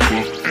give a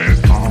fuck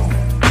at all.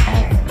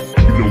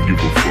 We don't give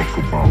a fuck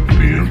about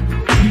them.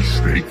 We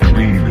stay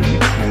clean in the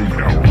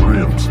combed out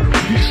rims.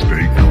 We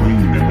stay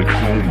clean in the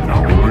combed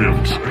out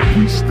rims.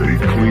 We stay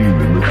clean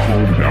in the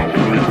combed out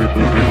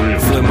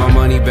rims. Flip my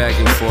money back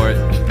and forth.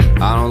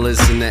 I don't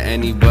listen to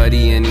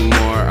anybody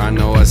anymore. I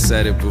know I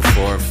said it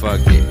before, fuck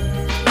it.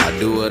 I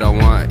do what I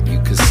want,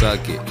 you can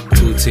suck it.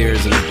 2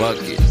 tears in a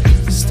bucket,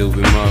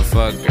 stupid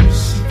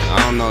motherfuckers. I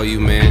don't know you,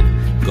 man,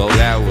 go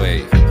that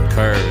way.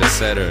 Curve,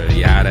 etc.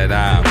 Yada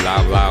da,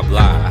 blah blah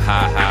blah. Ha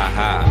ha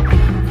ha.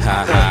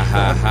 Ha ha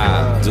ha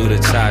ha. Do the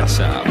cha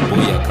cha.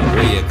 Booyaka,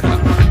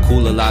 booyaka.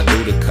 Cool a lot,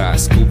 do the car.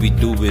 Scooby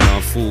Doobin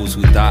on fools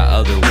who thought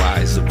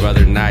otherwise. The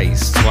brother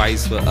nice.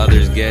 Twice what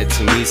others get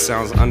to me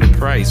sounds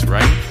underpriced,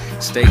 right?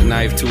 Steak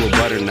knife to a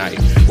butter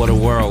knife. What a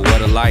world,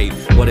 what a light.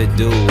 What it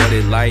do, what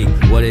it like.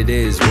 What it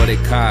is, what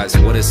it costs.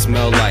 What it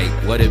smell like.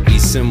 What it be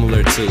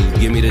similar to.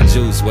 Give me the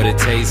juice, what it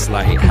tastes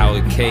like. How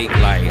it cake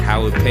like.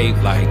 How it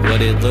paint like.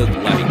 What it look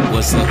like.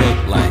 What's the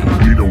hook like.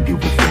 We don't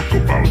give a fuck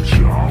about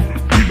y'all.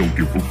 We don't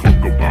give a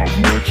fuck about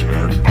much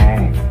at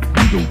all.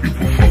 We don't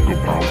give a fuck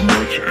about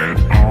much at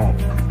all.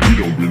 We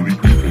don't really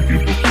even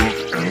give a fuck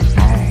at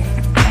all.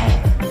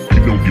 We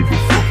don't give a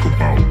fuck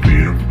about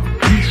them.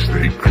 We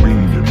stay clean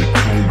in the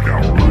combed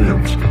out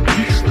rims.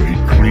 We stay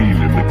clean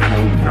in the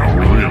combed out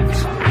rims.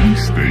 We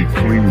stay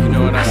clean in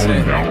the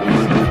combed out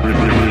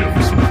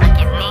rims. Look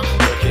at me.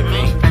 Look at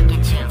me. Look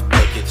at you.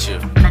 Look at you.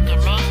 Look at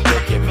me.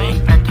 Look at me.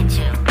 Look at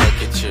you. Look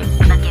at you.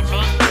 Look at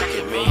me. Look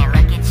at me.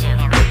 Look at you.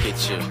 Look at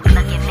you.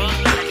 Look at me.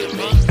 Look at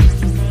me.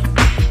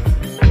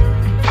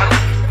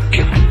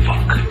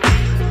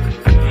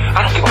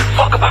 I don't give a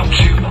fuck about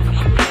you.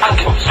 I don't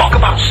give a fuck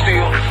about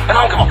Steel. And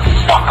I don't give a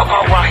fuck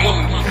about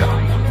Raheem.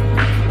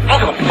 I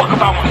don't give a fuck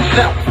about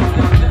myself.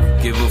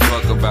 Give a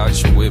fuck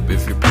about your whip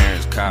if your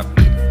parents cop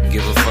it.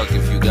 Give a fuck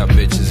if you got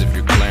bitches if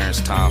you're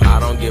Clarence Thomas. I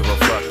don't give a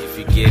fuck if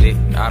you get it.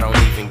 I don't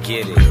even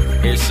get it.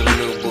 Here's some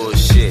new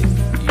bullshit.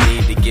 You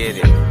need to get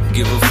it.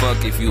 Give a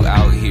fuck if you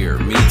out here.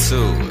 Me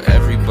too.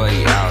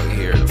 Everybody out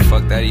here. The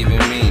fuck that even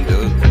mean,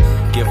 dude?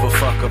 Give a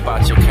fuck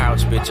about your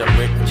couch, bitch. I'm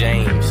Rick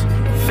James.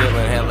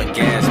 Feeling hella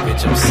gas,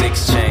 bitch. I'm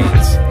 6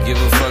 chains. Give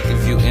a fuck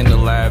if you in the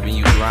lab and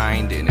you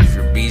grinding. If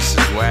your beats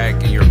is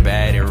whack and you're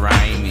bad at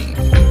rhyming.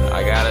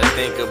 I gotta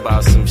think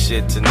about some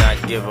shit to not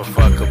give a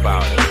fuck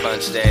about and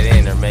punch that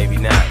in, or maybe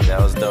not. That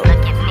was dope. Look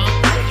at me.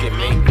 Look at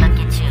me. Look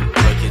at you.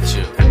 Look at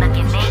you. Look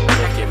at me.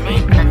 Look at me.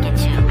 Look at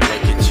you.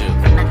 Look at you.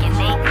 Look at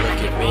me.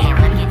 Look at me.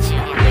 Look at you.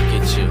 Look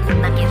at you.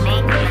 Look at me.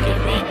 Look at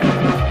me.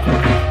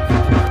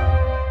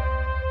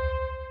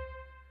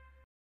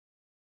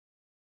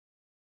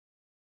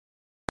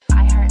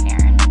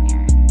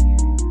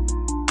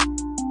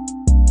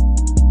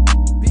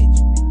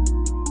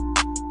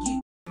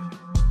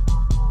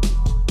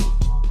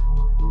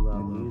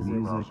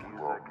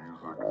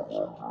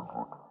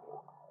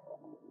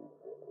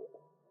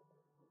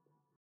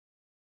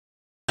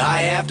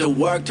 I have to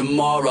work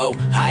tomorrow.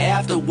 I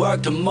have to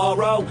work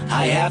tomorrow.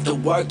 I have to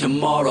work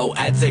tomorrow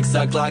at 6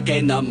 o'clock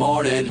in the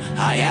morning.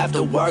 I have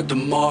to work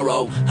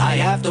tomorrow. I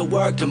have to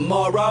work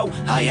tomorrow.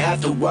 I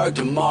have to work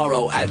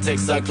tomorrow at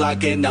 6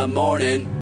 o'clock in the morning.